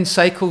in Evans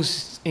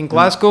Cycles in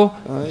Glasgow,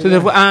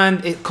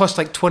 and it cost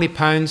like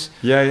 £20.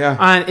 Yeah.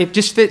 And it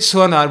just fits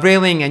on a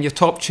railing and your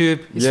top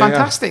tube. It's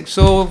fantastic.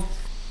 So.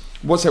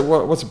 What's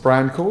a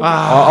brand called?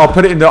 I'll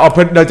put it in no,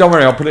 don't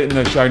worry, I'll put it in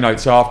the show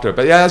notes after.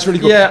 But yeah, that's really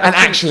cool. Yeah, and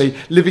actually,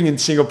 living in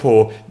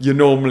Singapore, you're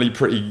normally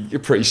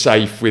pretty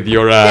safe with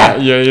your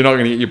you're not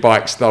going to get your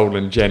bike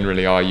stolen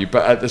generally, are you?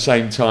 But at the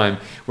same time,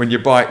 when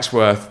your bike's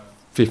worth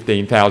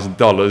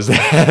 $15,000,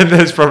 then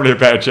there's probably a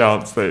better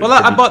chance that. Well,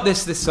 I bought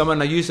this summer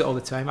and I use it all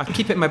the time. I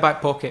keep it in my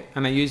back pocket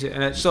and I use it,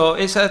 and it's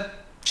a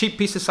cheap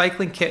piece of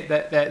cycling kit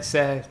that's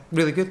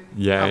really good.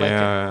 I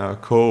like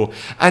it. Cool.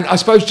 And I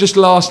suppose just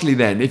lastly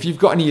then, if you've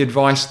got any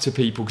advice to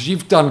people, because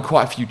you've done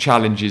quite a few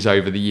challenges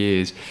over the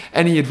years,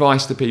 any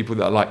advice to people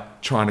that are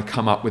like trying to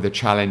come up with a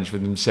challenge for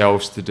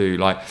themselves to do,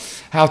 like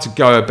how to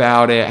go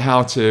about it,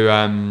 how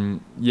to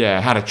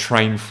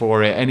train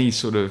for it, any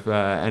sort of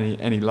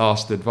any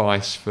last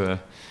advice for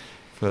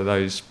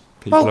those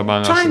people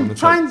among us?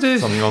 Try and do,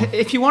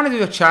 if you want to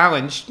do a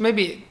challenge,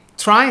 maybe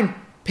try and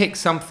pick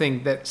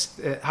something that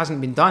hasn't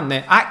been done.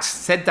 Now, Axe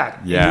said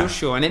that in your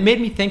show, and it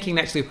made me thinking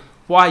actually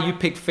why you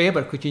picked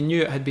Faber, because you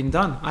knew it had been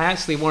done. I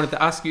actually wanted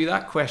to ask you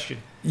that question.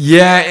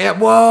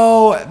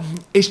 Well,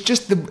 it's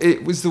just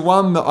it was the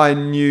one that I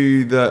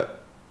knew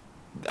that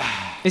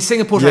It's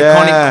Singapore's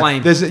iconic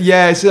climb. It's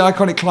an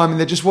iconic climb, and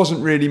there just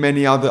wasn't really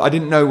many other. I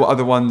didn't know what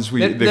other ones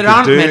There could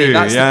aren't do. many.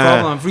 That's the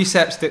problem. I've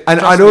researched it. And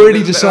Trust I'd me, already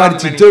there decided aren't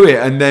to many. do it,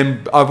 and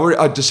then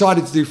I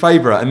decided to do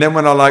favourite, and then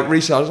when I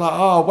researched, I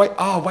was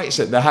like, wait a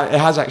second, it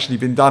has actually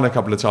been done a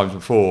couple of times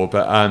before,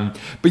 but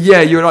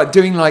yeah, you're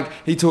doing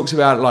he talks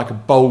about a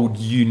bold,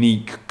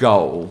 unique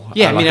goal.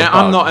 Yeah,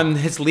 I'm not in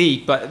his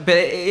league, but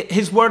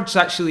his words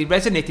actually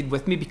resonated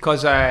with me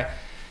because I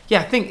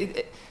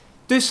think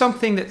do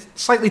something that's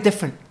slightly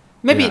different.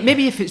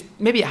 Maybe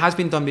it has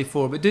been done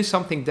before, but do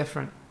something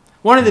different.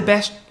 One of the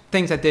best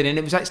things I did, and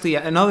it was actually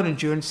another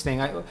endurance thing.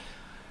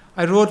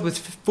 I rode with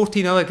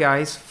 14 other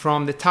guys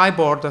from the Thai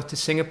border to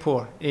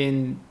Singapore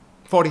in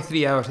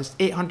 43 hours. It's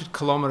 800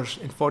 kilometers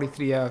in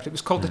 43 hours. It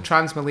was called the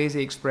Trans-Malaysia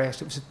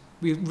Express.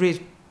 We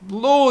raised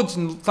loads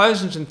and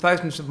thousands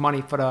of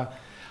money for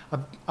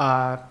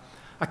a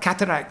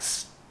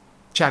cataracts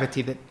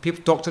charity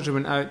that doctors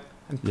went out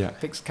and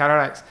fixed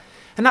cataracts.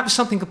 And that was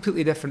something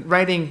completely different.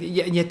 Riding,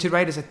 you had to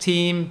ride as a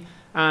team,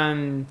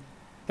 and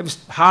it was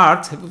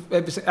hard.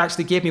 It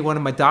actually gave me one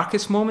of my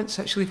darkest moments,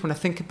 actually, when I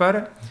think about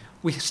it.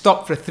 We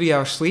stopped for a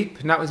 3-hour sleep,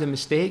 and that was a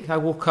mistake. I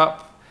woke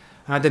up,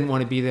 and I didn't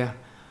want to be there.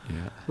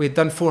 Yeah. We had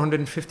done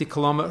 450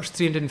 kilometres,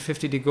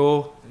 350 to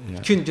go. Yeah.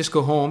 You couldn't just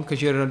go home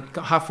because you're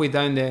halfway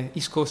down the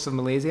east coast of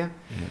Malaysia.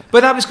 Yeah.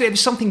 But that was great. It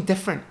was something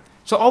different.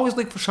 So always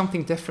look for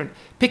something different.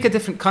 Pick a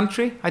different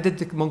country. I did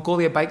the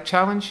Mongolia Bike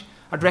Challenge.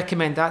 I'd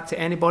recommend that to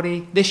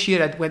anybody. This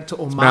year I went to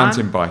Oman.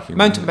 Mountain biking.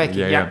 Mountain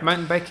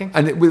biking.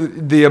 And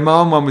the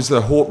Oman one was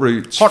the Hort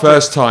Route's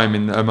first time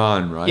in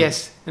Oman, right?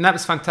 Yes, and that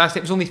was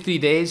fantastic. It was only 3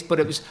 days, but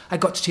I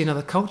got to see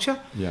another culture.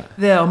 Yeah.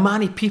 The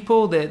Omani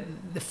people, the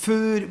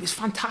food, it was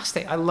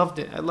fantastic. I loved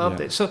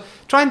it. So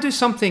try and do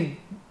something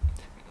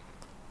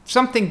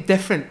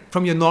different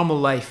from your normal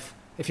life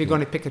if you're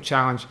going to pick a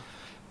challenge.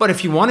 But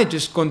if you want to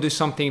just go and do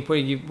something where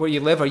you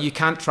live or you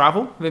can't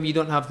travel, maybe you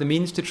don't have the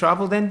means to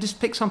travel, then just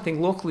pick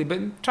something locally.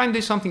 But try and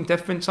do something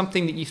different,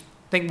 something that you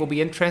think will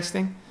be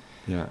interesting.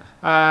 Yeah.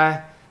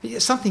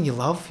 Something you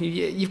love.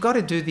 You've got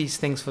to do these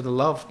things for the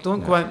love.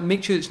 Don't go out.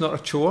 Make sure it's not a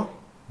chore.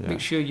 Yeah. Make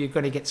sure you're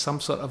going to get some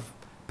sort of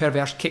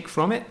perverse kick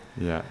from it.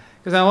 Yeah.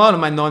 Because a lot of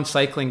my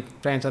non-cycling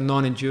friends or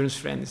non-endurance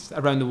friends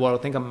around the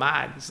world think I'm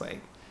mad. It's like,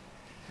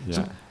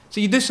 Yeah. so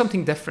you do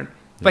something different.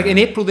 Like in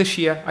April this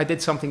year, I did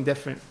something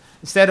different.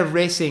 Instead of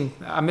racing,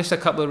 I missed a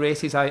couple of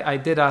races. I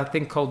did a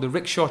thing called the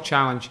Rickshaw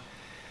Challenge.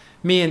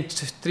 Me and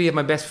 3 of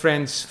my best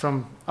friends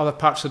from other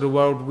parts of the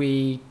world,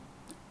 we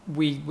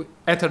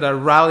entered a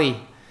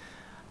rally,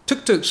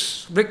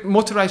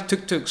 motorised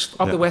tuk-tuks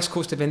up the west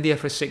coast of India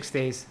for 6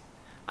 days.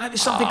 It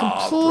was something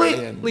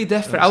completely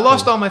different. That's I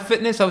lost cool. all my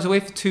fitness. I was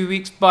away for 2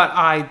 weeks, but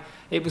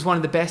it was one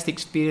of the best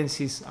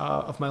experiences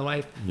of my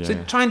life. Yeah.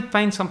 So try and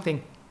find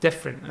something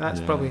different. And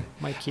that's probably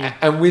my key.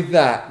 And with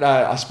that,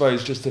 I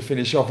suppose just to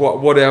finish off,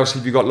 what else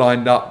have you got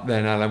lined up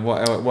then, Alan?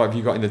 What have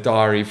you got in the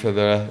diary for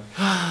the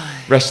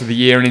rest of the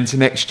year and into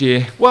next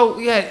year? Well,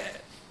 the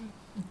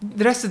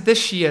rest of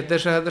this year,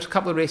 there's a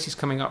couple of races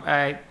coming up.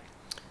 At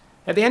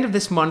the end of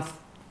this month,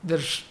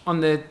 there's on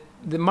the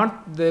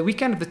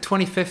weekend of the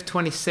 25th,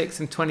 26th,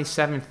 and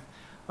 27th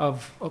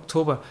of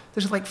October.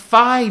 There's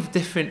 5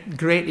 different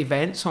great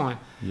events on.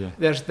 Yeah.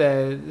 There's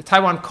the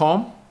Taiwan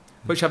Com,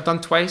 which I've done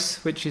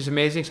twice, which is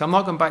amazing. So I'm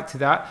not going back to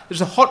that.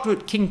 There's a hot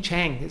route King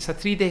Cheng. It's a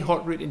 3-day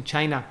hot route in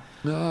China.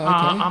 Oh,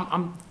 okay.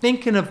 I'm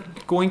thinking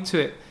of going to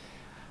it.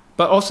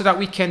 But also that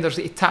weekend there's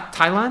the Etap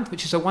Thailand,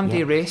 which is a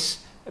 1-day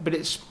race, but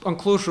it's on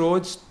closed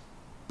roads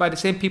by the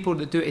same people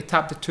that do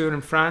Etap de Tour in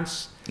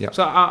France. Yep.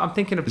 So I'm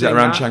thinking of Is that doing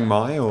around that. Chiang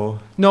Mai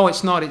or? No,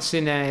 it's not. It's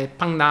in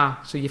Phang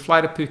Na. So you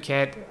fly to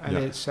Phuket, and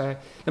it's the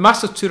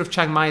Masters Tour of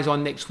Chiang Mai is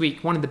on next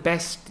week. One of the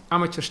best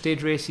amateur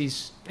stage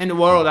races in the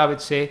world, I would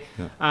say.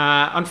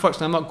 Yeah.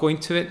 Unfortunately, I'm not going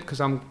to it because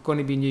I'm going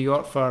to be in New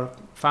York for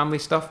family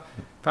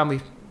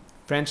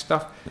friend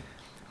stuff.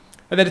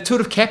 And then the Tour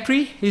of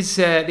Kepri is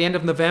at the end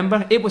of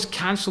November. It was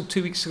cancelled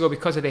 2 weeks ago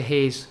because of the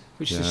haze,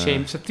 which is a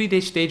shame. It's a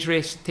 3-day stage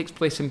race. It takes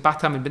place in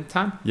Batam and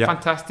Bintan. Yeah.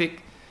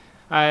 Fantastic.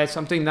 So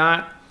I'm doing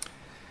that.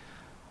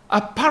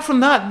 Apart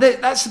from that,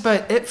 that's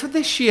about it for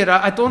this year.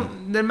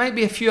 There might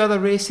be a few other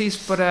races,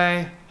 but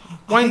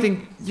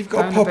you've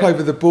got to pop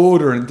over the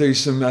border and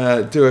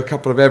do a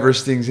couple of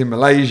Everest things in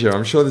Malaysia.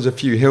 I'm sure there's a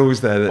few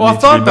hills there that need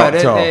to be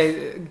knocked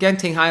off.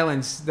 Genting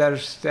Highlands.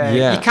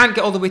 You can't get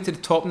all the way to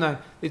the top now.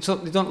 They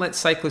don't let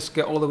cyclists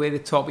get all the way to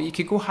the top, but you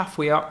could go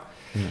halfway up.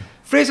 Yeah.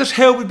 Fraser's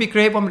Hill would be a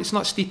great one, but it's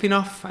not steep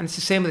enough, and it's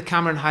the same with the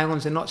Cameron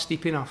Highlands. They're not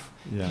steep enough.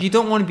 Yeah. You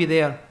don't want to be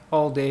there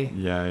all day.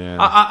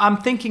 I'm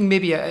thinking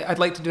maybe I'd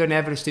like to do an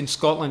Everest in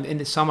Scotland in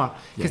the summer,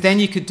 because then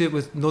you could do it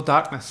with no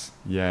darkness.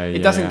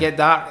 It doesn't get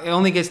dark. It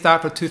only gets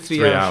dark for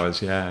 2-3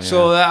 hours. Yeah.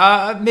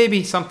 So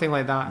maybe something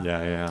like that.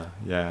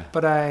 Yeah.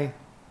 But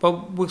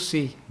but we'll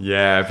see.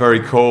 Yeah, very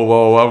cool.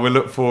 Well, we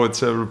look forward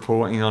to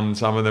reporting on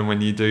some of them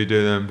when you do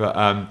them. But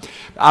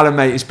Alan,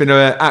 mate, it's been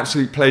an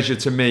absolute pleasure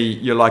to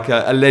meet. You're like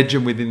a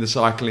legend within the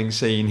cycling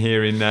scene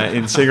here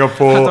in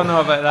Singapore. I don't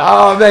know about that.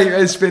 Oh, mate,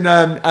 it's been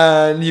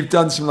you've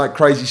done some like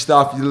crazy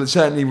stuff. You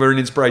certainly were an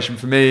inspiration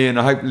for me, and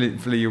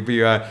hopefully you'll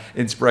be an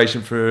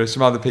inspiration for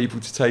some other people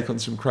to take on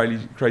some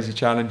crazy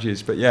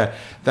challenges. But yeah,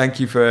 thank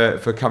you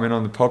for coming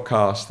on the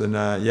podcast, and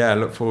I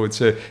look forward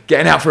to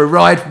getting out for a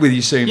ride with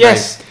you soon.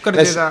 Yes, mate. got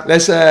to do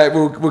that.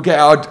 We'll get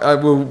our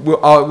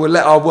we'll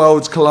let our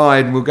worlds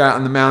collide, and we'll go out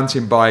on the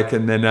mountain bike,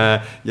 and then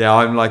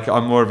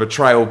I'm more of a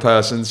trail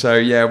person, so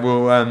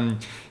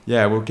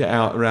we'll get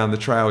out around the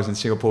trails in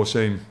Singapore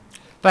soon.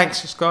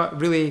 Thanks, Scott.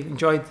 Really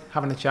enjoyed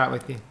having a chat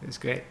with you. It's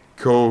great.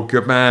 Cool,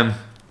 good man.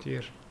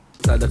 Cheers.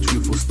 Tell the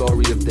truthful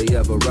story if they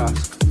ever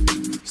ask.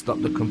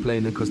 Stop the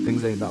complaining cause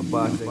things ain't that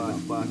bad.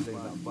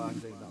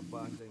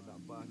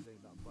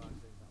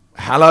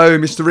 Hello,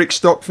 Mr. Rick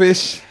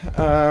Stockfish.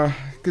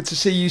 Good to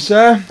see you,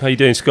 sir. How you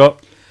doing,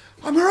 Scott?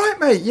 I'm all right,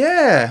 mate.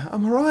 Yeah,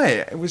 I'm all right.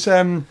 It was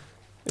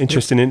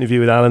Interesting interview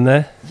with Alan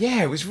there.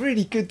 yeah, it was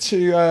really good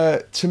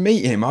to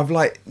meet him. I've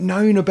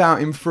known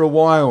about him for a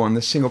while on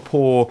the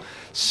Singapore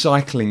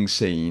cycling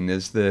scene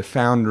as the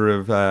founder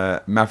of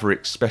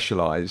Maverick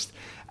Specialized,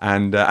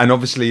 and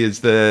obviously as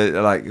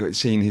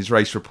seeing his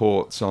race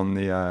reports on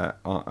the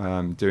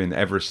doing the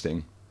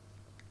Everesting.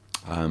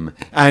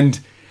 And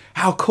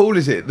how cool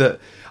is it that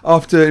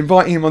after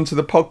inviting him onto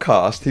the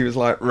podcast, he was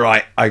like,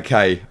 right,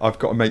 okay, I've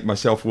got to make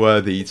myself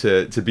worthy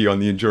to be on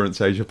the Endurance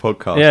Asia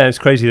podcast. Yeah, it's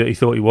crazy that he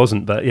thought he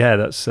wasn't, but yeah,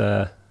 that's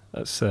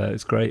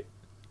it's great.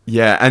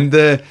 Yeah, and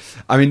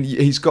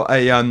he's got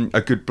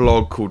a good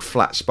blog called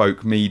Flat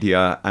Spoke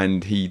Media,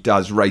 and he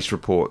does race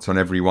reports on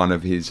every one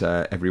of his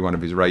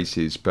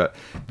races. But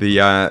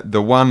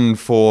the one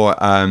for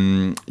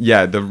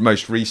the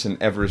most recent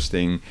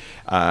Everesting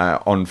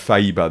on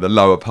Faber, the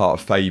lower part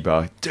of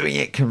Faber, doing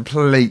it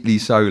completely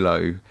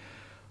solo.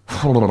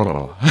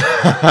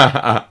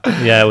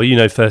 Yeah, well, you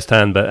know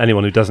firsthand, but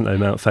anyone who doesn't know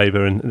Mount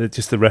Faber and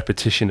just the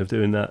repetition of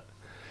doing that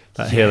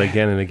hill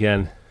again and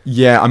again.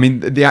 Yeah, I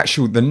mean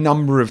the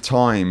number of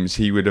times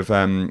he'd have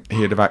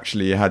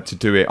actually had to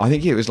do it. I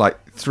think it was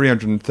like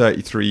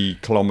 333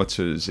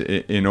 kilometers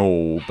in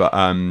all, but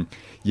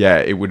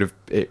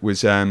it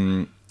was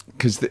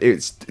because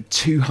it's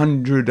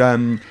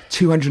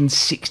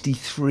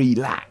 263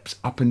 laps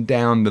up and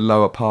down the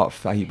lower part of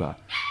Faber.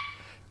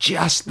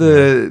 Just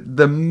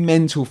the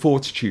mental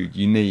fortitude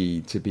you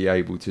need to be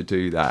able to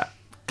do that.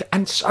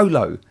 And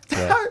solo.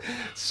 Yeah.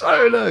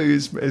 Solo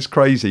is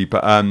crazy,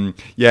 but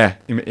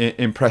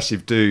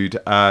impressive dude.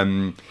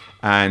 And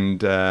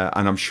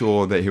I'm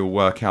sure that he'll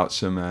work out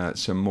some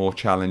more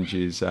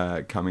challenges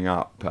coming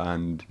up.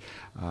 And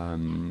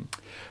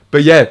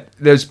but yeah,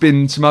 there's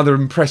been some other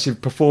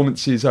impressive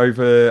performances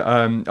over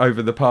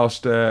the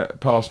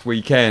past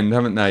weekend,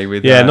 haven't they?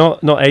 With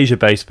not Asia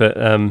based, but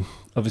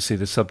obviously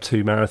the sub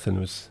 2 marathon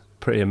was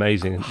pretty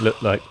amazing. It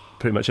looked like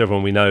pretty much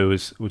everyone we know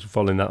was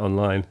following that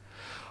online.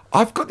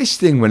 I've got this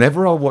thing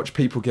whenever I watch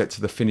people get to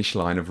the finish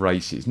line of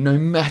races, no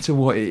matter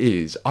what it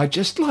is, I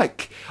just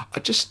start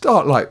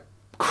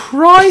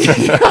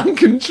crying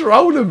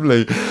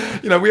uncontrollably.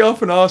 You know, we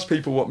often ask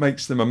people what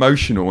makes them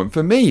emotional, and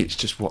for me it's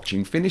just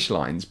watching finish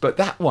lines. But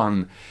that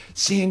one,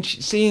 seeing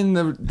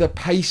the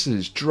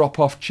pacers drop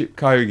off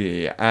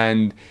Chipkogi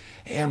and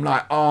him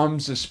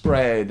arms are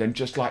spread and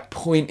just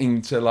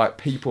pointing to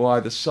people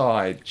either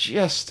side,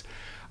 just...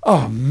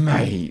 Oh,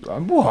 mate,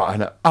 what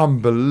an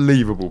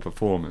unbelievable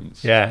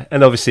performance. Yeah,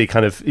 and obviously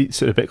it's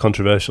sort of a bit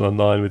controversial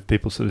online with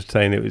people sort of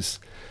saying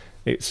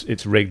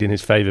it's rigged in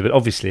his favour, but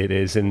obviously it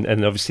is, and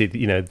obviously,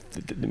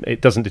 it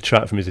doesn't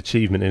detract from his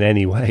achievement in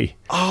any way.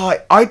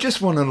 I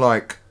just want to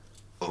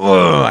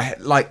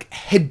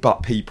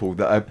headbutt people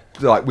that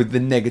are with the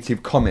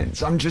negative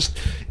comments.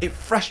 It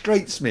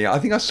frustrates me. I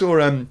think I saw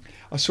a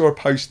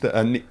post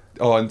that Nick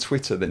on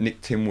Twitter that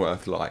Nick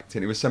Timworth liked,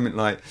 and it was something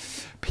like,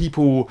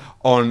 people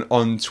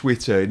on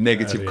Twitter,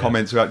 negative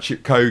comments about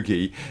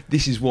Chipkogi,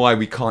 this is why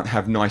we can't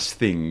have nice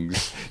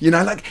things.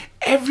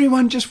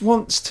 Everyone just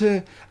wants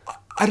to...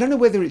 I don't know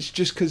whether it's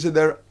just because of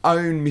their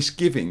own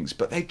misgivings,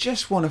 but they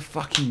just want to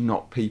fucking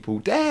knock people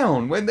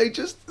down when they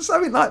just...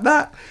 Something like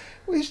that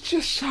was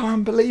just so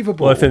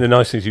unbelievable. Well, I think the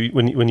nice thing is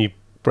when you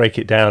break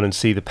it down and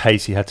see the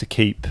pace he had to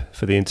keep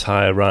for the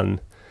entire run,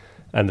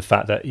 and the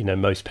fact that,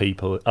 most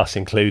people, us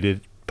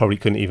included, probably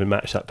couldn't even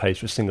match that pace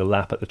for a single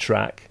lap at the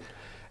track.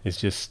 It's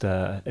just,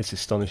 it's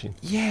astonishing.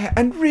 Yeah,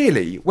 and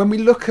really, when we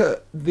look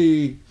at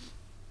the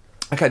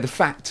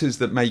factors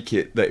that make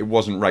it that it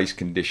wasn't race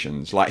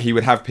conditions, he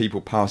would have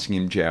people passing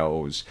him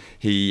gels,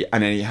 and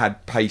then he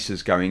had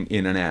pacers going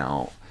in and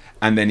out,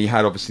 and then he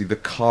had obviously the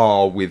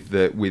car with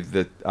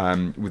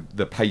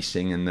the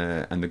pacing and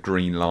the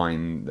green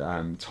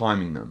line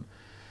timing them.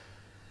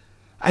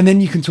 And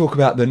then you can talk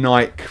about the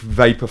Nike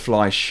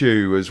Vaporfly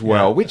shoe as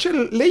well, which are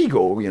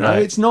legal,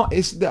 Right. It's not.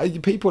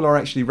 People are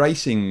actually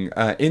racing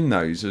in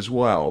those as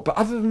well. But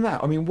other than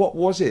that, I mean, what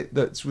was it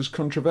that was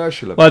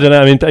controversial about it? Well, I don't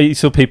know. I mean, you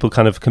saw people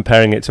kind of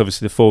comparing it to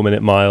obviously the 4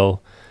 minute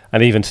mile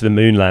and even to the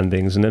moon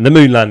landings. And the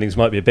moon landings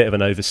might be a bit of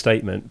an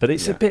overstatement, but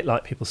it's a bit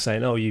like people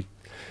saying, "Oh, you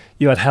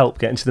had help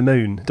getting to the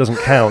moon. It doesn't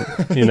count."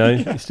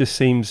 It just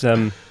seems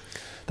the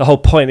whole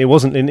point.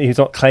 He's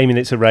not claiming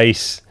it's a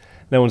race.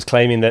 No one's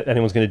claiming that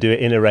anyone's going to do it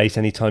in a race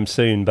anytime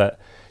soon, but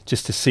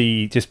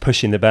just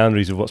pushing the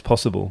boundaries of what's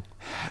possible.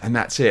 And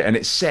that's it. And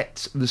it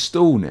sets the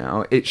stall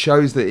now. It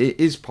shows that it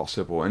is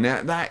possible. And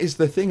that is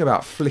the thing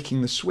about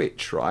flicking the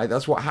switch, right?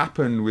 That's what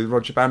happened with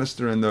Roger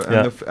Bannister and the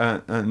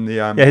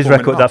his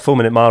record, that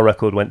 4-minute mile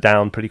record, went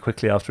down pretty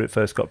quickly after it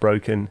first got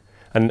broken.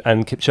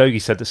 And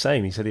Kipchoge said the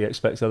same. He said he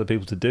expects other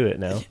people to do it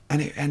now,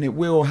 and it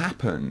will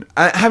happen.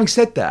 Having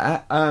said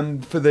that,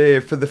 for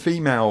the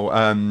female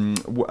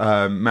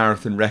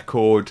marathon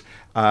record,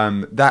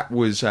 that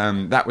was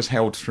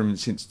held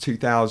since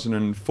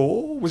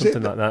 2004. Was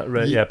something like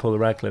that? Paula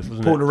Radcliffe,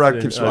 wasn't it? Paula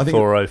Radcliffe, I think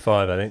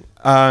 4:05, I think.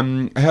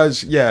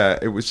 Hers,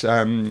 it was,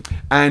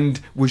 and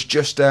was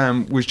just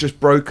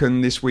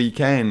broken this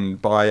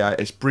weekend by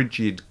it's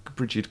Bridget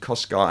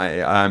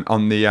Kosgei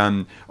on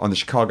the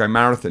Chicago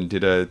Marathon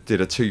did a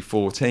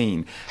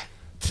 2:14.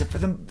 So for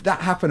them, that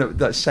happened at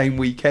that same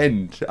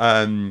weekend.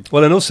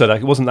 Well, and also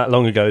it wasn't that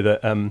long ago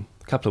that a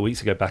couple of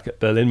weeks ago back at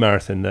Berlin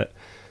Marathon that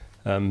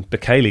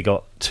Bekele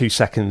got 2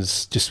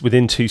 seconds, just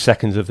within 2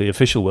 seconds of the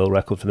official world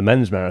record for the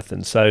men's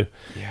marathon. So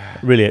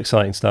really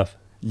exciting stuff.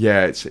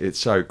 Yeah, it's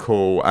so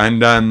cool,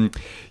 and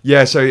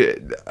so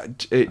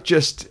it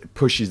just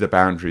pushes the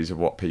boundaries of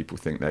what people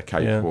think they're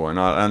capable,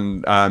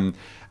 and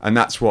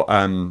that's what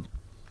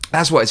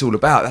it's all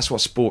about. That's what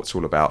sport's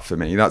all about for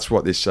me. That's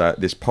what this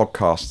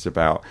podcast's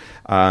about.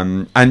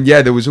 And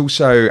there was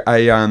also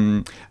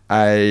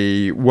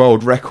a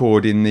world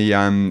record in the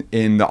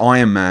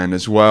Ironman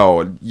as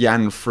well.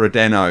 Jan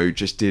Frodeno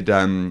just did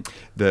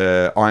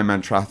the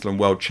Ironman Triathlon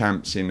World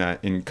Champs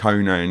in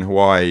Kona in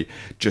Hawaii.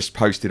 Just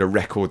posted a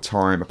record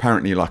time.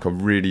 Apparently, like a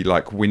really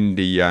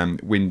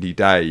windy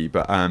day,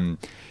 but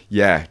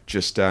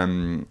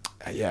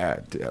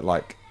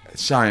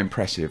so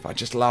impressive. I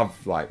just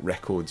love like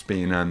records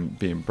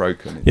being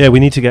broken. Yeah, we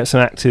need to get some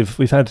active.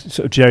 We've had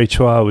sort of Jerry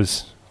Chua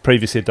was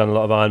previously had done a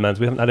lot of Ironmans.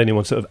 We haven't had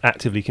anyone sort of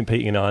actively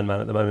competing in Ironman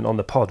at the moment on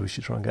the pod. We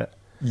should try and get.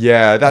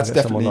 Yeah, that's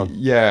definitely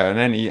and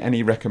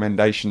any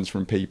recommendations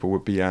from people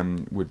would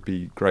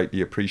be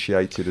greatly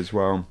appreciated as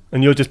well.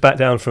 And you're just back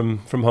down from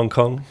Hong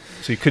Kong,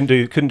 so you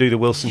couldn't do the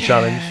Wilson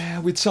challenge. Yeah,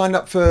 we'd signed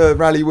up for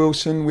Rally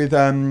Wilson with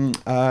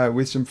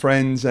some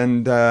friends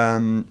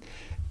and.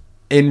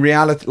 In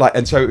reality,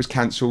 and so it was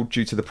cancelled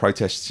due to the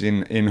protests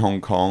in Hong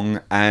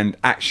Kong. And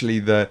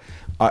actually,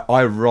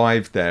 I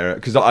arrived there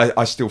because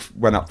I still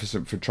went up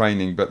for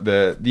training, but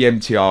the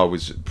MTR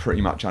was pretty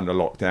much under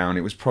lockdown.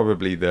 It was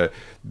probably the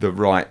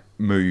right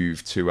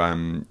move to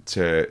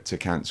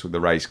cancel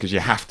the race because you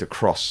have to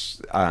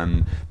cross the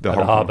Hong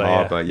Kong harbour,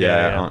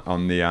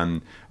 on the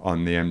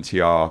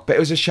MTR. But it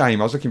was a shame.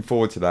 I was looking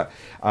forward to that.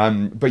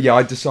 But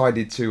I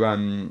decided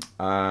to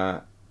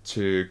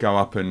go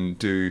up and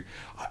do.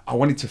 I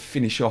wanted to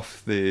finish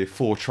off the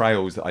 4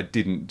 trails that I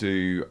didn't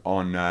do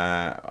on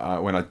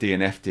when I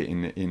DNF'd it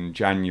in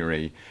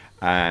January,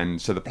 and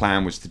so the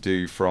plan was to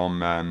do from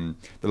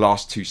the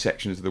last 2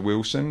 sections of the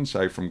Wilson,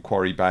 so from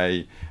Quarry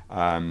Bay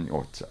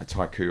or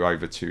Taiku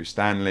over to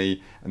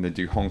Stanley, and then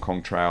do Hong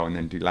Kong Trail and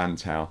then do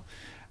Lantau,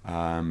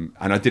 and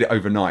I did it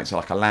overnight.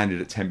 So I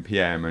landed at 10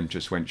 p.m. and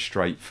just went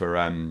straight for.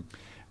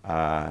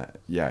 I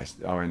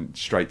went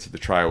straight to the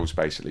trails,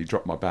 basically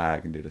dropped my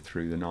bag and did it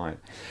through the night.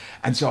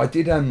 And so I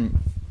did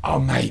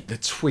the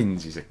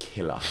Twins is a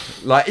killer,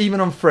 like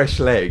even on fresh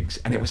legs,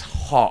 and it was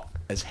hot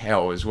as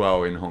hell as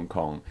well in Hong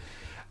Kong.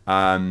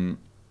 And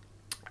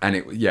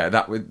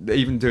that would,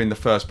 even doing the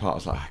first part I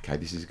was like, okay,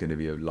 this is going to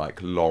be a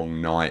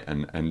long night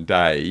and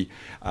day.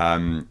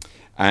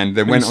 And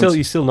then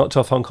you still knocked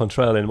off Hong Kong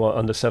Trail in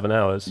under 7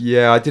 hours.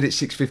 Yeah, I did it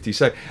 6:50.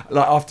 So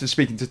after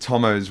speaking to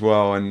Tomo as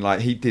well, and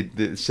he did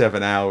the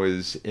 7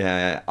 hours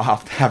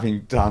after having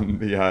done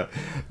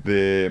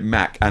the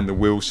Mac and the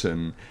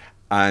Wilson,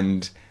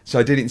 and so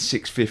I did it in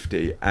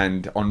 6:50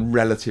 and on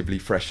relatively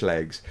fresh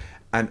legs.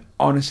 And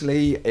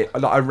honestly,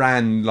 I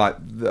ran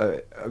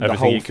the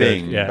whole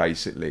thing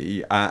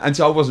basically, and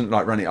so I wasn't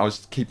running. I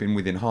was keeping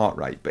within heart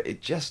rate, but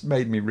it just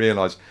made me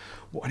realise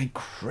what an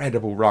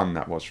incredible run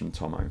that was from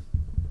Tomo.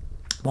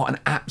 What an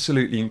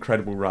absolutely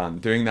incredible run,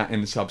 doing that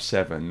in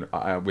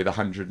sub-7 with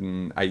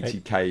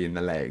 180k in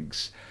the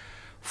legs.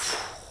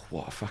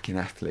 What a fucking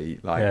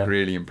athlete,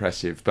 really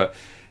impressive. But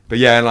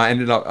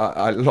ended up,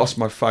 I lost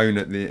my phone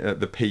at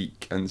the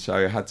peak, and so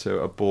I had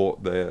to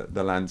abort the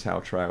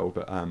Lantau Trail.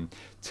 But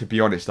to be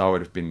honest, I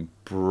would have been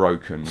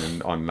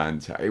broken on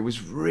Lantau. It was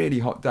a really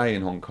hot day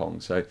in Hong Kong,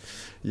 so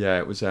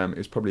it was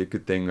probably a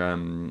good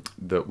thing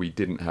that we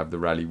didn't have the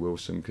Rally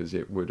Wilson, because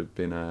it would have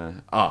been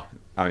it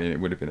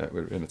would have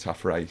been a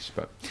tough race.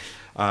 But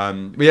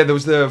there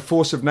was the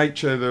Force of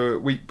Nature the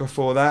week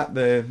before that,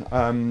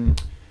 the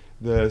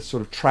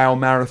sort of trail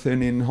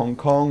marathon in Hong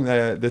Kong.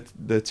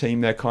 The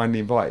team there kindly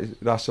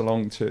invited us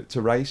along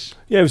to race.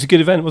 Yeah, it was a good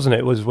event, wasn't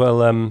it? It was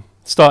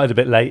started a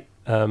bit late,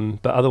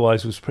 but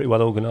otherwise was pretty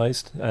well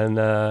organised, and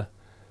a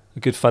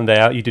good fun day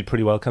out. You did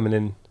pretty well coming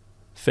in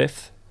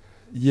 5th.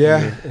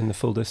 Yeah. In the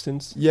full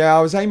distance. Yeah,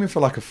 I was aiming for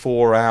like a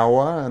 4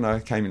 hour, and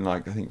I came in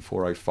like I think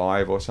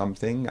 4:05 or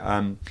something.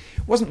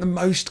 Wasn't the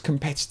most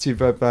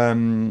competitive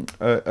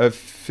of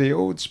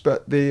fields,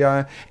 but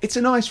it's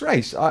a nice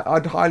race.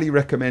 I'd highly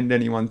recommend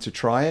anyone to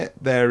try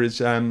it. There is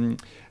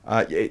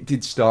it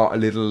did start a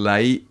little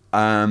late.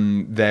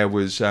 There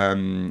was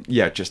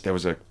there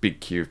was a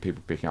big queue of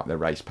people picking up their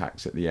race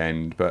packs at the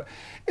end, but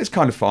it's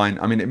kind of fine.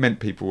 I mean, it meant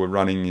people were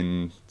running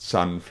in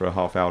sun for a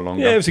half hour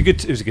longer. Yeah, it was a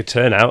good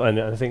turnout, and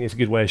I think it's a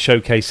good way of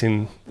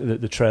showcasing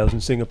the trails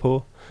in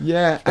Singapore.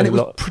 Yeah, and it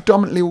was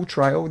predominantly all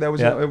trail.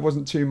 It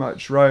wasn't too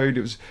much road.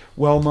 It was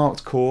well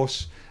marked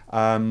course.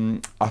 I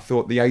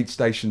thought the aid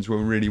stations were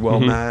really well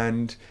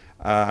manned.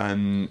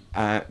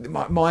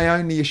 My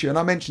only issue, and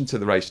I mentioned to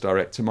the race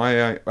director,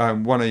 my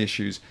one of the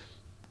issues,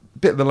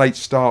 bit of the late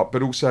start,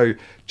 but also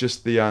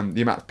just the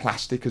amount of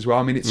plastic as well.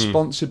 I mean, it's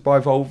sponsored by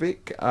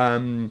Volvic,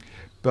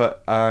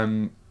 but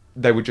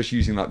they were just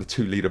using like the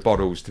 2-litre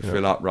bottles to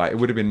fill up. Right, it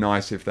would have been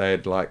nice if they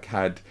had like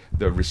had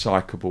the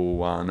recyclable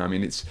one. I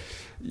mean, it's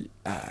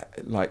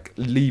like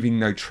leaving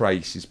no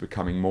trace is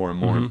becoming more and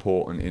more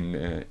important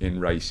in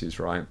races,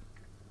 right?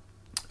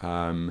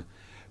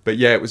 But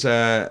yeah, it was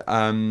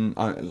I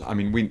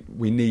mean,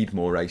 we need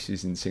more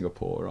races in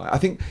Singapore, right? I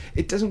think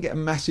it doesn't get a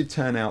massive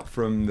turnout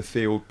from the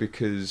field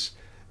because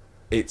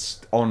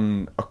it's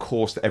on a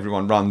course that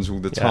everyone runs all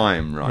the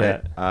time,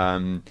 right?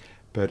 Yeah.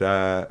 But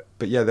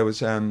yeah, there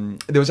was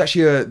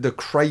actually the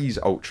Craze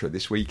Ultra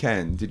this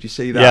weekend. Did you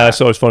see that? Yeah,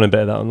 I was following a bit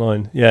of that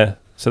online. Yeah,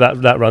 so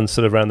that runs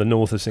sort of around the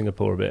north of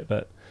Singapore a bit,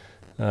 but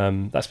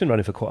that's been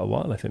running for quite a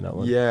while, I think, that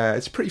one. Yeah,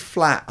 it's pretty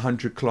flat,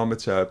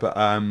 100-kilometre, but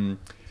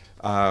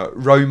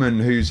Roman,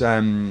 who's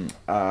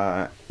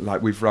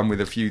like we've run with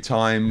a few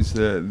times,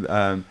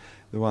 the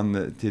one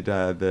that did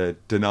the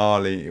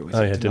Denali,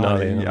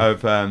 Denali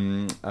of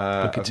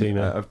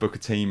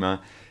Bukatima.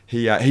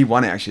 He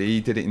won it actually.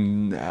 He did it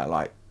in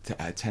like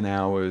 10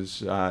 hours,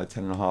 10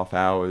 and a half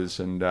hours,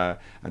 and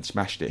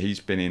smashed it. He's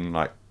been in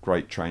like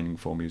great training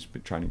form. He's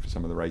been training for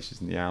some of the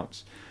races in the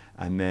Alps.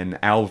 And then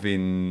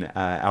Alvin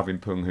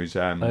Pung,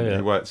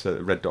 who works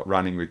at Red Dot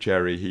Running with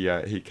Jerry,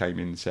 he came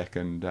in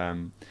second.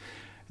 So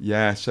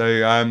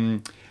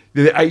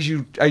the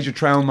Asia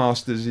Trail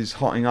Masters is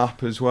hotting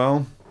up as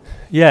well.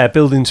 Yeah,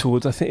 building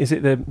towards, I think, is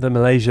it the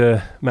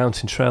Malaysia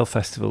Mountain Trail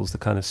Festival's the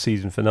kind of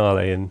season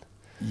finale in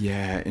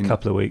a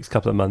couple of weeks,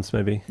 couple of months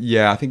maybe.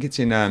 Yeah, I think it's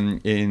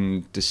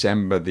in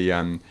December,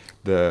 the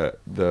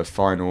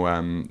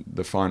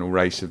final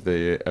race of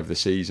the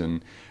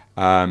season.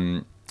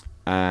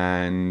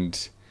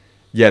 And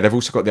yeah, they've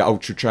also got the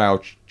Ultra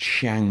Trail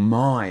Chiang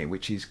Mai,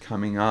 which is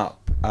coming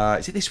up.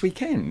 Is it this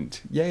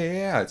weekend?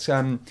 Yeah. It's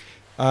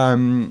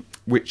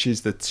which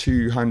is the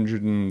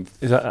 200.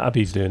 Is that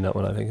Abby's doing that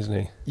one? I think,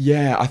 isn't he?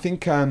 Yeah, I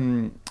think.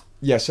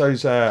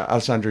 So's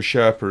Alessandro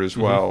Sherpa as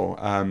well.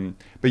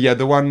 But yeah,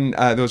 there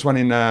was one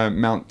in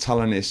Mount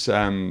Tulanis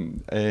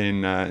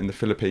in the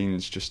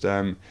Philippines just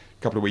a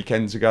couple of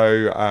weekends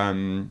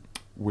ago.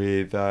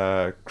 With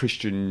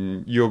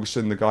Christian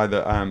Jorgensen, the guy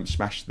that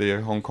smashed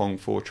the Hong Kong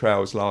 4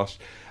 trails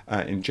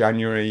in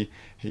January.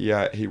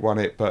 He won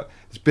it, but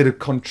there's a bit of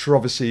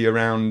controversy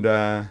around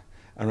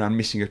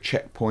missing a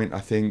checkpoint. I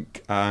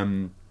think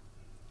Alessandro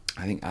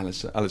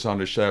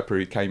Sherpa,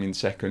 who came in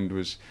second,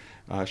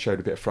 showed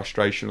a bit of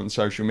frustration on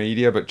social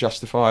media, but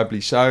justifiably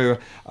so.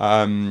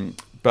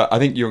 But I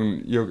think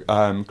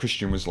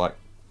Christian was like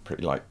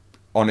pretty like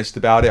honest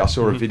about it. I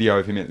saw a video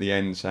of him at the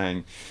end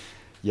saying,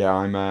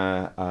 "Yeah,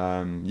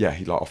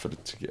 he like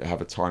offered to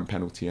have a time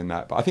penalty in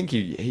that." But I think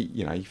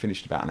he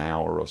finished about an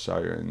hour or so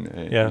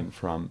in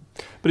front.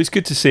 But it's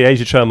good to see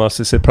Asia Trail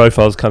Masters. Their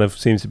profiles kind of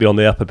seems to be on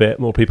the up a bit.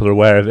 More people are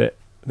aware of it.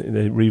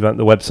 They revamped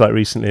the website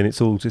recently, and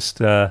it's all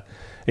just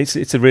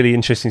it's a really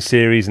interesting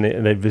series,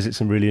 and they visit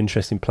some really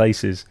interesting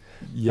places.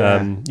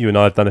 Yeah. You and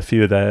I have done a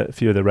few of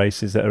the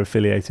races that are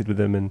affiliated with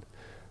them, and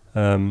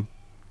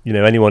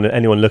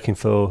anyone looking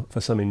for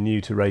something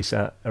new to race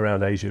at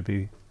around Asia would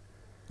be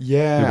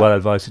well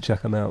advised to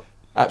check them out.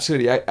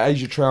 Absolutely,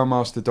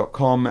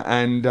 AsiaTrailmaster.com,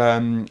 and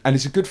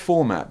it's a good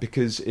format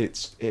because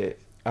the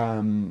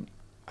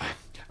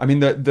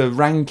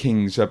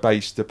rankings are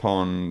based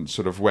upon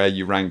sort of where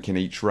you rank in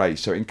each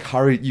race. So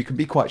you can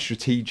be quite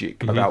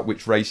strategic about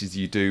which races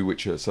you do,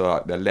 which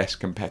are they're less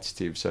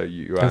competitive. So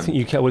I think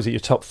you can. Was it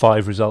your top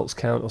 5 results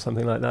count or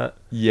something like that?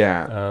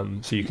 Yeah.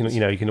 So you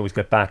can always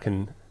go back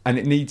and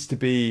it needs to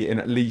be in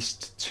at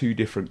least 2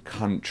 different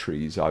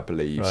countries, I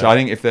believe. Right. So I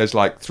think if there's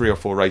like 3 or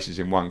 4 races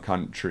in one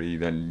country,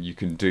 then you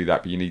can do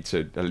that, but you need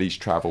to at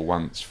least travel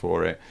once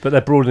for it. But they're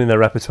broadening their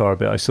repertoire a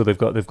bit. I saw they've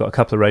got a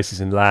couple of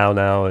races in Laos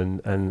now, and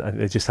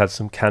they just had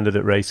some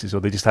candidate races, or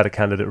they just had a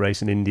candidate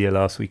race in India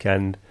last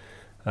weekend.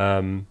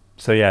 So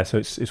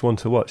it's one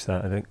to watch,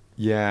 that I think.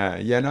 Yeah.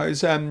 No,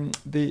 it's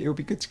it'll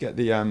be good to get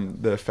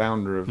the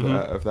founder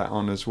of that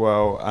on as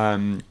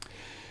well.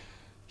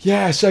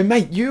 Yeah, so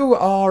mate, you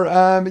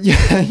are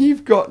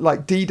you've got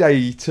like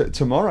D-Day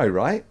tomorrow,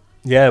 right?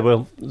 Yeah,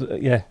 well,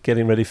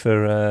 getting ready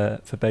for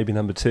baby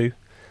number 2,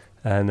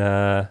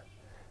 and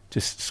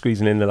just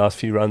squeezing in the last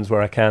few runs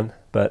where I can.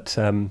 But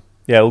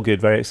yeah, all good,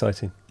 very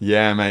exciting.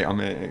 Yeah, mate, I'm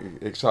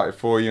excited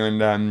for you,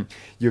 and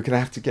you're gonna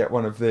have to get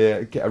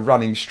a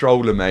running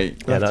stroller,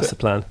 mate. Yeah, that's the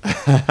plan.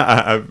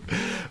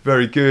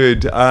 Very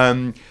good.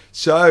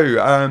 So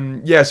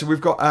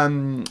we've got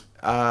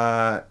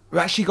we've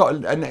actually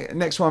got a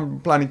next one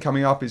planning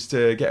coming up is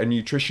to get a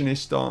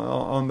nutritionist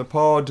on the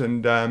pod,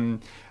 and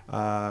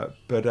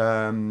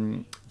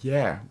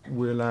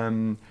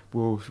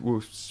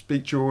we'll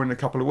speak to you all in a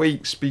couple of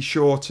weeks. Be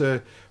sure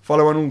to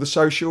follow on all the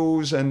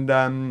socials and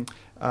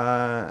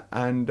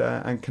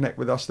connect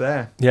with us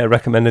there. Yeah,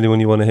 recommend anyone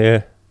you want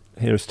to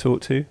hear us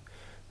talk to.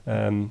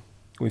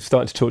 We've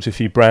started to talk to a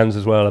few brands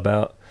as well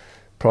about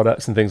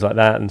products and things like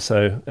that, and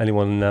so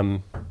anyone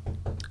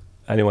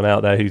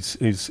out there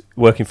who's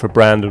working for a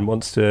brand and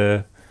wants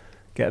to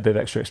get a bit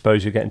of extra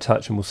exposure, get in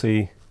touch, and we'll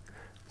see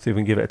if we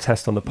can give it a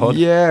test on the pod.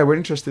 Yeah, we're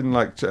interested in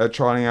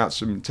trying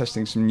out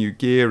testing some new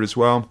gear as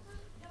well.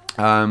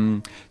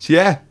 So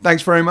yeah,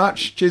 thanks very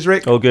much. Cheers,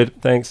 Rick. All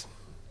good, thanks.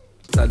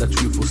 Tell the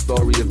truthful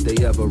story if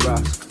they ever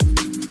ask.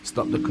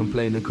 Stop the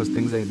complaining, cause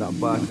things ain't that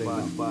bad.